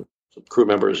cast and the crew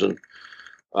members, and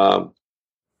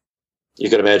you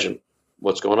can imagine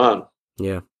what's going on.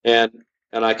 Yeah, and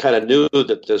I kind of knew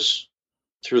that this,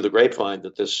 through the grapevine,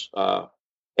 that this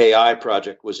AI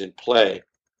project was in play,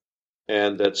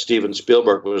 and that Steven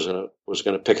Spielberg was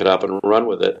going to pick it up and run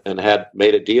with it, and had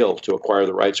made a deal to acquire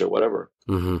the rights or whatever.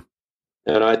 Mm-hmm.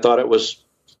 And I thought it was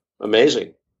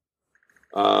amazing.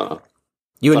 You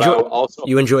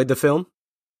enjoyed the film?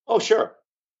 Oh, sure.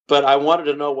 But I wanted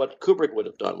to know what Kubrick would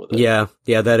have done with it. Yeah,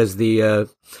 that is the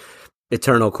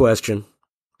eternal question.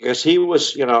 Because he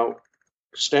was,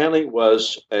 Stanley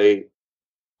was a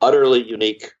utterly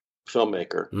unique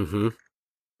filmmaker, mm-hmm.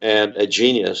 and a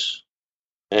genius,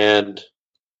 and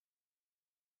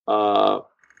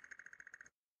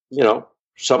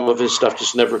some of his stuff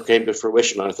just never came to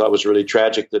fruition. I thought it was really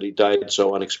tragic that he died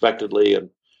so unexpectedly and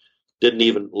didn't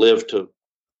even live to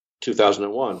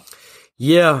 2001.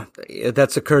 Yeah,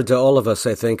 that's occurred to all of us,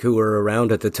 I think, who were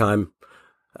around at the time.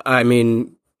 I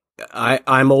mean,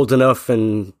 I'm old enough,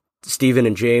 and Stephen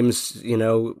and James,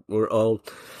 we're all,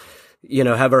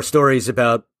 have our stories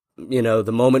about,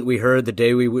 the moment we heard, the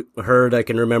day we heard. I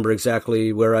can remember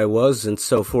exactly where I was and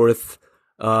so forth.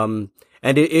 And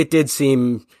it did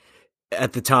seem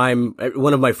at the time,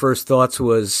 one of my first thoughts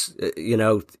was,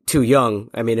 too young.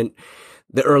 I mean,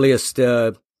 the earliest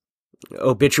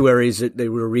obituaries that they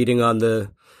were reading on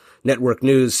the network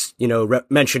news,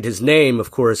 mentioned his name,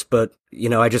 of course, but,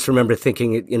 I just remember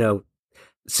thinking,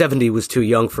 70 was too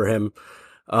young for him.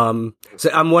 So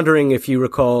I'm wondering if you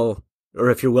recall, or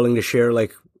if you're willing to share,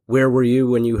 like, where were you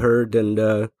when you heard, and,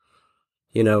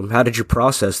 how did you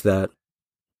process that?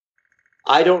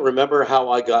 I don't remember how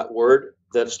I got word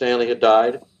that Stanley had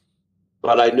died,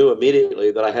 but I knew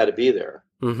immediately that I had to be there.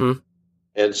 Mm-hmm.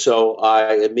 And so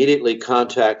I immediately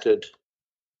contacted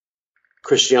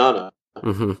Christiana,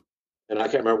 mm-hmm. and I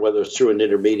can't remember whether it's through an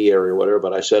intermediary or whatever,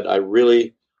 but I said, I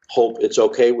really hope it's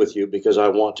okay with you, because I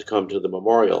want to come to the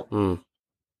memorial,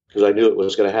 because I knew it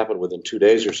was going to happen within 2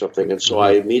 days or something. And so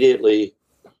I immediately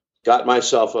got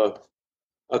myself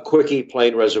a quickie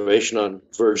plane reservation on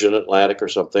Virgin Atlantic or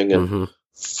something, and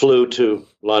flew to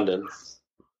London.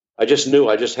 I just knew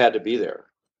I just had to be there.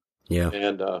 Yeah.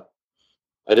 And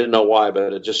I didn't know why,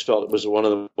 but it just felt it was one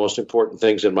of the most important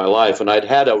things in my life. And I'd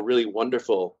had a really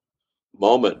wonderful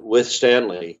moment with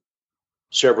Stanley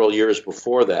several years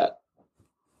before that,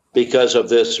 because of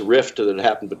this rift that had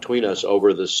happened between us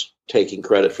over this taking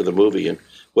credit for the movie, and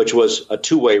which was a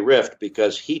two-way rift,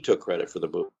 because he took credit for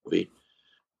the movie,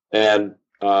 and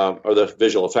or the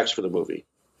visual effects for the movie.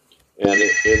 And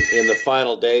in the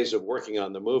final days of working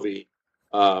on the movie,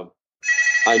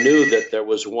 I knew that there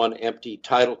was one empty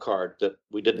title card that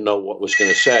we didn't know what was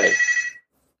going to say,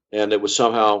 and it was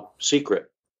somehow secret.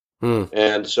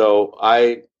 And so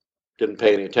I didn't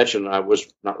pay any attention. I was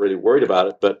not really worried about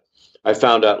it, but I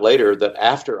found out later that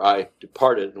after I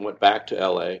departed and went back to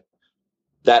L.A.,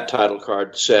 that title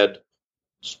card said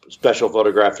special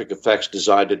photographic effects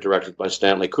designed and directed by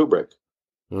Stanley Kubrick,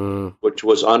 which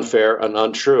was unfair and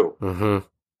untrue. Mm-hmm.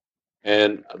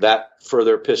 And that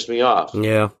further pissed me off.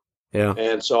 Yeah.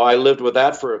 And so I lived with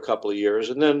that for a couple of years.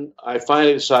 And then I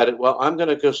finally decided, well, I'm going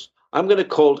to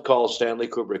cold call Stanley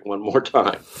Kubrick one more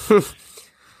time.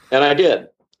 And I did.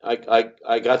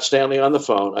 I got Stanley on the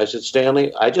phone. I said,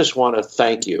 Stanley, I just want to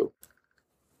thank you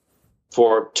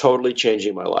for totally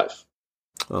changing my life.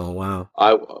 Oh, wow.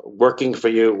 Working for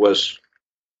you was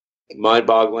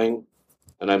mind-boggling,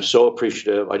 and I'm so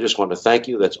appreciative. I just want to thank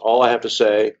you. That's all I have to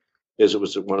say, is it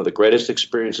was one of the greatest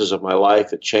experiences of my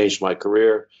life. It changed my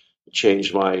career. It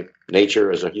changed my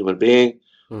nature as a human being.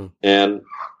 And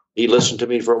he listened to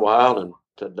me for a while and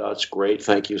said, that's great.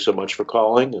 Thank you so much for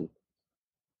calling. And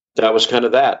that was kind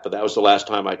of that. But that was the last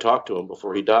time I talked to him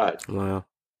before he died. Wow.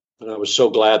 And I was so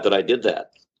glad that I did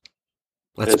that.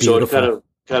 That's and beautiful. So it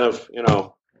kind of,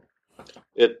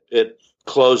 it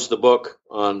closed the book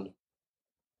on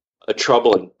a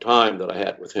troubling time that I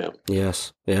had with him.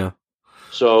 Yes. Yeah.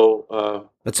 So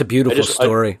that's a beautiful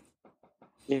story.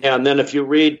 And then if you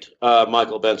read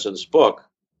Michael Benson's book,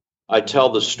 I tell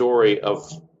the story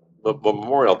of the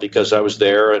memorial, because I was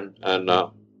there, and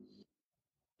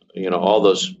all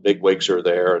those big wigs are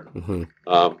there, and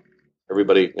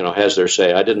everybody has their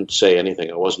say. I didn't say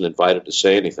anything. I wasn't invited to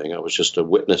say anything. I was just a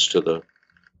witness to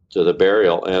the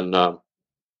burial, and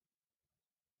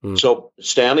So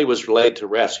Stanley was laid to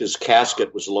rest. His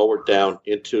casket was lowered down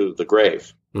into the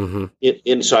grave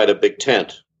inside a big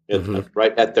tent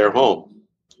right at their home.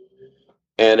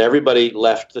 And everybody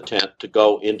left the tent to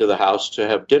go into the house to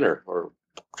have dinner or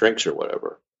drinks or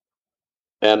whatever.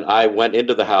 And I went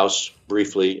into the house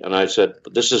briefly, and I said,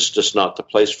 this is just not the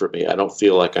place for me. I don't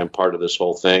feel like I'm part of this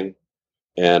whole thing.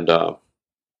 And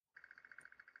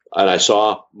I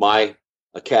saw my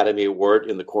Academy Award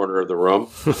in the corner of the room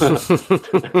for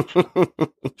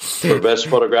Best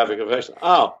Photographic Effects.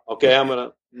 Oh, okay,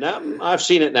 I've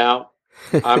seen it now.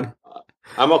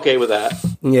 I'm okay with that.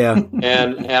 Yeah.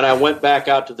 And I went back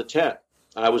out to the tent.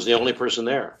 I was the only person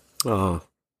there. Oh,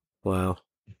 wow.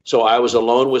 So I was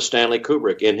alone with Stanley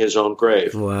Kubrick in his own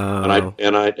grave. Wow.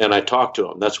 And I talked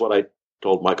to him. That's what I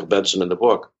told Michael Benson in the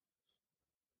book.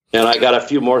 And I got a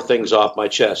few more things off my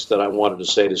chest that I wanted to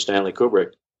say to Stanley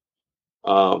Kubrick.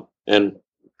 And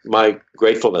my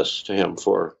gratefulness to him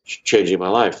for changing my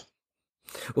life.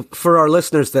 For our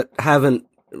listeners that haven't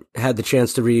had the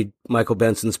chance to read Michael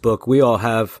Benson's book, we all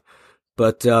have,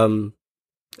 but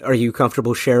are you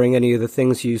comfortable sharing any of the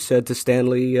things you said to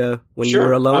Stanley when you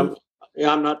were alone?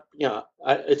 I'm not. Yeah,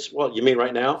 well, you mean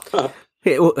right now?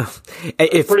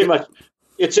 If pretty much,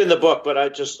 it's in the book. But I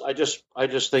just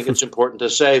think it's important to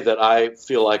say that I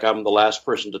feel like I'm the last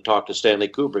person to talk to Stanley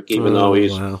Kubrick, even though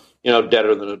he's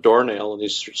deader than a doornail and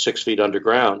he's 6 feet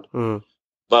underground.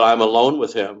 But I'm alone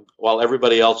with him while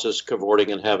everybody else is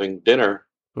cavorting and having dinner.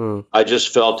 I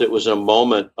just felt it was a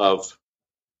moment of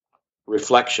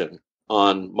reflection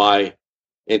on my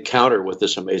encounter with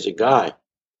this amazing guy.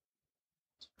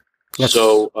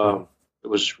 So it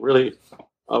was really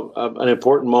an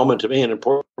important moment to me and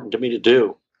important to me to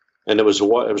do. And it was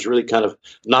really kind of,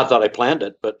 not that I planned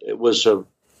it, but it was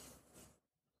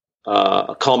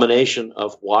a culmination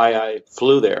of why I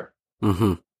flew there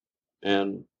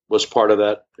and was part of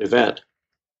that event.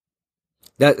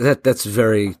 That's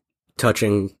very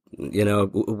touching.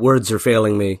 Words are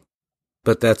failing me,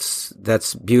 but that's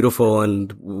beautiful.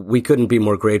 And we couldn't be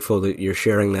more grateful that you're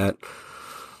sharing that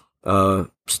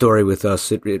story with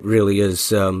us. It really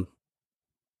is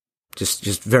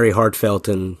just very heartfelt,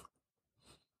 and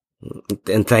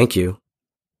thank you.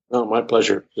 Oh, my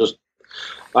pleasure.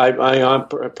 I'm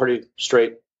a pretty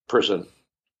straight person,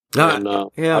 and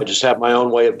I just have my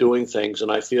own way of doing things,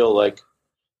 and I feel like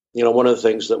one of the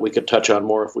things that we could touch on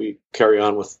more if we carry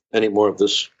on with any more of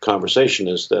this conversation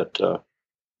is that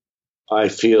I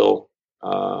feel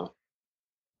I'm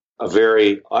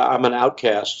an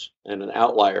outcast and an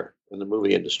outlier in the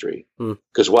movie industry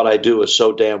because what I do is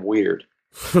so damn weird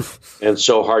and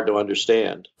so hard to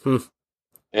understand.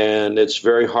 And it's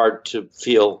very hard to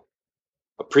feel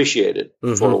appreciated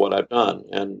for what I've done.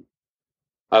 And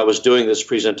I was doing this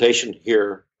presentation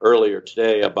here earlier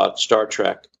today about Star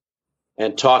Trek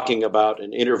and talking about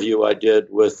an interview I did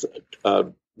with a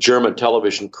German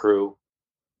television crew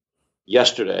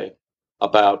yesterday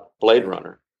about Blade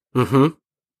Runner.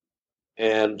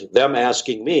 And them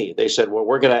asking me, they said, well,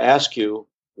 we're going to ask you,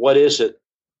 what is it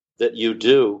that you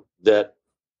do that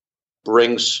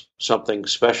brings something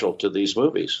special to these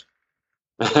movies?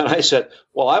 And I said,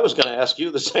 well, I was going to ask you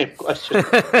the same question.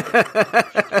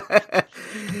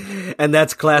 And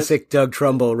that's classic Doug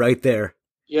Trumbull right there.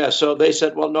 Yeah, so they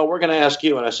said, well, no, we're going to ask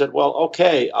you. And I said, well,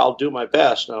 okay, I'll do my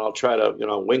best, and I'll try to,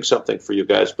 wing something for you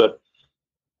guys. But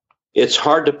it's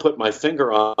hard to put my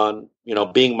finger on,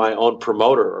 being my own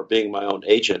promoter or being my own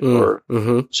agent or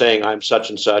saying I'm such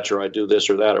and such or I do this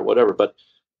or that or whatever, but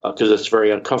because it's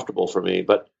very uncomfortable for me.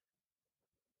 But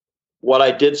what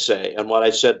I did say and what I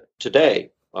said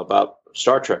today about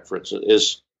Star Trek, for instance,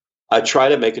 is I try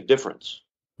to make a difference.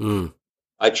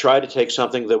 I try to take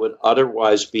something that would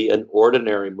otherwise be an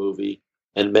ordinary movie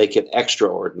and make it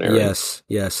extraordinary.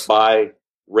 Yes. By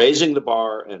raising the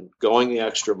bar and going the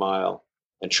extra mile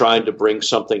and trying to bring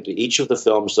something to each of the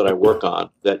films that I work on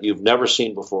that you've never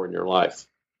seen before in your life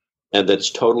and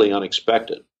that's totally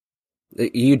unexpected.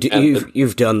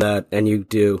 You've done that, and you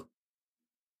do.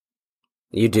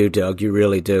 You do, Doug. You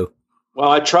really do.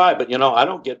 Well, I try, but, I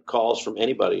don't get calls from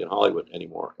anybody in Hollywood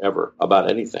anymore, ever,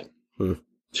 about anything.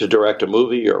 To direct a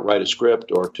movie or write a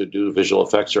script or to do visual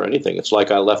effects or anything. It's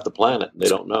like I left the planet and they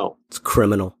don't know. It's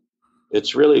criminal.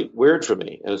 It's really weird for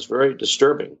me, and it's very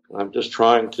disturbing. I'm just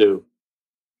trying to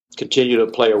continue to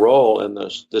play a role, and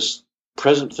this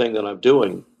present thing that I'm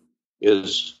doing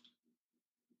is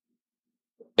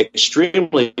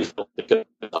extremely because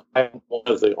I'm one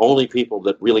of the only people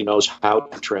that really knows how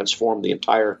to transform the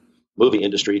entire movie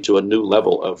industry to a new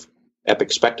level of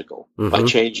epic spectacle by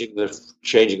changing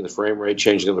the frame rate,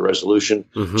 changing the resolution,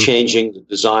 changing the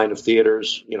design of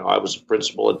theaters. You know, I was a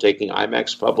principal in taking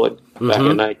IMAX public back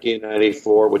in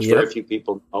 1994, which very few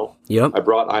people know. I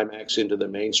brought IMAX into the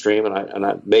mainstream, and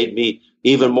I made me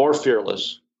even more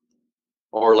fearless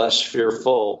or less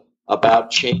fearful about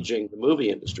changing the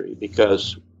movie industry,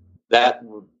 because that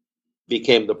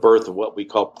became the birth of what we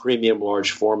call premium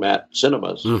large format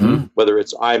cinemas, whether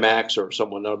it's IMAX or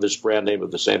someone other's brand name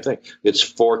of the same thing. It's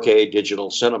 4K digital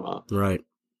cinema. Right.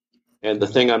 And the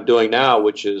thing I'm doing now,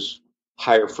 which is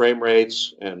higher frame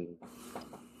rates and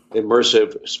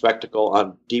immersive spectacle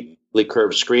on deeply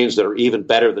curved screens that are even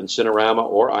better than Cinerama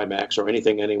or IMAX or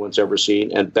anything anyone's ever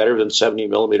seen, and better than 70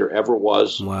 millimeter ever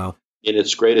was in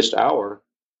its greatest hour.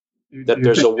 That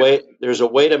there's a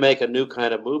way to make a new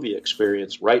kind of movie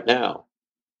experience right now.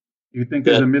 Do you think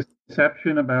there's a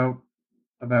misconception about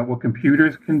what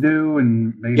computers can do,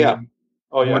 and maybe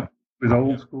what was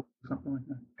old school or something like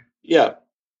that? Yeah,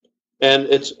 and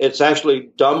it's actually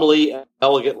dumbly,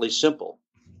 elegantly simple,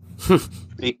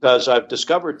 because I've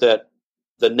discovered that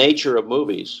the nature of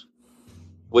movies,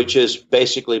 which is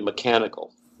basically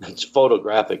mechanical, it's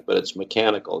photographic, but it's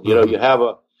mechanical. You know, you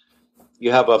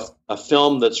have a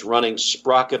film that's running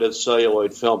sprocketed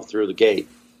celluloid film through the gate,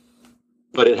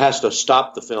 but it has to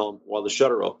stop the film while the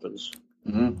shutter opens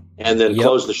and then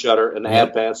close the shutter and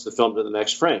advance the film to the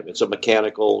next frame. It's a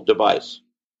mechanical device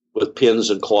with pins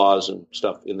and claws and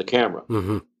stuff in the camera.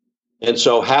 And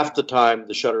so half the time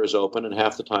the shutter is open and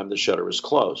half the time the shutter is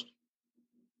closed.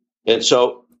 And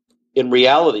so in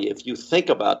reality, if you think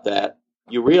about that,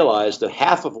 you realize that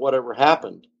half of whatever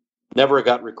happened never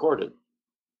got recorded.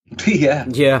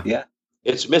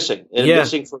 It's missing. And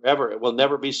missing forever. It will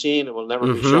never be seen. It will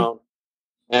never be shown.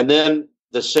 And then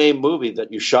the same movie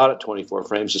that you shot at 24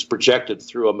 frames is projected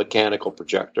through a mechanical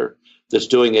projector that's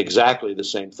doing exactly the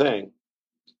same thing.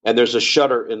 And there's a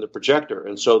shutter in the projector.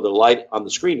 And so the light on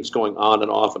the screen is going on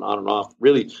and off and on and off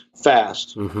really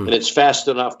fast. And it's fast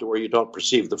enough to where you don't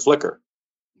perceive the flicker.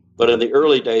 But in the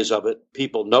early days of it,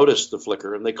 people noticed the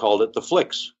flicker, and they called it the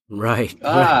flicks. Right.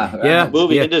 The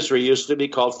movie industry used to be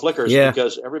called flickers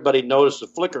because everybody noticed the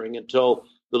flickering until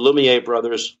the Lumiere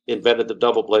brothers invented the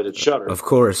double-bladed shutter. Of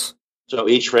course. So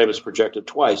each frame is projected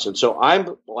twice. And so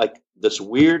I'm like this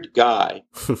weird guy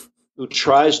who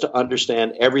tries to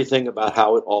understand everything about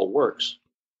how it all works.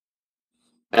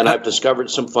 And I've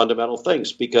discovered some fundamental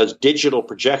things, because digital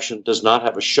projection does not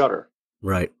have a shutter.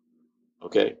 Right.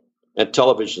 Okay. And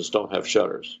televisions don't have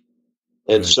shutters.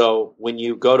 And so when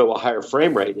you go to a higher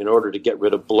frame rate in order to get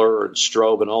rid of blur and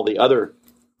strobe and all the other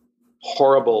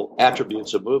horrible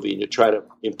attributes of movie, and you try to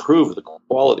improve the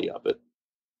quality of it,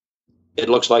 it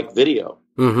looks like video.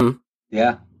 And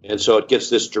so it gets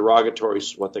this derogatory,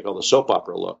 what they call the soap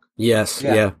opera look.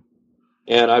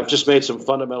 And I've just made some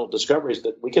fundamental discoveries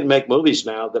that we can make movies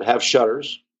now that have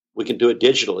shutters. We can do it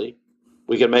digitally.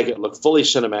 We can make it look fully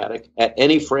cinematic at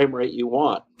any frame rate you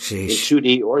want in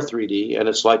 2D or 3D, and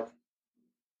it's like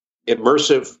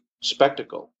immersive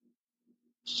spectacle.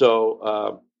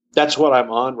 So that's what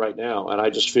I'm on right now, and I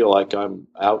just feel like I'm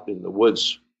out in the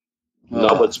woods.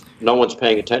 No one's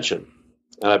paying attention,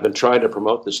 and I've been trying to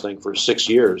promote this thing for 6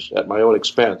 years at my own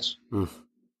expense,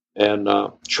 and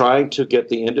trying to get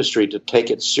the industry to take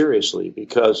it seriously,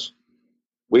 because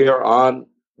we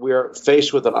are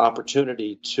faced with an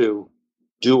opportunity to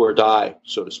do or die,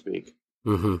 so to speak.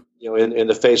 You know, in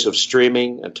the face of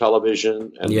streaming and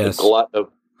television and the glut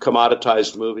of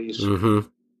commoditized movies,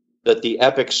 that the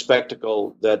epic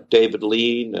spectacle that David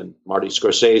Lean and Marty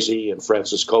Scorsese and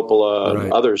Francis Coppola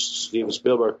and others, Steven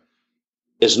Spielberg,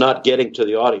 is not getting to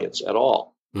the audience at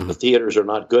all. The theaters are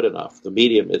not good enough. The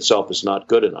medium itself is not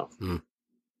good enough.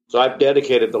 So I've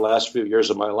dedicated the last few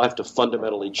years of my life to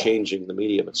fundamentally changing the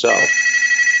medium itself.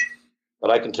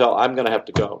 But I can tell I'm going to have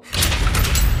to go.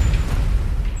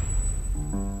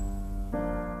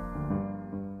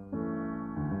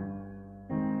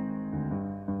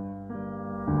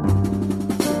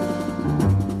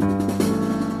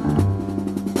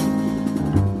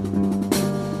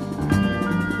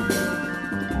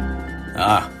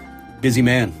 Busy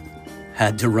man.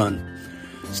 Had to run.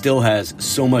 Still has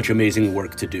so much amazing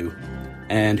work to do.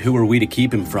 And who are we to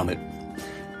keep him from it?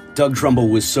 Doug Trumbull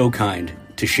was so kind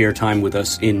to share time with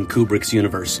us in Kubrick's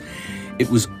universe.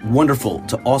 It was wonderful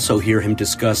to also hear him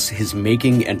discuss his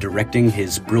making and directing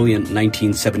his brilliant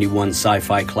 1971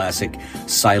 sci-fi classic,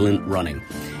 Silent Running.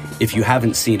 If you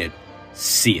haven't seen it,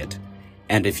 see it.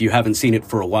 And if you haven't seen it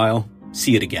for a while,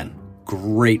 see it again.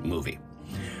 Great movie.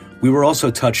 We were also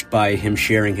touched by him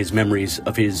sharing his memories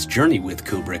of his journey with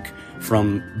Kubrick,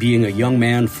 from being a young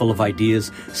man full of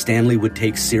ideas Stanley would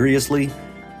take seriously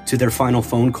to their final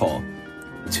phone call,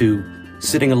 to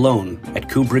sitting alone at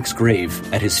Kubrick's grave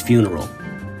at his funeral,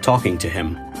 talking to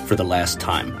him for the last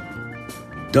time.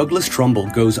 Douglas Trumbull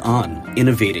goes on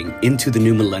innovating into the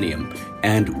new millennium,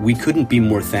 and we couldn't be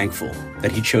more thankful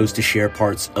that he chose to share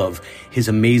parts of his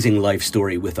amazing life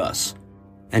story with us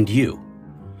and you.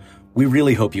 We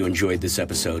really hope you enjoyed this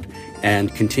episode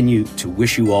and continue to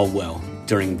wish you all well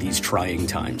during these trying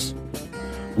times.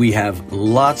 We have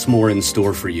lots more in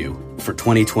store for you for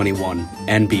 2021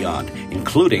 and beyond,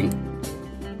 including...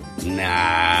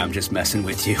 Nah, I'm just messing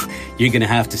with you. You're going to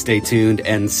have to stay tuned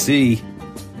and see,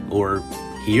 or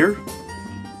hear,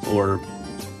 or,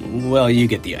 well, you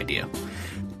get the idea.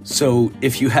 So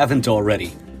if you haven't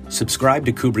already, subscribe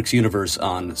to Kubrick's Universe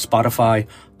on Spotify,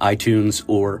 iTunes,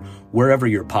 or wherever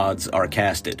your pods are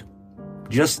casted.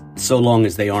 Just so long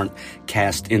as they aren't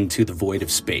cast into the void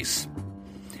of space.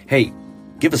 Hey,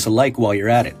 give us a like while you're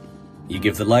at it. You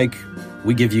give the like,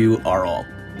 we give you our all.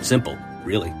 Simple,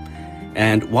 really.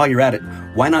 And while you're at it,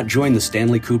 why not join the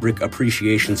Stanley Kubrick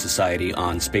Appreciation Society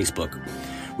on Facebook?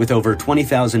 With over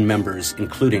 20,000 members,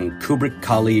 including Kubrick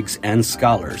colleagues and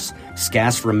scholars,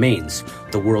 SCAS remains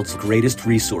the world's greatest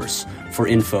resource for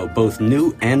info, both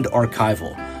new and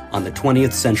archival, on the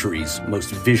 20th century's most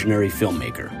visionary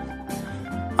filmmaker.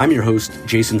 I'm your host,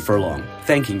 Jason Furlong,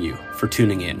 thanking you for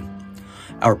tuning in.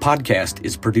 Our podcast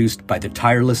is produced by the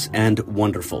tireless and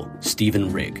wonderful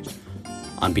Stephen Rigg.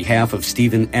 On behalf of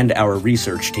Stephen and our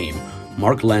research team,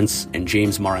 Mark Lentz and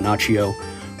James Marinaccio,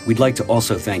 we'd like to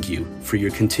also thank you for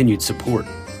your continued support.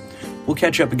 We'll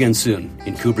catch up again soon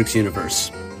in Kubrick's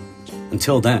Universe.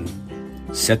 Until then,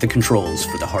 set the controls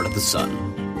for the Heart of the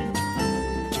Sun.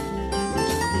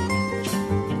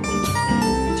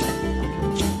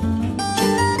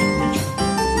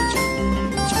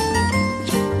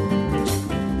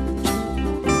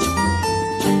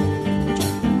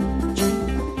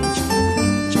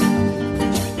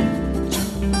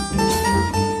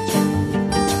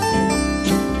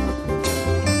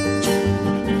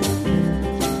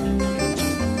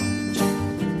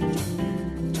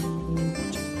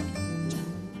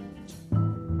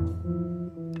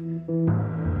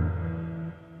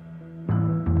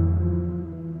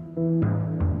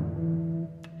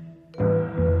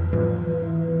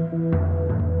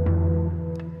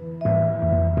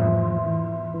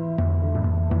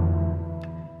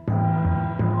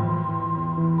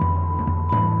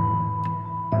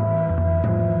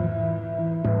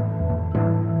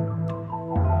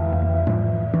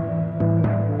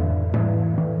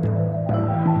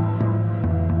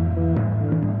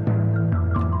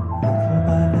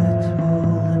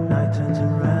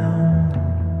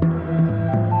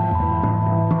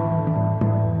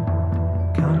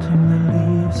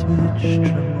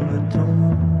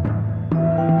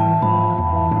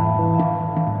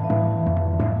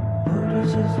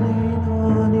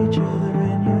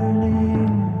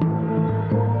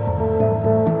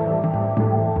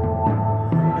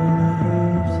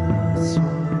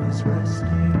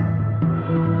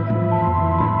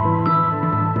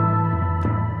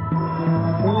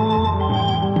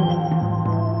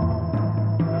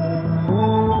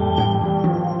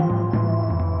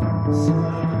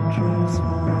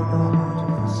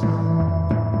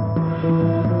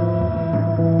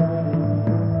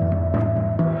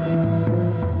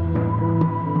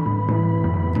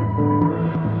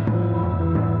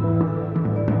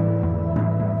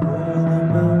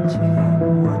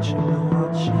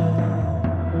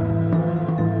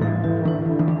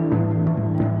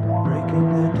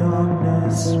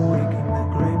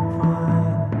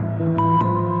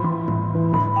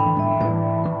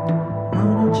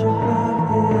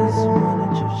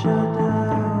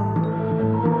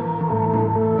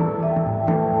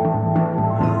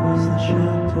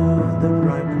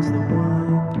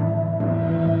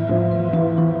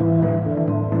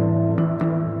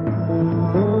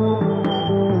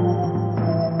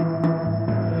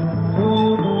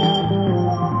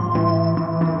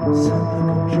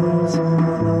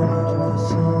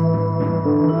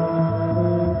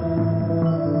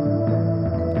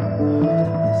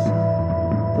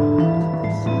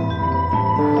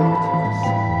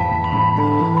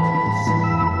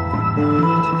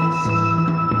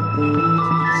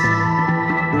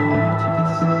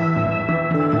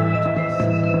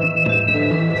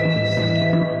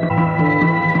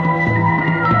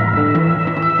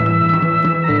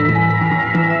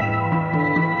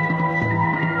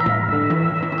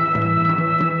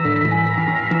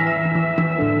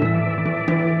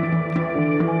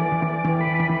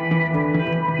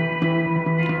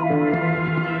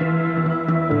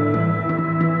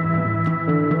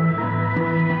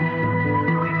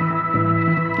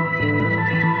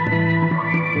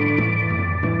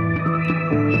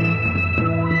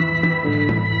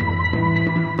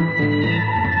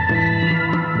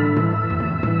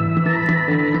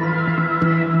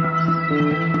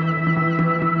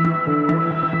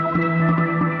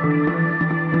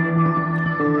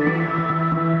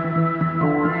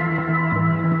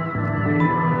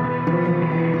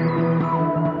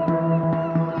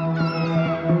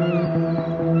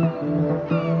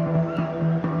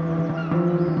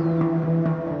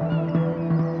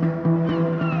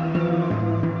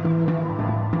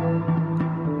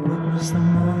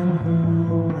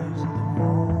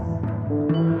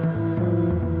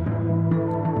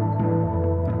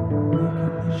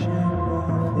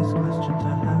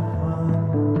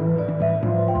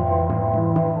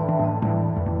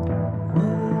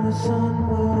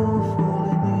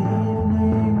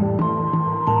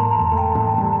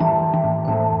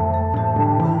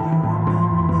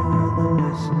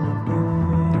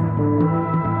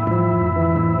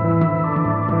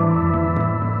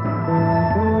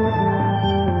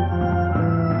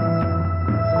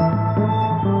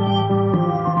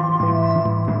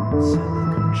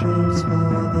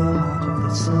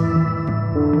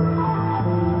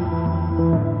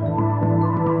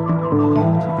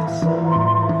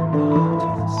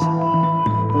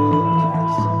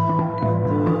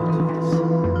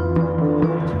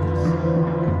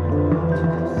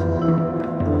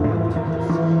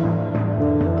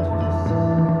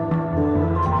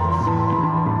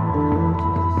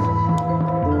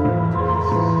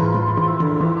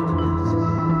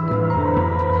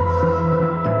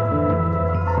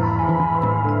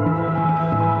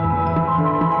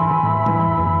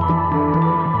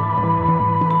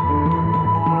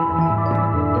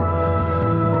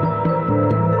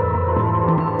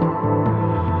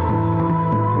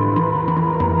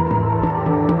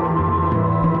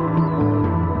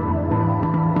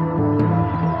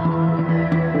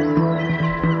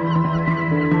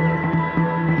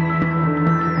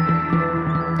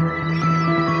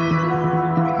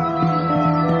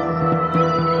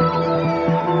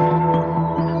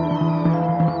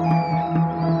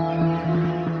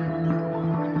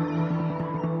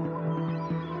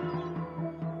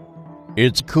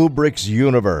 It's Kubrick's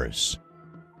universe.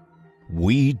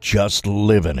 We just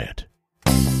live in it.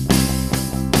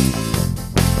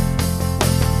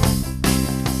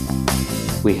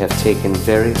 We have taken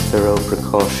very thorough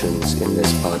precautions in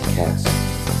this podcast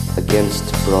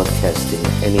against broadcasting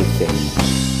anything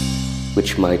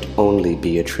which might only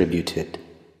be attributed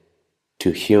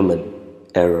to human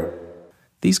error.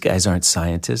 These guys aren't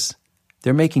scientists.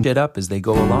 They're making it up as they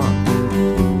go along.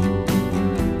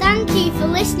 Thank you for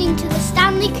listening to the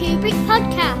Stanley Kubrick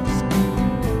Podcast.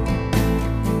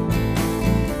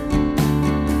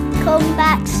 Come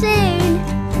back soon.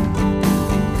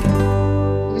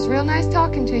 It was real nice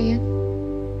talking to you.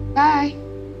 Bye.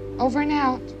 Over and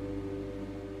out.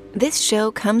 This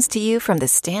show comes to you from the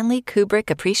Stanley Kubrick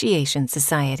Appreciation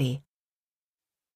Society.